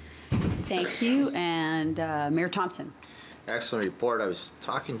 Thank you. And Mayor Thompson. Excellent report. I was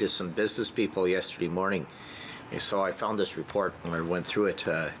talking to some business people yesterday morning. So I found this report when I went through it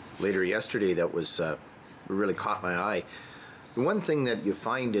later yesterday that was really caught my eye. The one thing that you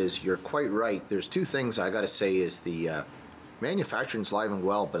find is, you're quite right. There's two things I got to say is the manufacturing's alive and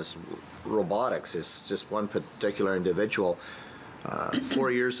well, but it's robotics. It's just one particular individual.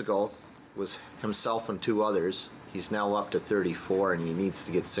 4 years ago, was himself and 2 others. He's now up to 34, and he needs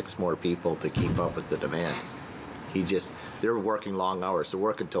to get 6 more people to keep up with the demand. They're working long hours. They're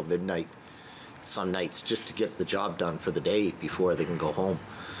working till midnight some nights just to get the job done for the day before they can go home.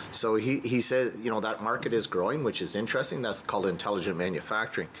 So he said, you know, that market is growing, which is interesting. That's called intelligent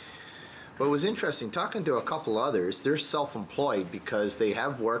manufacturing. But it was interesting, talking to a couple others, they're self-employed because they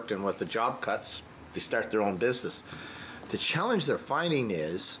have worked, and with the job cuts, they start their own business. The challenge they're finding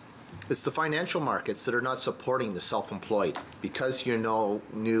is, it's the financial markets that are not supporting the self-employed. Because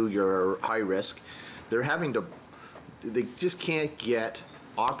you're high risk, they just can't get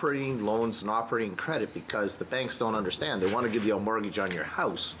operating loans and operating credit because the banks don't understand. They want to give you a mortgage on your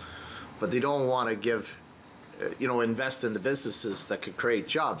house, but they don't want to invest in the businesses that could create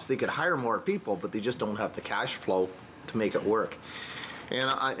jobs. They could hire more people, but they just don't have the cash flow to make it work.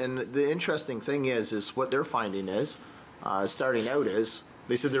 And the interesting thing is what they're finding is, starting out is,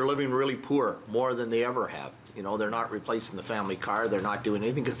 they said they're living really poor, more than they ever have. You know, they're not replacing the family car, they're not doing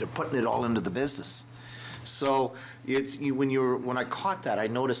anything because they're putting it all into the business. So when I caught that, I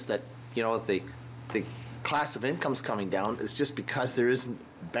noticed that, you know, the class of incomes coming down is just because there isn't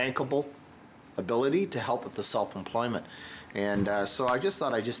bankable ability to help with the self-employment. And so I just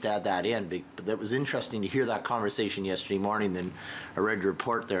thought I'd just add that in. But it was interesting to hear that conversation yesterday morning. Then I read your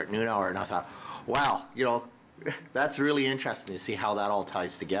report there at noon hour, and I thought, wow, you know, that's really interesting to see how that all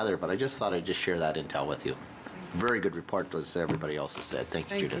ties together. But I just thought I'd just share that intel with you. Very good report, as everybody else has said. Thank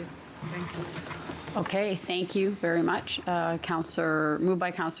you, Judith. Thank you. Okay, thank you very much. Moved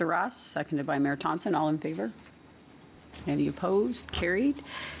by Councillor Ross, seconded by Mayor Thompson. All in favor? Any opposed? Carried.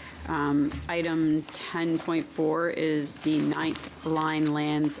 Item 10.4 is the 9th Line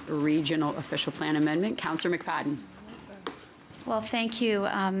Lands Regional Official Plan Amendment. Councillor McFadden. Well, thank you,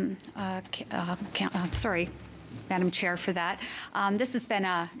 Madam Chair, for that. This has been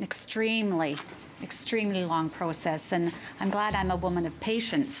an extremely long process, and I'm glad I'm a woman of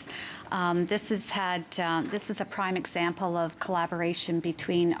patience. This is a prime example of collaboration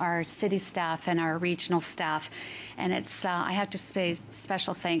between our city staff and our regional staff. And it's, I have to say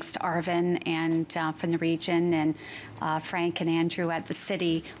special thanks to Arvin and from the region, and Frank and Andrew at the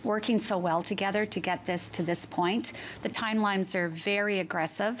city, working so well together to get this to this point. The timelines are very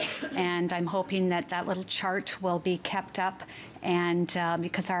aggressive, and I'm hoping that that little chart will be kept up, and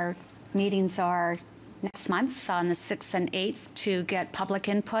because our meetings are next month on the 6th and 8th to get public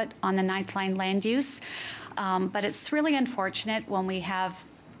input on the 9th Line land use. But it's really unfortunate when we have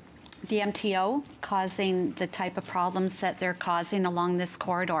the MTO causing the type of problems that they're causing along this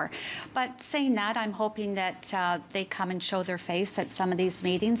corridor. But saying that, I'm hoping that they come and show their face at some of these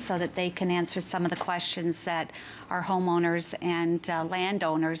meetings so that they can answer some of the questions that our homeowners and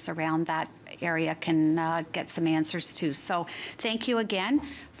landowners around that area can get some answers to. So thank you again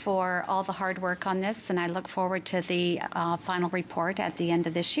for all the hard work on this, and I look forward to the final report at the end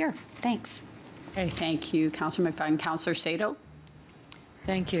of this year. Thanks. Okay, thank you, Councillor McFadden. Councillor Sato.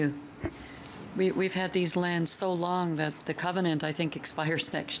 Thank you. We've had these lands so long that the covenant, I think,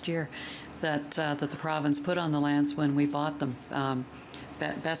 expires next year that the province put on the lands when we bought them.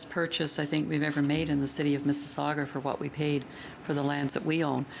 Best purchase I think we've ever made in the city of Mississauga for what we paid for the lands that we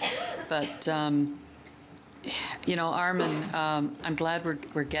own. But you know, Armin, I'm glad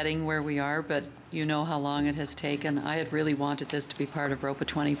we're getting where we are, but you know how long it has taken. I had really wanted this to be part of ROPA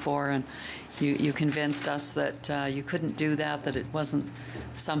 24, and you convinced us that you couldn't do that it wasn't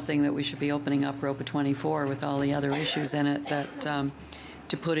something that we should be opening up ROPA 24 with all the other issues in it that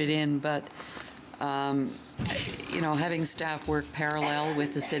to put it in. But you know, having staff work parallel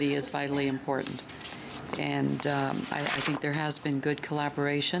with the city is vitally important. And I think there has been good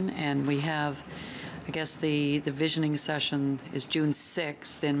collaboration, and we have, I guess the visioning session is June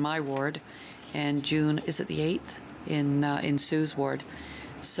 6th in my ward, and June, is it the 8th in Sue's ward?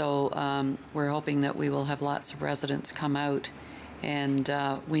 So we're hoping that we will have lots of residents come out. And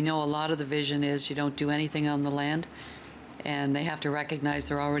we know a lot of the vision is you don't do anything on the land, and they have to recognize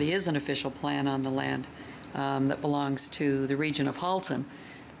there already is an official plan on the land that belongs to the region of Halton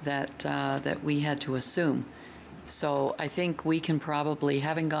that we had to assume. So I think we can probably,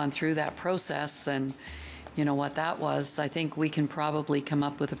 having gone through that process and you know what that was, I think we can probably come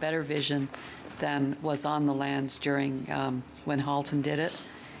up with a better vision than was on the lands during when Halton did it.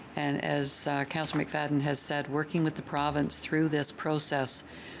 And as Councillor McFadden has said, working with the province through this process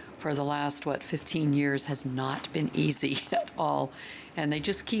for the last, 15 years has not been easy at all. And they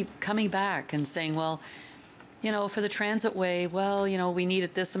just keep coming back and saying, well, you know, for the transitway, well, you know, we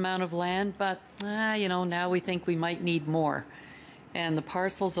needed this amount of land, but, you know, now we think we might need more. And the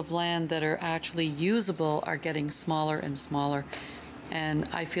parcels of land that are actually usable are getting smaller and smaller. And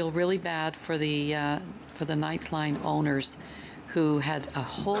I feel really bad for the Ninth Line owners who had a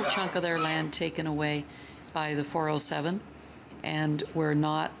whole chunk of their land taken away by the 407, and were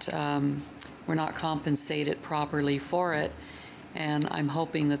not compensated properly for it. And I'm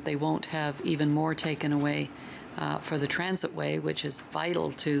hoping that they won't have even more taken away for the Transitway, which is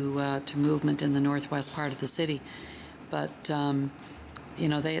vital to movement in the northwest part of the city. But you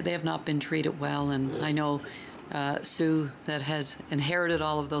know, they have not been treated well, and I know Sue, that has inherited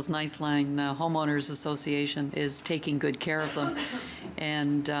all of those Ninth Line Homeowners Association, is taking good care of them,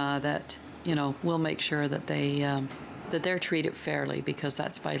 and that, you know, we'll make sure that that they're treated fairly, because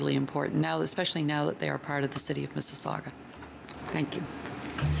that's vitally important now, especially now that they are part of the city of Mississauga. Thank you.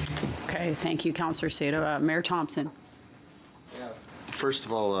 Okay, thank you, Councillor Sato. Mayor Thompson. First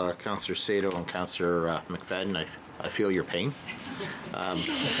of all, Councillor Sato and Councillor McFadden, I feel your pain.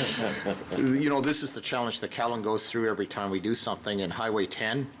 You know, this is the challenge that Callan goes through every time we do something. In Highway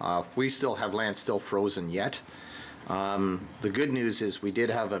 10, we still have land still frozen yet. The good news is we did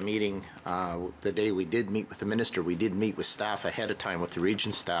have a meeting the day we did meet with the minister. We did meet with staff ahead of time, with the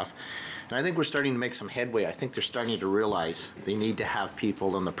region staff. And I think we're starting to make some headway. I think they're starting to realize they need to have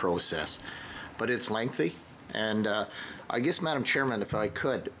people in the process. But it's lengthy. And I guess, Madam Chairman, if I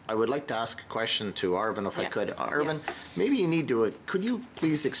could, I would like to ask a question to Arvin, if I could. Arvin, maybe you need to, could you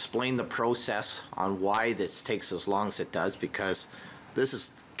please explain the process on why this takes as long as it does? Because this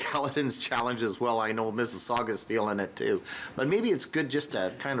is Caledon's challenge as well. I know Mississauga's feeling it too. But maybe it's good just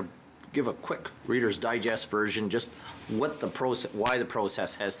to kind of give a quick Reader's Digest version, just what the process, why the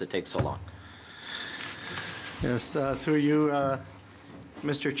process has to take so long. Yes, through you,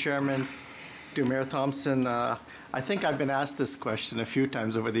 Mr. Chairman, to Mayor Thompson, I think I've been asked this question a few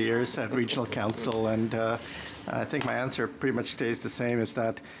times over the years at Regional Council, and I think my answer pretty much stays the same, is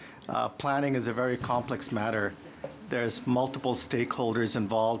that planning is a very complex matter. There's multiple stakeholders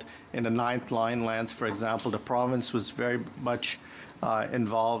involved. In the Ninth Line lands, for example, the province was very much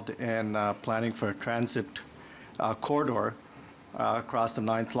involved in planning for a transit corridor across the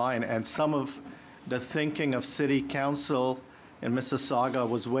Ninth Line, and some of the thinking of City Council in Mississauga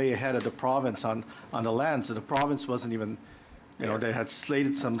was way ahead of the province on the lands. So the province wasn't even, you know, they had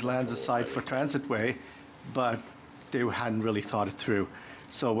slated some lands aside for Transitway, but they hadn't really thought it through.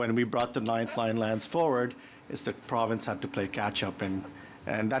 So when we brought the Ninth Line lands forward, is the province had to play catch up, and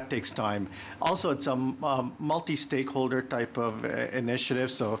that takes time. Also, it's a multi-stakeholder type of initiative,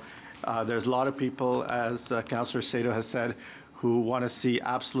 so there's a lot of people, as Councillor Sato has said, who want to see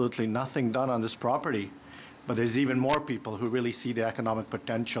absolutely nothing done on this property. But there's even more people who really see the economic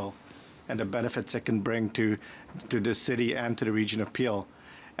potential and the benefits it can bring to the city and to the region of Peel.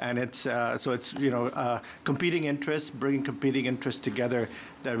 And it's so it's, you know, competing interests, bringing competing interests together,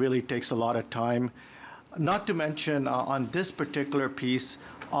 that really takes a lot of time. Not to mention on this particular piece,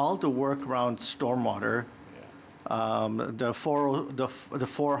 all the work around stormwater, the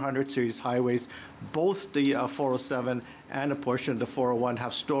 400 series highways, both the 407 and a portion of the 401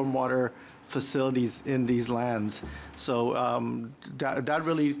 have stormwater facilities in these lands. So that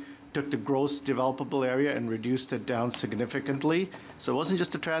really took the gross developable area and reduced it down significantly. So it wasn't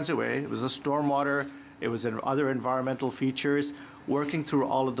just a transitway, it was a stormwater, it was in other environmental features. Working through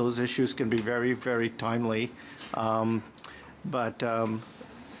all of those issues can be very, very timely. You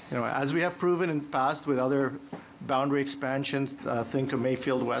know, as we have proven in the past with other boundary expansions, think of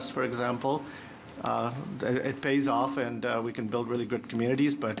Mayfield West, for example, it pays off, and we can build really good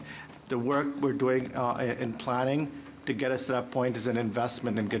communities, but the work we're doing in planning to get us to that point is an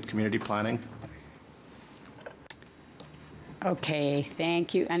investment in good community planning. Okay,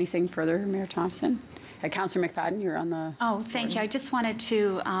 thank you. Anything further, Mayor Thompson? Councillor McFadden, you're on the... Oh, thank you. I just wanted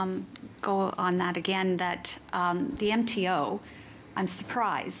to go on that again, that the MTO, I'm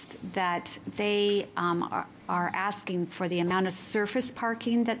surprised that they are asking for the amount of surface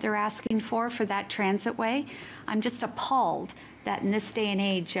parking that they're asking for that transitway. I'm just appalled that in this day and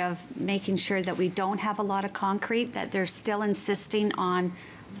age of making sure that we don't have a lot of concrete, that they're still insisting on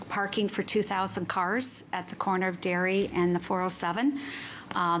parking for 2,000 cars at the corner of Derry and the 407.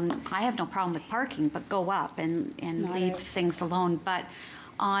 I have no problem with parking, but go up and leave things alone. But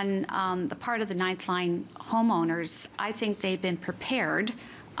on the part of the Ninth Line homeowners, I think they've been prepared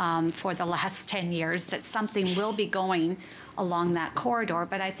for the last 10 years that something will be going along that corridor,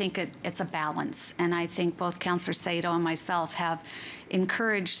 but I think it's a balance. And I think both Councillor Saito and myself have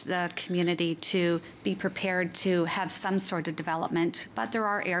encouraged the community to be prepared to have some sort of development, but there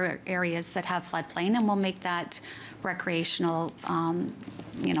are areas that have floodplain, and we'll make that recreational,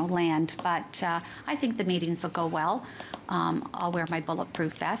 land. But I think the meetings will go well. I'll wear my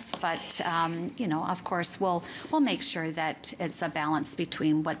bulletproof vest, but of course, we'll make sure that it's a balance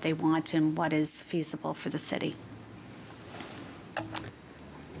between what they want and what is feasible for the city.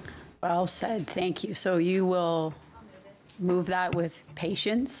 Well said, thank you. So you will move that with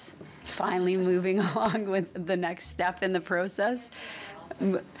patience, finally moving along with the next step in the process.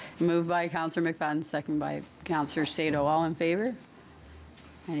 Moved by Councillor McFadden, second by Councillor Saito. All in favor?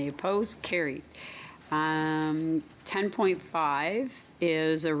 Any opposed? Carried. 10.5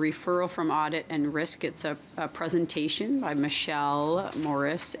 is a referral from Audit and Risk. It's a presentation by Michelle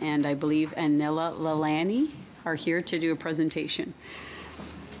Morris and I believe Anila Lalani are here to do a presentation.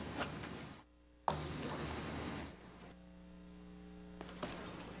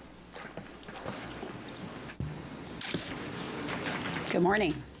 Good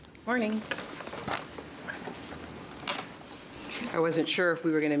morning. Morning. I wasn't sure if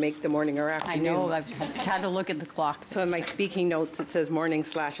we were going to make the morning or afternoon. I know, I've had to look at the clock. So in my speaking notes, it says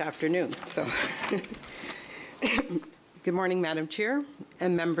morning/afternoon. So, good morning, Madam Chair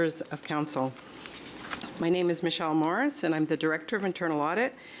and members of Council. My name is Michelle Morris, and I'm the Director of Internal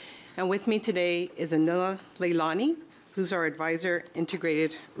Audit. And with me today is Anila Leilani, who's our Advisor,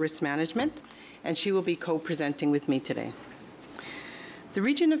 Integrated Risk Management, and she will be co-presenting with me today. The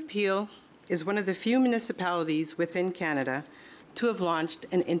Region of Peel is one of the few municipalities within Canada to have launched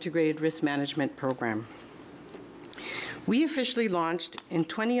an integrated risk management program. We officially launched in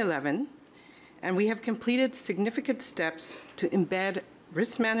 2011, and we have completed significant steps to embed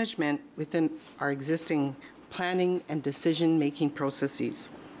risk management within our existing planning and decision-making processes.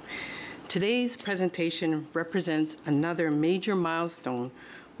 Today's presentation represents another major milestone,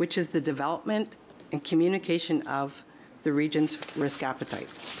 which is the development and communication of the region's risk appetite.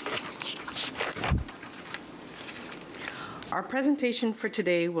 Our presentation for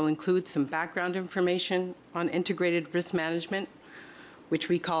today will include some background information on integrated risk management, which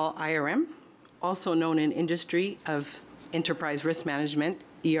we call IRM, also known in industry of enterprise risk management,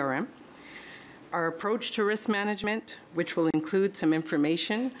 ERM. Our approach to risk management, which will include some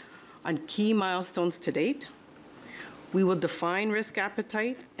information on key milestones to date. We will define risk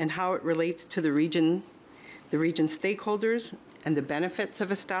appetite and how it relates to the region stakeholders and the benefits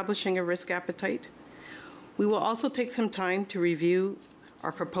of establishing a risk appetite. We will also take some time to review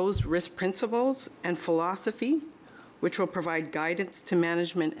our proposed risk principles and philosophy, which will provide guidance to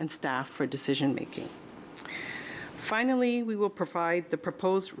management and staff for decision making. Finally, we will provide the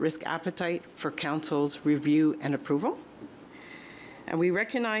proposed risk appetite for Council's review and approval. And we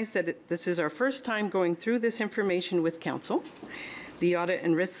recognize that this is our first time going through this information with Council. The Audit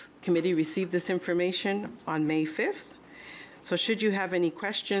and Risk Committee received this information on May 5th. So should you have any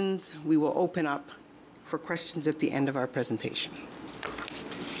questions, we will open up for questions at the end of our presentation.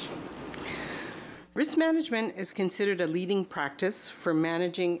 Risk management is considered a leading practice for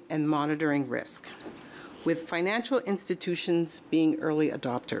managing and monitoring risk, with financial institutions being early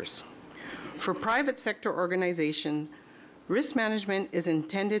adopters. For private sector organizations, risk management is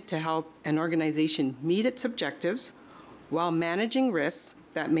intended to help an organization meet its objectives while managing risks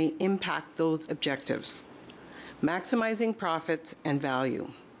that may impact those objectives, maximizing profits and value.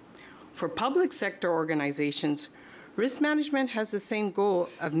 For public sector organizations, risk management has the same goal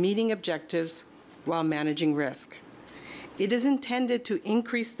of meeting objectives while managing risk. It is intended to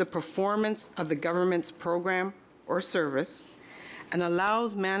increase the performance of the government's program or service and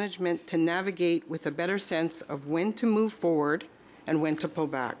allows management to navigate with a better sense of when to move forward and when to pull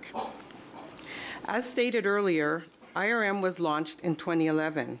back. As stated earlier, IRM was launched in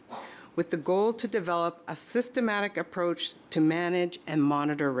 2011 with the goal to develop a systematic approach to manage and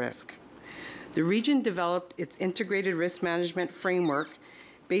monitor risk. The region developed its integrated risk management framework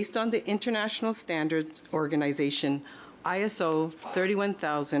based on the International Standards Organization ISO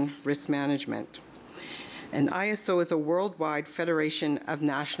 31000 Risk Management. And ISO is a worldwide federation of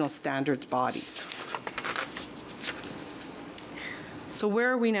national standards bodies. So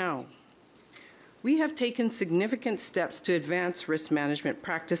where are we now? We have taken significant steps to advance risk management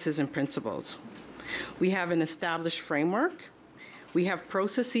practices and principles. We have an established framework. We have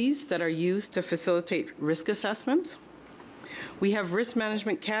processes that are used to facilitate risk assessments. We have risk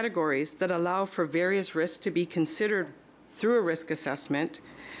management categories that allow for various risks to be considered through a risk assessment,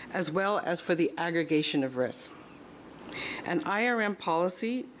 as well as for the aggregation of risks. An IRM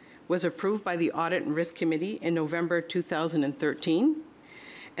policy was approved by the Audit and Risk Committee in November 2013,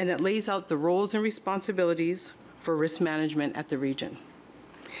 and it lays out the roles and responsibilities for risk management at the region.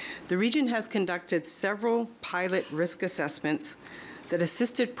 The region has conducted several pilot risk assessments that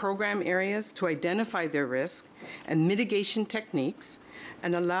assisted program areas to identify their risk and mitigation techniques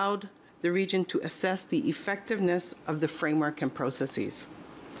and allowed the region to assess the effectiveness of the framework and processes.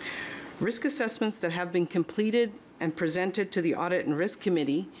 Risk assessments that have been completed and presented to the Audit and Risk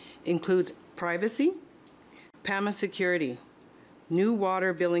Committee include privacy, PAMA security, new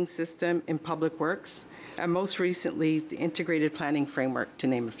water billing system in public works, and most recently, the integrated planning framework, to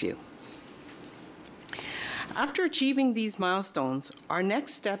name a few. After achieving these milestones, our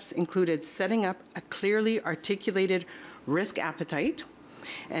next steps included setting up a clearly articulated risk appetite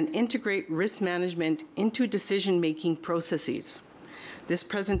and integrate risk management into decision-making processes. This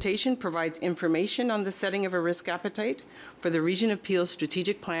presentation provides information on the setting of a risk appetite for the Region of Peel's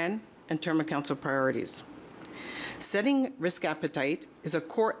strategic plan and term of council priorities. Setting risk appetite is a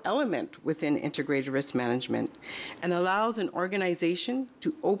core element within integrated risk management and allows an organization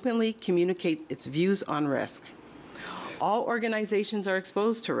to openly communicate its views on risk. All organizations are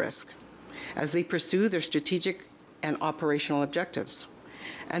exposed to risk as they pursue their strategic and operational objectives.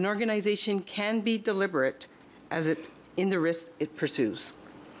 An organization can be deliberate in the risk it pursues.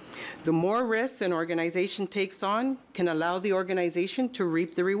 The more risks an organization takes on can allow the organization to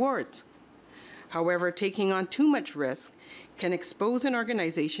reap the rewards. However, taking on too much risk can expose an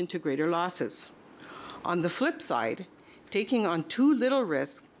organization to greater losses. On the flip side, taking on too little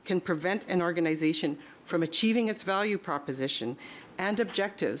risk can prevent an organization from achieving its value proposition and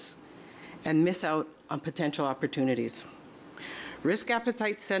objectives and miss out on potential opportunities. Risk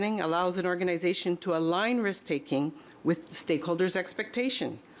appetite setting allows an organization to align risk-taking with stakeholders'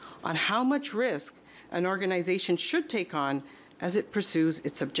 expectation on how much risk an organization should take on as it pursues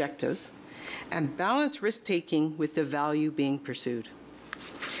its objectives, and balance risk-taking with the value being pursued.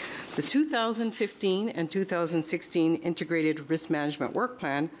 The 2015 and 2016 Integrated Risk Management Work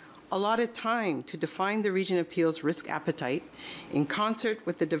Plan allotted time to define the Region of Peel's risk appetite in concert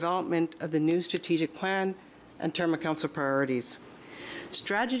with the development of the new strategic plan and term of council priorities.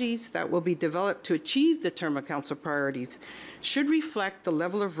 Strategies that will be developed to achieve the term of council priorities should reflect the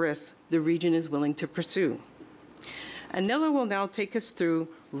level of risk the region is willing to pursue. Anila will now take us through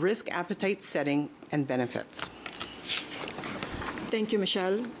risk appetite setting and benefits. Thank you,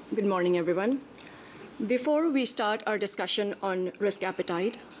 Michelle. Good morning, everyone. Before we start our discussion on risk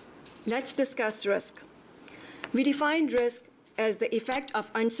appetite, let's discuss risk. We define risk as the effect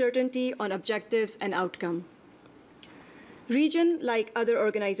of uncertainty on objectives and outcome. Region, like other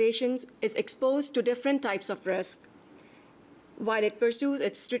organizations, is exposed to different types of risk while it pursues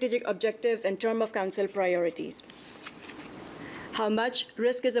its strategic objectives and term of council priorities. How much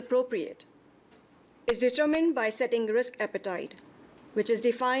risk is appropriate is determined by setting risk appetite, which is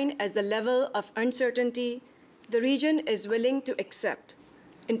defined as the level of uncertainty the region is willing to accept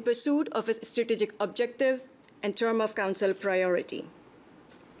in pursuit of its strategic objectives and term of council priority.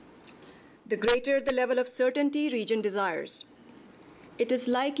 The greater the level of certainty region desires, it is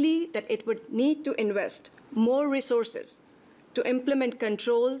likely that it would need to invest more resources to implement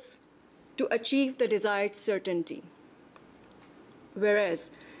controls to achieve the desired certainty.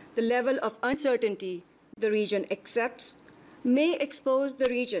 Whereas the level of uncertainty the region accepts may expose the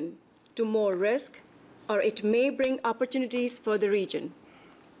region to more risk, or it may bring opportunities for the region.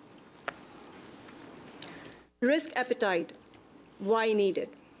 Risk appetite, why needed?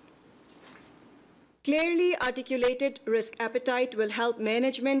 Clearly articulated risk appetite will help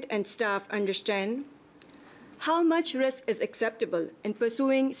management and staff understand how much risk is acceptable in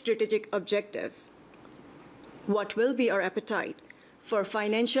pursuing strategic objectives. What will be our appetite for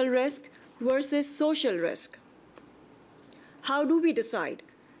financial risk versus social risk? How do we decide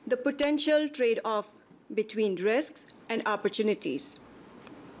the potential trade-off between risks and opportunities?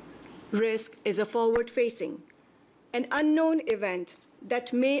 Risk is a forward-facing, an unknown event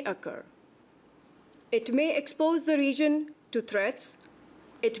that may occur. It may expose the region to threats.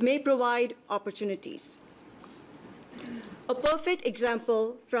 It may provide opportunities. A perfect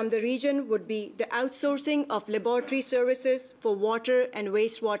example from the region would be the outsourcing of laboratory services for water and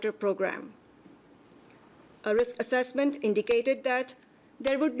wastewater program. A risk assessment indicated that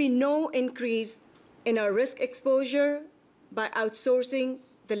there would be no increase in our risk exposure by outsourcing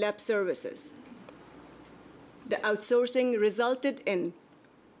the lab services. The outsourcing resulted in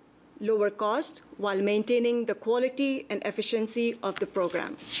lower cost while maintaining the quality and efficiency of the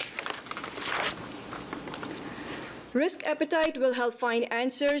program. Risk appetite will help find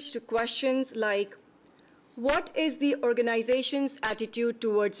answers to questions like, What is the organization's attitude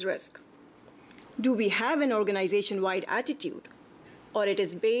towards risk? Do we have an organization-wide attitude, or it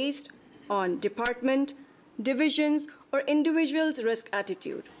is based on department, divisions, or individuals' risk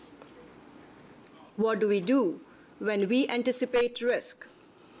attitude? What do we do when we anticipate risk?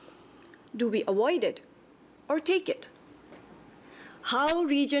 Do we avoid it or take it? How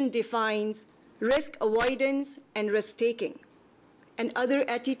region defines risk avoidance and risk taking, and other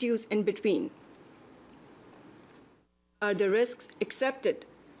attitudes in between? Are the risks accepted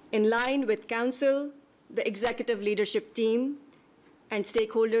in line with council, the executive leadership team, and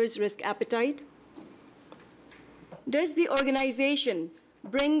stakeholders' risk appetite? Does the organization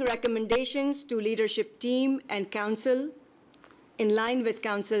bring recommendations to leadership team and council in line with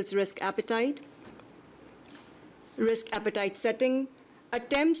council's risk appetite? Risk appetite setting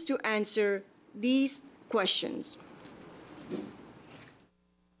attempts to answer these questions.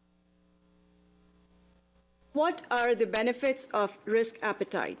 What are the benefits of risk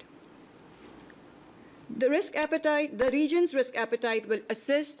appetite? The region's risk appetite will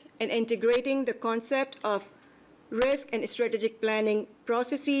assist in integrating the concept of risk and strategic planning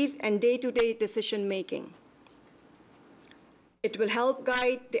processes and day-to-day decision-making. It will help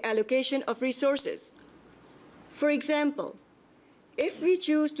guide the allocation of resources. For example, if we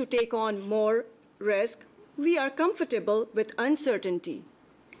choose to take on more risk, we are comfortable with uncertainty,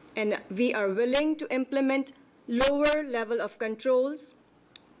 and we are willing to implement lower level of controls,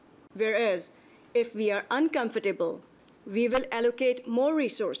 whereas if we are uncomfortable, we will allocate more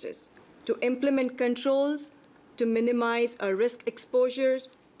resources to implement controls to minimize our risk exposures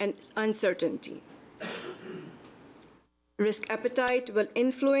and uncertainty. Risk appetite will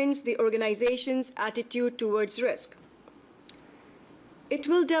influence the organization's attitude towards risk. It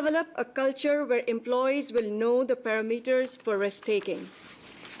will develop a culture where employees will know the parameters for risk-taking.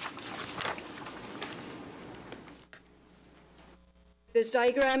 This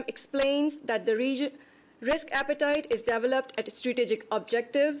diagram explains that the risk appetite is developed at strategic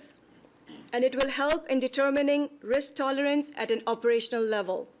objectives, and it will help in determining risk tolerance at an operational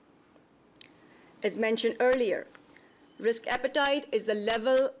level. As mentioned earlier, risk appetite is the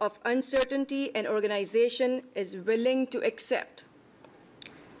level of uncertainty an organization is willing to accept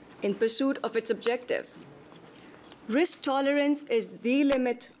in pursuit of its objectives. Risk tolerance is the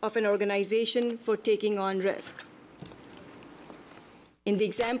limit of an organization for taking on risk. In the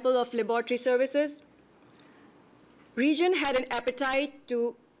example of laboratory services, region had an appetite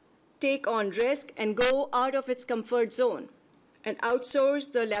to take on risk and go out of its comfort zone and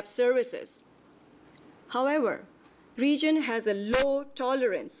outsource the lab services. However, region has a low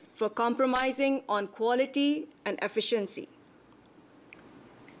tolerance for compromising on quality and efficiency.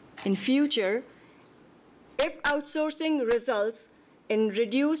 In future, if outsourcing results in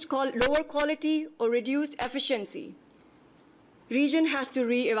lower quality or reduced efficiency, region has to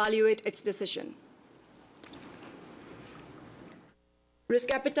reevaluate its decision. Risk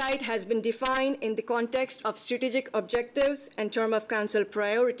appetite has been defined in the context of strategic objectives and term of council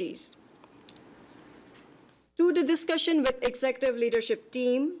priorities. Through the discussion with executive leadership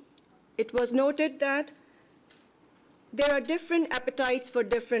team, it was noted that there are different appetites for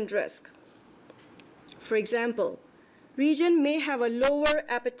different risk. For example, region may have a lower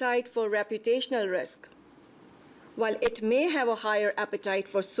appetite for reputational risk, while it may have a higher appetite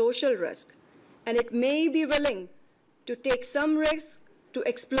for social risk, and it may be willing to take some risks to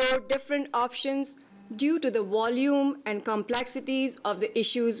explore different options due to the volume and complexities of the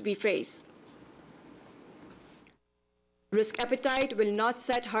issues we face. Risk appetite will not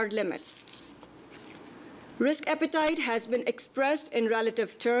set hard limits. Risk appetite has been expressed in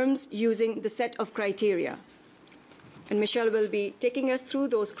relative terms using the set of criteria, and Michelle will be taking us through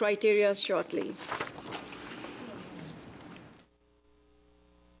those criteria shortly.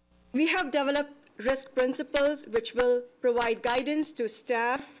 We have developed risk principles which will provide guidance to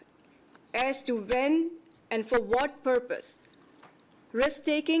staff as to when and for what purpose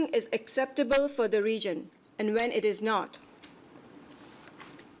risk-taking is acceptable for the region and when it is not.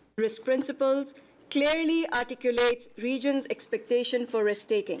 Risk principles clearly articulates region's expectation for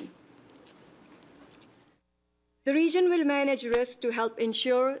risk-taking. The region will manage risk to help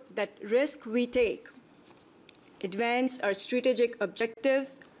ensure that risk we take advance our strategic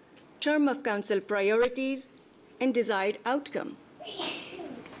objectives, term of council priorities, and desired outcome.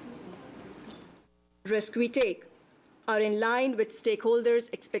 Risk we take are in line with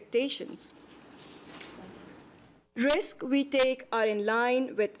stakeholders' expectations. Risk we take are in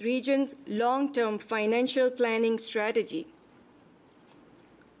line with region's long-term financial planning strategy.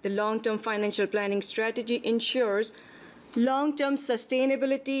 The long-term financial planning strategy ensures long-term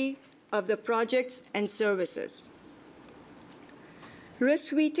sustainability of the projects and services.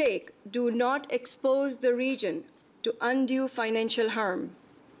 Risks we take do not expose the region to undue financial harm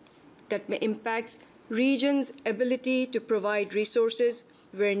that may impact region's ability to provide resources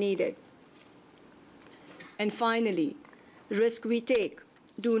where needed. And finally, risks we take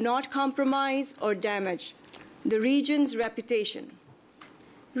do not compromise or damage the region's reputation.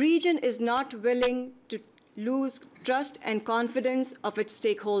 Region is not willing to lose trust and confidence of its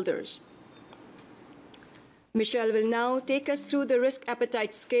stakeholders. Michelle will now take us through the risk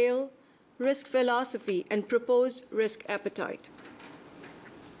appetite scale, risk philosophy, and proposed risk appetite.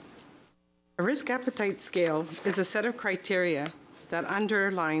 A risk appetite scale is a set of criteria that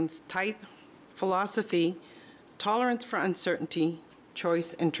underlines type, philosophy, tolerance for uncertainty,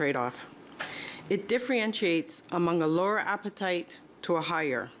 choice, and trade-off. It differentiates among a lower appetite to a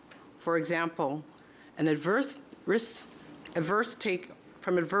higher. For example, an adverse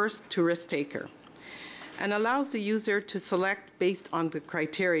to risk taker, and allows the user to select based on the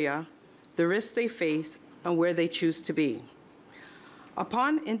criteria, the risks they face, and where they choose to be.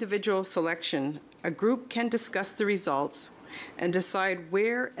 Upon individual selection, a group can discuss the results and decide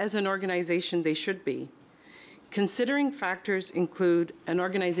where as an organization they should be. Considering factors include an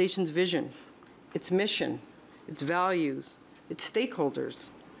organization's vision, its mission, its values, its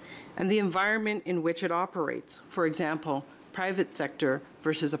stakeholders, and the environment in which it operates. For example, private sector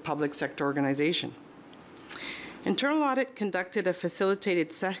versus a public sector organization. Internal Audit conducted a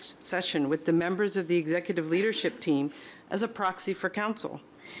facilitated session with the members of the executive leadership team as a proxy for council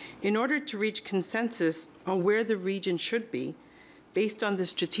in order to reach consensus on where the region should be based on the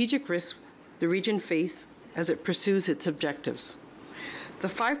strategic risks the region faces as it pursues its objectives. The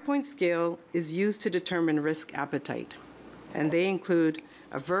 5-point scale is used to determine risk appetite, and they include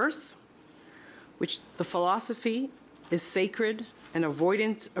averse, which the philosophy is sacred and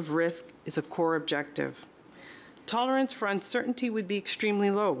avoidance of risk is a core objective. Tolerance for uncertainty would be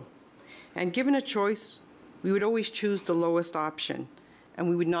extremely low, and given a choice, we would always choose the lowest option, and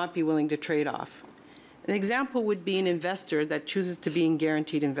we would not be willing to trade off. An example would be an investor that chooses to be in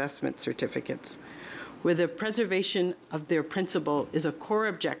guaranteed investment certificates, where the preservation of their principal is a core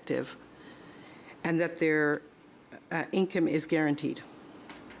objective and that their income is guaranteed.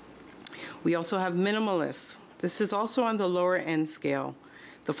 We also have minimalists. This is also on the lower end scale.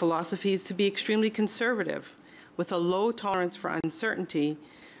 The philosophy is to be extremely conservative. With a low tolerance for uncertainty,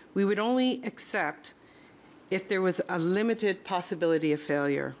 we would only accept if there was a limited possibility of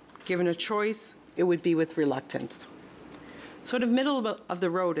failure. Given a choice, it would be with reluctance. Sort of middle of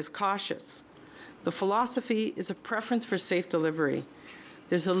the road is cautious. The philosophy is a preference for safe delivery.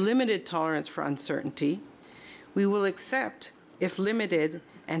 There's a limited tolerance for uncertainty. We will accept if limited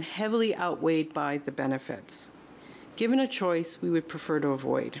and heavily outweighed by the benefits. Given a choice, we would prefer to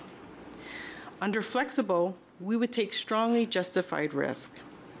avoid. Under flexible, we would take strongly justified risk.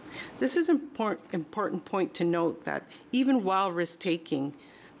 This is an important point to note that even while risk-taking,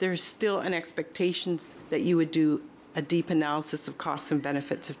 there is still an expectation that you would do a deep analysis of costs and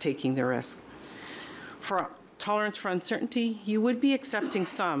benefits of taking the risk. For tolerance for uncertainty, you would be accepting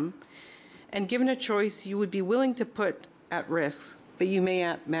some, and given a choice, you would be willing to put at risk, but you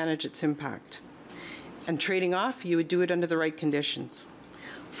may manage its impact. And trading off, you would do it under the right conditions.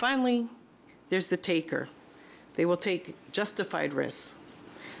 Finally, there's the taker. They will take justified risks.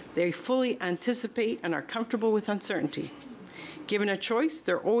 They fully anticipate and are comfortable with uncertainty. Given a choice,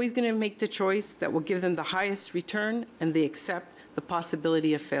 they're always going to make the choice that will give them the highest return, and they accept the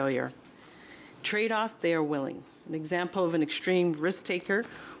possibility of failure. Trade-off, they are willing. An example of an extreme risk taker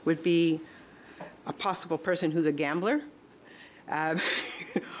would be a possible person who's a gambler.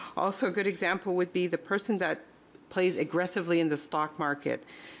 Also a good example would be the person that plays aggressively in the stock market.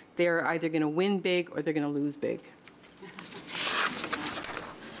 They're either going to win big or they're going to lose big.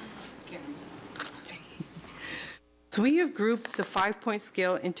 So we have grouped the 5-point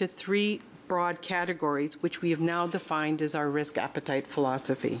scale into 3 broad categories, which we have now defined as our risk appetite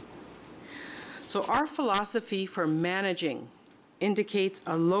philosophy. So our philosophy for managing indicates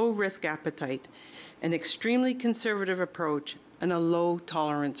a low risk appetite, an extremely conservative approach, and a low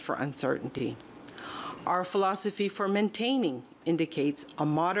tolerance for uncertainty. Our philosophy for maintaining indicates a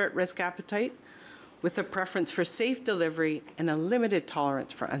moderate risk appetite with a preference for safe delivery and a limited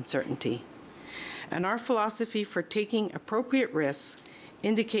tolerance for uncertainty. And our philosophy for taking appropriate risks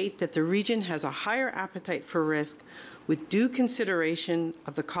indicate that the region has a higher appetite for risk with due consideration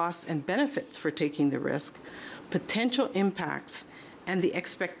of the costs and benefits for taking the risk, potential impacts, and the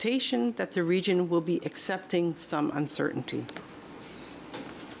expectation that the region will be accepting some uncertainty.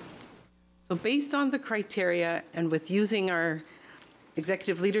 So based on the criteria and with using our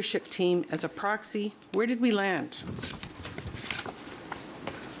executive leadership team as a proxy, where did we land?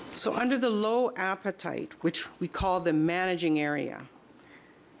 So under the low appetite, which we call the managing area,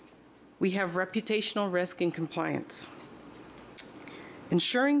 we have reputational risk and compliance.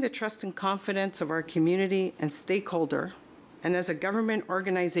 Ensuring the trust and confidence of our community and stakeholder, and as a government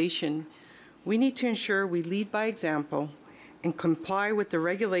organization, we need to ensure we lead by example and comply with the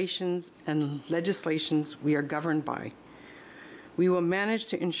regulations and legislations we are governed by. We will manage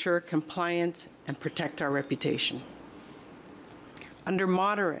to ensure compliance and protect our reputation. Under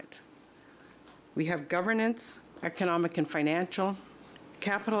moderate, we have governance, economic and financial,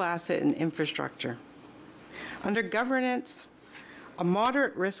 capital asset and infrastructure. Under governance, a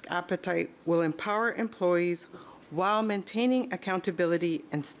moderate risk appetite will empower employees while maintaining accountability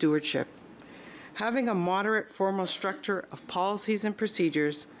and stewardship. Having a moderate formal structure of policies and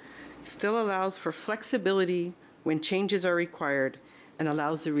procedures still allows for flexibility when changes are required and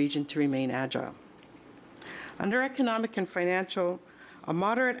allows the region to remain agile. Under economic and financial, a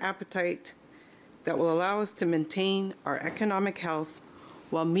moderate appetite that will allow us to maintain our economic health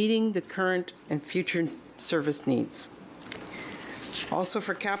while meeting the current and future service needs. Also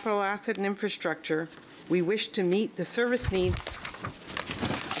for capital asset and infrastructure, we wish to meet the service needs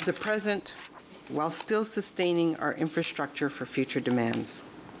of the present while still sustaining our infrastructure for future demands.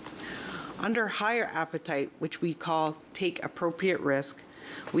 Under higher appetite, which we call take appropriate risk,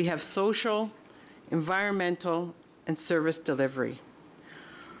 we have social, environmental, and service delivery.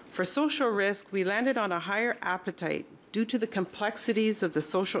 For social risk, we landed on a higher appetite due to the complexities of the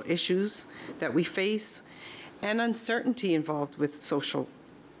social issues that we face and uncertainty involved with social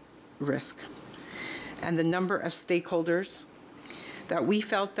risk, and the number of stakeholders that we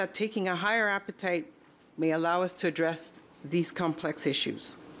felt that taking a higher appetite may allow us to address these complex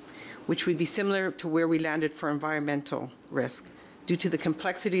issues, which would be similar to where we landed for environmental risk. Due to the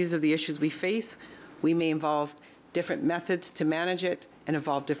complexities of the issues we face, we may involve different methods to manage it and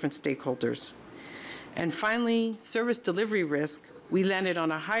involve different stakeholders. And finally, service delivery risk, we landed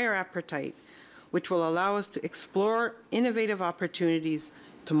on a higher appetite, which will allow us to explore innovative opportunities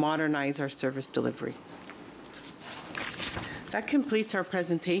to modernize our service delivery. That completes our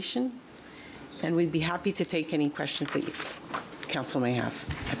presentation, and we'd be happy to take any questions that Council may have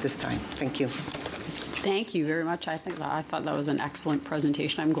at this time. Thank you. Thank you very much. I thought that was an excellent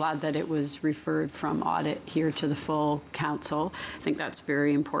presentation. I'm glad that it was referred from audit here to the full council. I think that's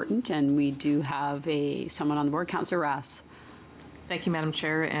very important, and we do have someone on the board, Councillor Rass. Thank you, Madam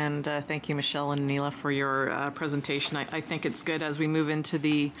Chair, and thank you, Michelle and Neela, for your presentation. I think it's good as we move into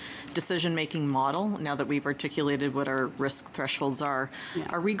the decision-making model, now that we've articulated what our risk thresholds are. Yeah.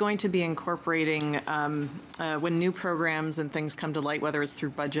 Are we going to be incorporating, when new programs and things come to light, whether it's through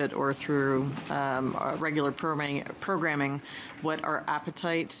budget or through regular programming, what our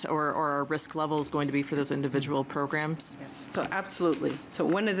appetite or our risk level is going to be for those individual programs? Yes, so absolutely. So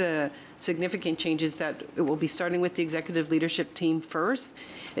one of the significant changes that it will be starting with the executive leadership team first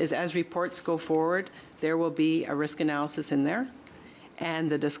is as reports go forward, there will be a risk analysis in there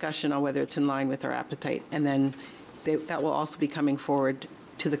and the discussion on whether it's in line with our appetite. And then that will also be coming forward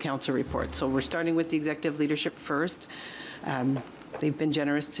to the council report. So we're starting with the executive leadership first. They've been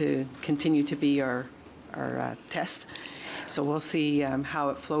generous to continue to be our test. So we'll see how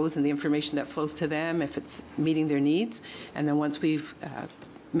it flows and the information that flows to them, if it's meeting their needs. And then once we've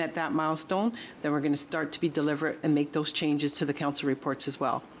met that milestone, then we're going to start to be deliberate and make those changes to the council reports as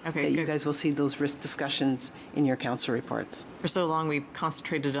well. Okay, that you guys will see those risk discussions in your council reports. For so long, we've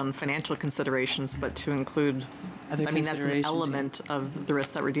concentrated on financial considerations, but to include, I mean, that's an element of the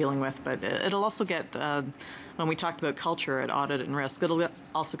risk that we're dealing with, but it'll also get, when we talked about culture at audit and risk, it'll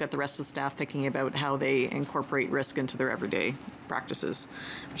also get the rest of the staff thinking about how they incorporate risk into their everyday practices,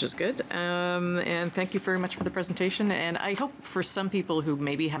 which is good. And thank you very much for the presentation. And I hope for some people who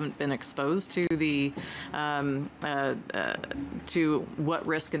maybe haven't been exposed to the to what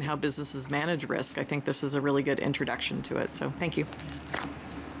risk and how businesses manage risk, I think this is a really good introduction to it. So thank you.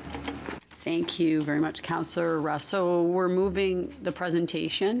 Thank you very much, Councillor Russ. So we're moving the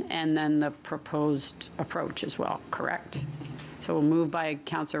presentation and then the proposed approach as well, correct? So we'll move by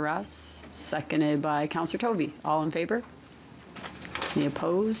Councillor Russ, seconded by Councillor Tovey. All in favor? Any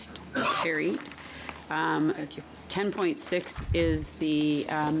opposed? Carried. Thank you. 10.6 is the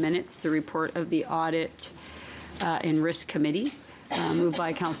minutes, the report of the Audit and Risk Committee. Moved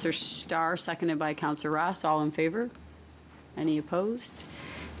by Councillor Starr, seconded by Councillor Ross. All in favor? Any opposed?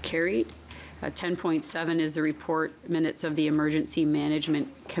 Carried. 10.7 is the report minutes of the Emergency Management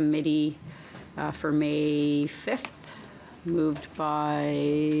Committee for May 5th. Moved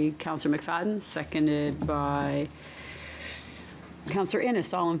by Councillor McFadden, seconded by Councillor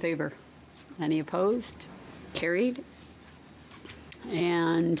Innes, all in favor? Any opposed? Carried.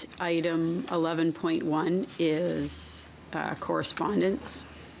 And item 11.1 is correspondence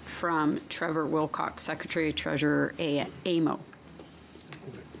from Trevor Wilcox, Secretary Treasurer AMO.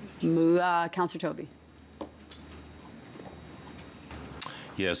 Councillor Toby.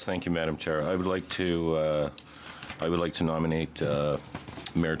 Yes, thank you, Madam Chair. I would like to nominate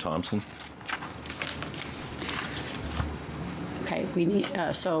Mayor Thompson. Okay, we need,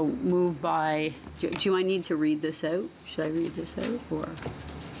 so moved by, do I need to read this out? Should I read this out,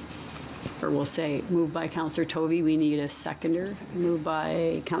 or we'll say moved by Councillor Tovey, we need a seconder. Moved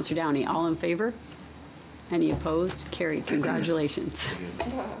by Councillor Downey, all in favor? Any opposed? Carried, congratulations.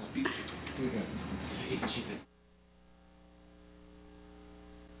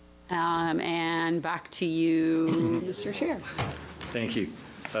 And back to you, Mr. Chair. Thank you.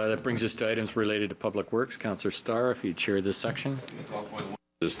 That brings us to items related to Public Works. Councillor Starr, if you'd chair this section.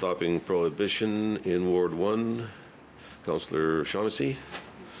 The stopping prohibition in Ward 1, Councillor Shaughnessy.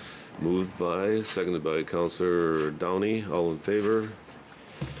 Moved by, seconded by Councillor Downey. All in favor?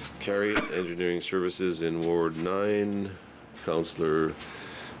 Carried. Engineering services in Ward 9, Councillor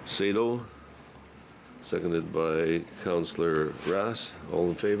Sado. Seconded by Councillor Rass. All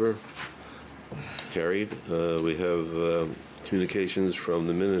in favor? Carried. We have communications from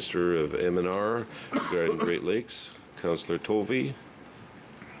the Minister of M&R regarding Great Lakes, Councillor Tovey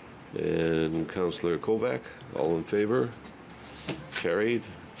and Councillor Kovac. All in favor? Carried.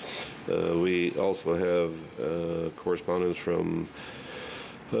 We also have correspondence from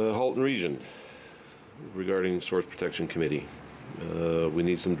Halton Region regarding Source Protection Committee. We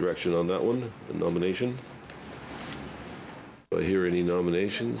need some direction on that one, a nomination. Do I hear any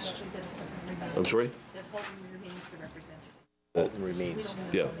nominations? I'm sorry? Halton remains.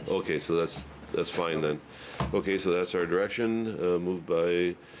 Yeah, okay, so that's fine then. Okay, so that's our direction, moved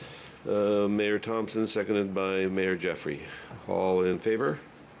by Mayor Thompson, seconded by Mayor Jeffrey. All in favor?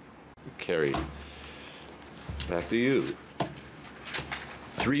 Carried. Back to you.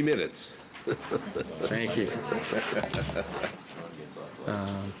 3 minutes. Thank you.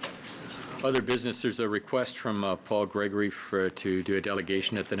 Other business, there's a request from Paul Gregory to do a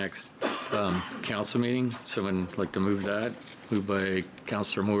delegation at the next council meeting. Someone like to move that? Moved by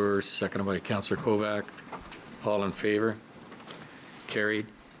Councillor Moore, seconded by Councillor Kovac. All in favor? Carried.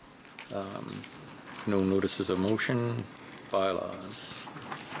 No notices of motion. Bylaws.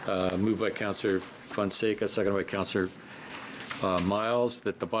 Moved by Councillor Fonseca, seconded by Councillor Miles,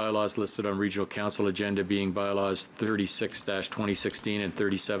 that the bylaws listed on Regional Council agenda, being bylaws 36-2016 and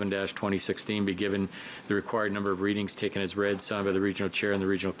 37-2016, be given the required number of readings, taken as read, signed by the Regional Chair and the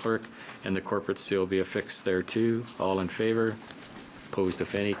Regional Clerk, and the corporate seal be affixed thereto. All in favor? Opposed,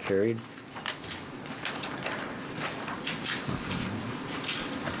 if any? Carried.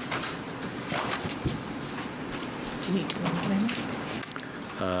 Do you need to go in camera?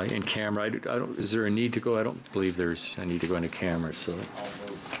 In camera, I don't, is there a need to go? I don't believe there's a need to go into camera, so. We'll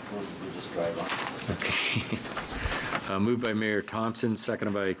just drive on. Okay. Moved by Mayor Thompson,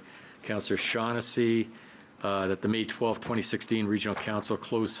 seconded by Councillor Shaughnessy, that the May 12, 2016 Regional Council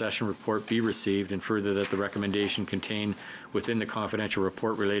closed session report be received, and further that the recommendation contained within the confidential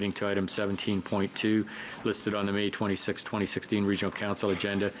report relating to item 17.2 listed on the May 26, 2016 Regional Council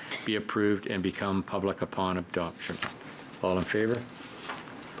agenda be approved and become public upon adoption. All in favor?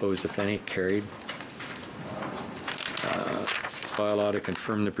 Opposed, if any? Carried. Bylaw to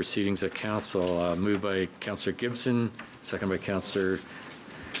confirm the proceedings of council, moved by Councillor Gibson, second by Councillor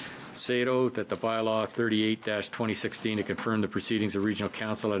Sado, that the bylaw 38-2016 to confirm the proceedings of Regional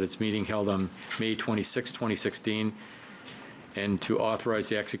Council at its meeting held on May 26, 2016, and to authorize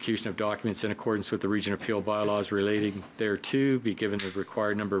the execution of documents in accordance with the Regional Appeal bylaws relating thereto, be given the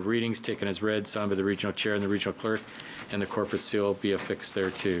required number of readings, taken as read, signed by the Regional Chair and the Regional Clerk, and the corporate seal be affixed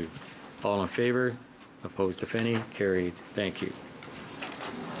thereto. All in favor? Opposed, if any? Carried. Thank you.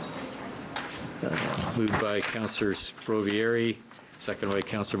 Moved by Councillor Sprovieri, second by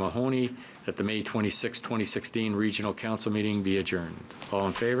Councillor Mahoney, that the May 26, 2016 Regional Council meeting be adjourned. All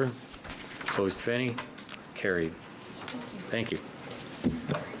in favor? Opposed, if any? Carried. Thank you.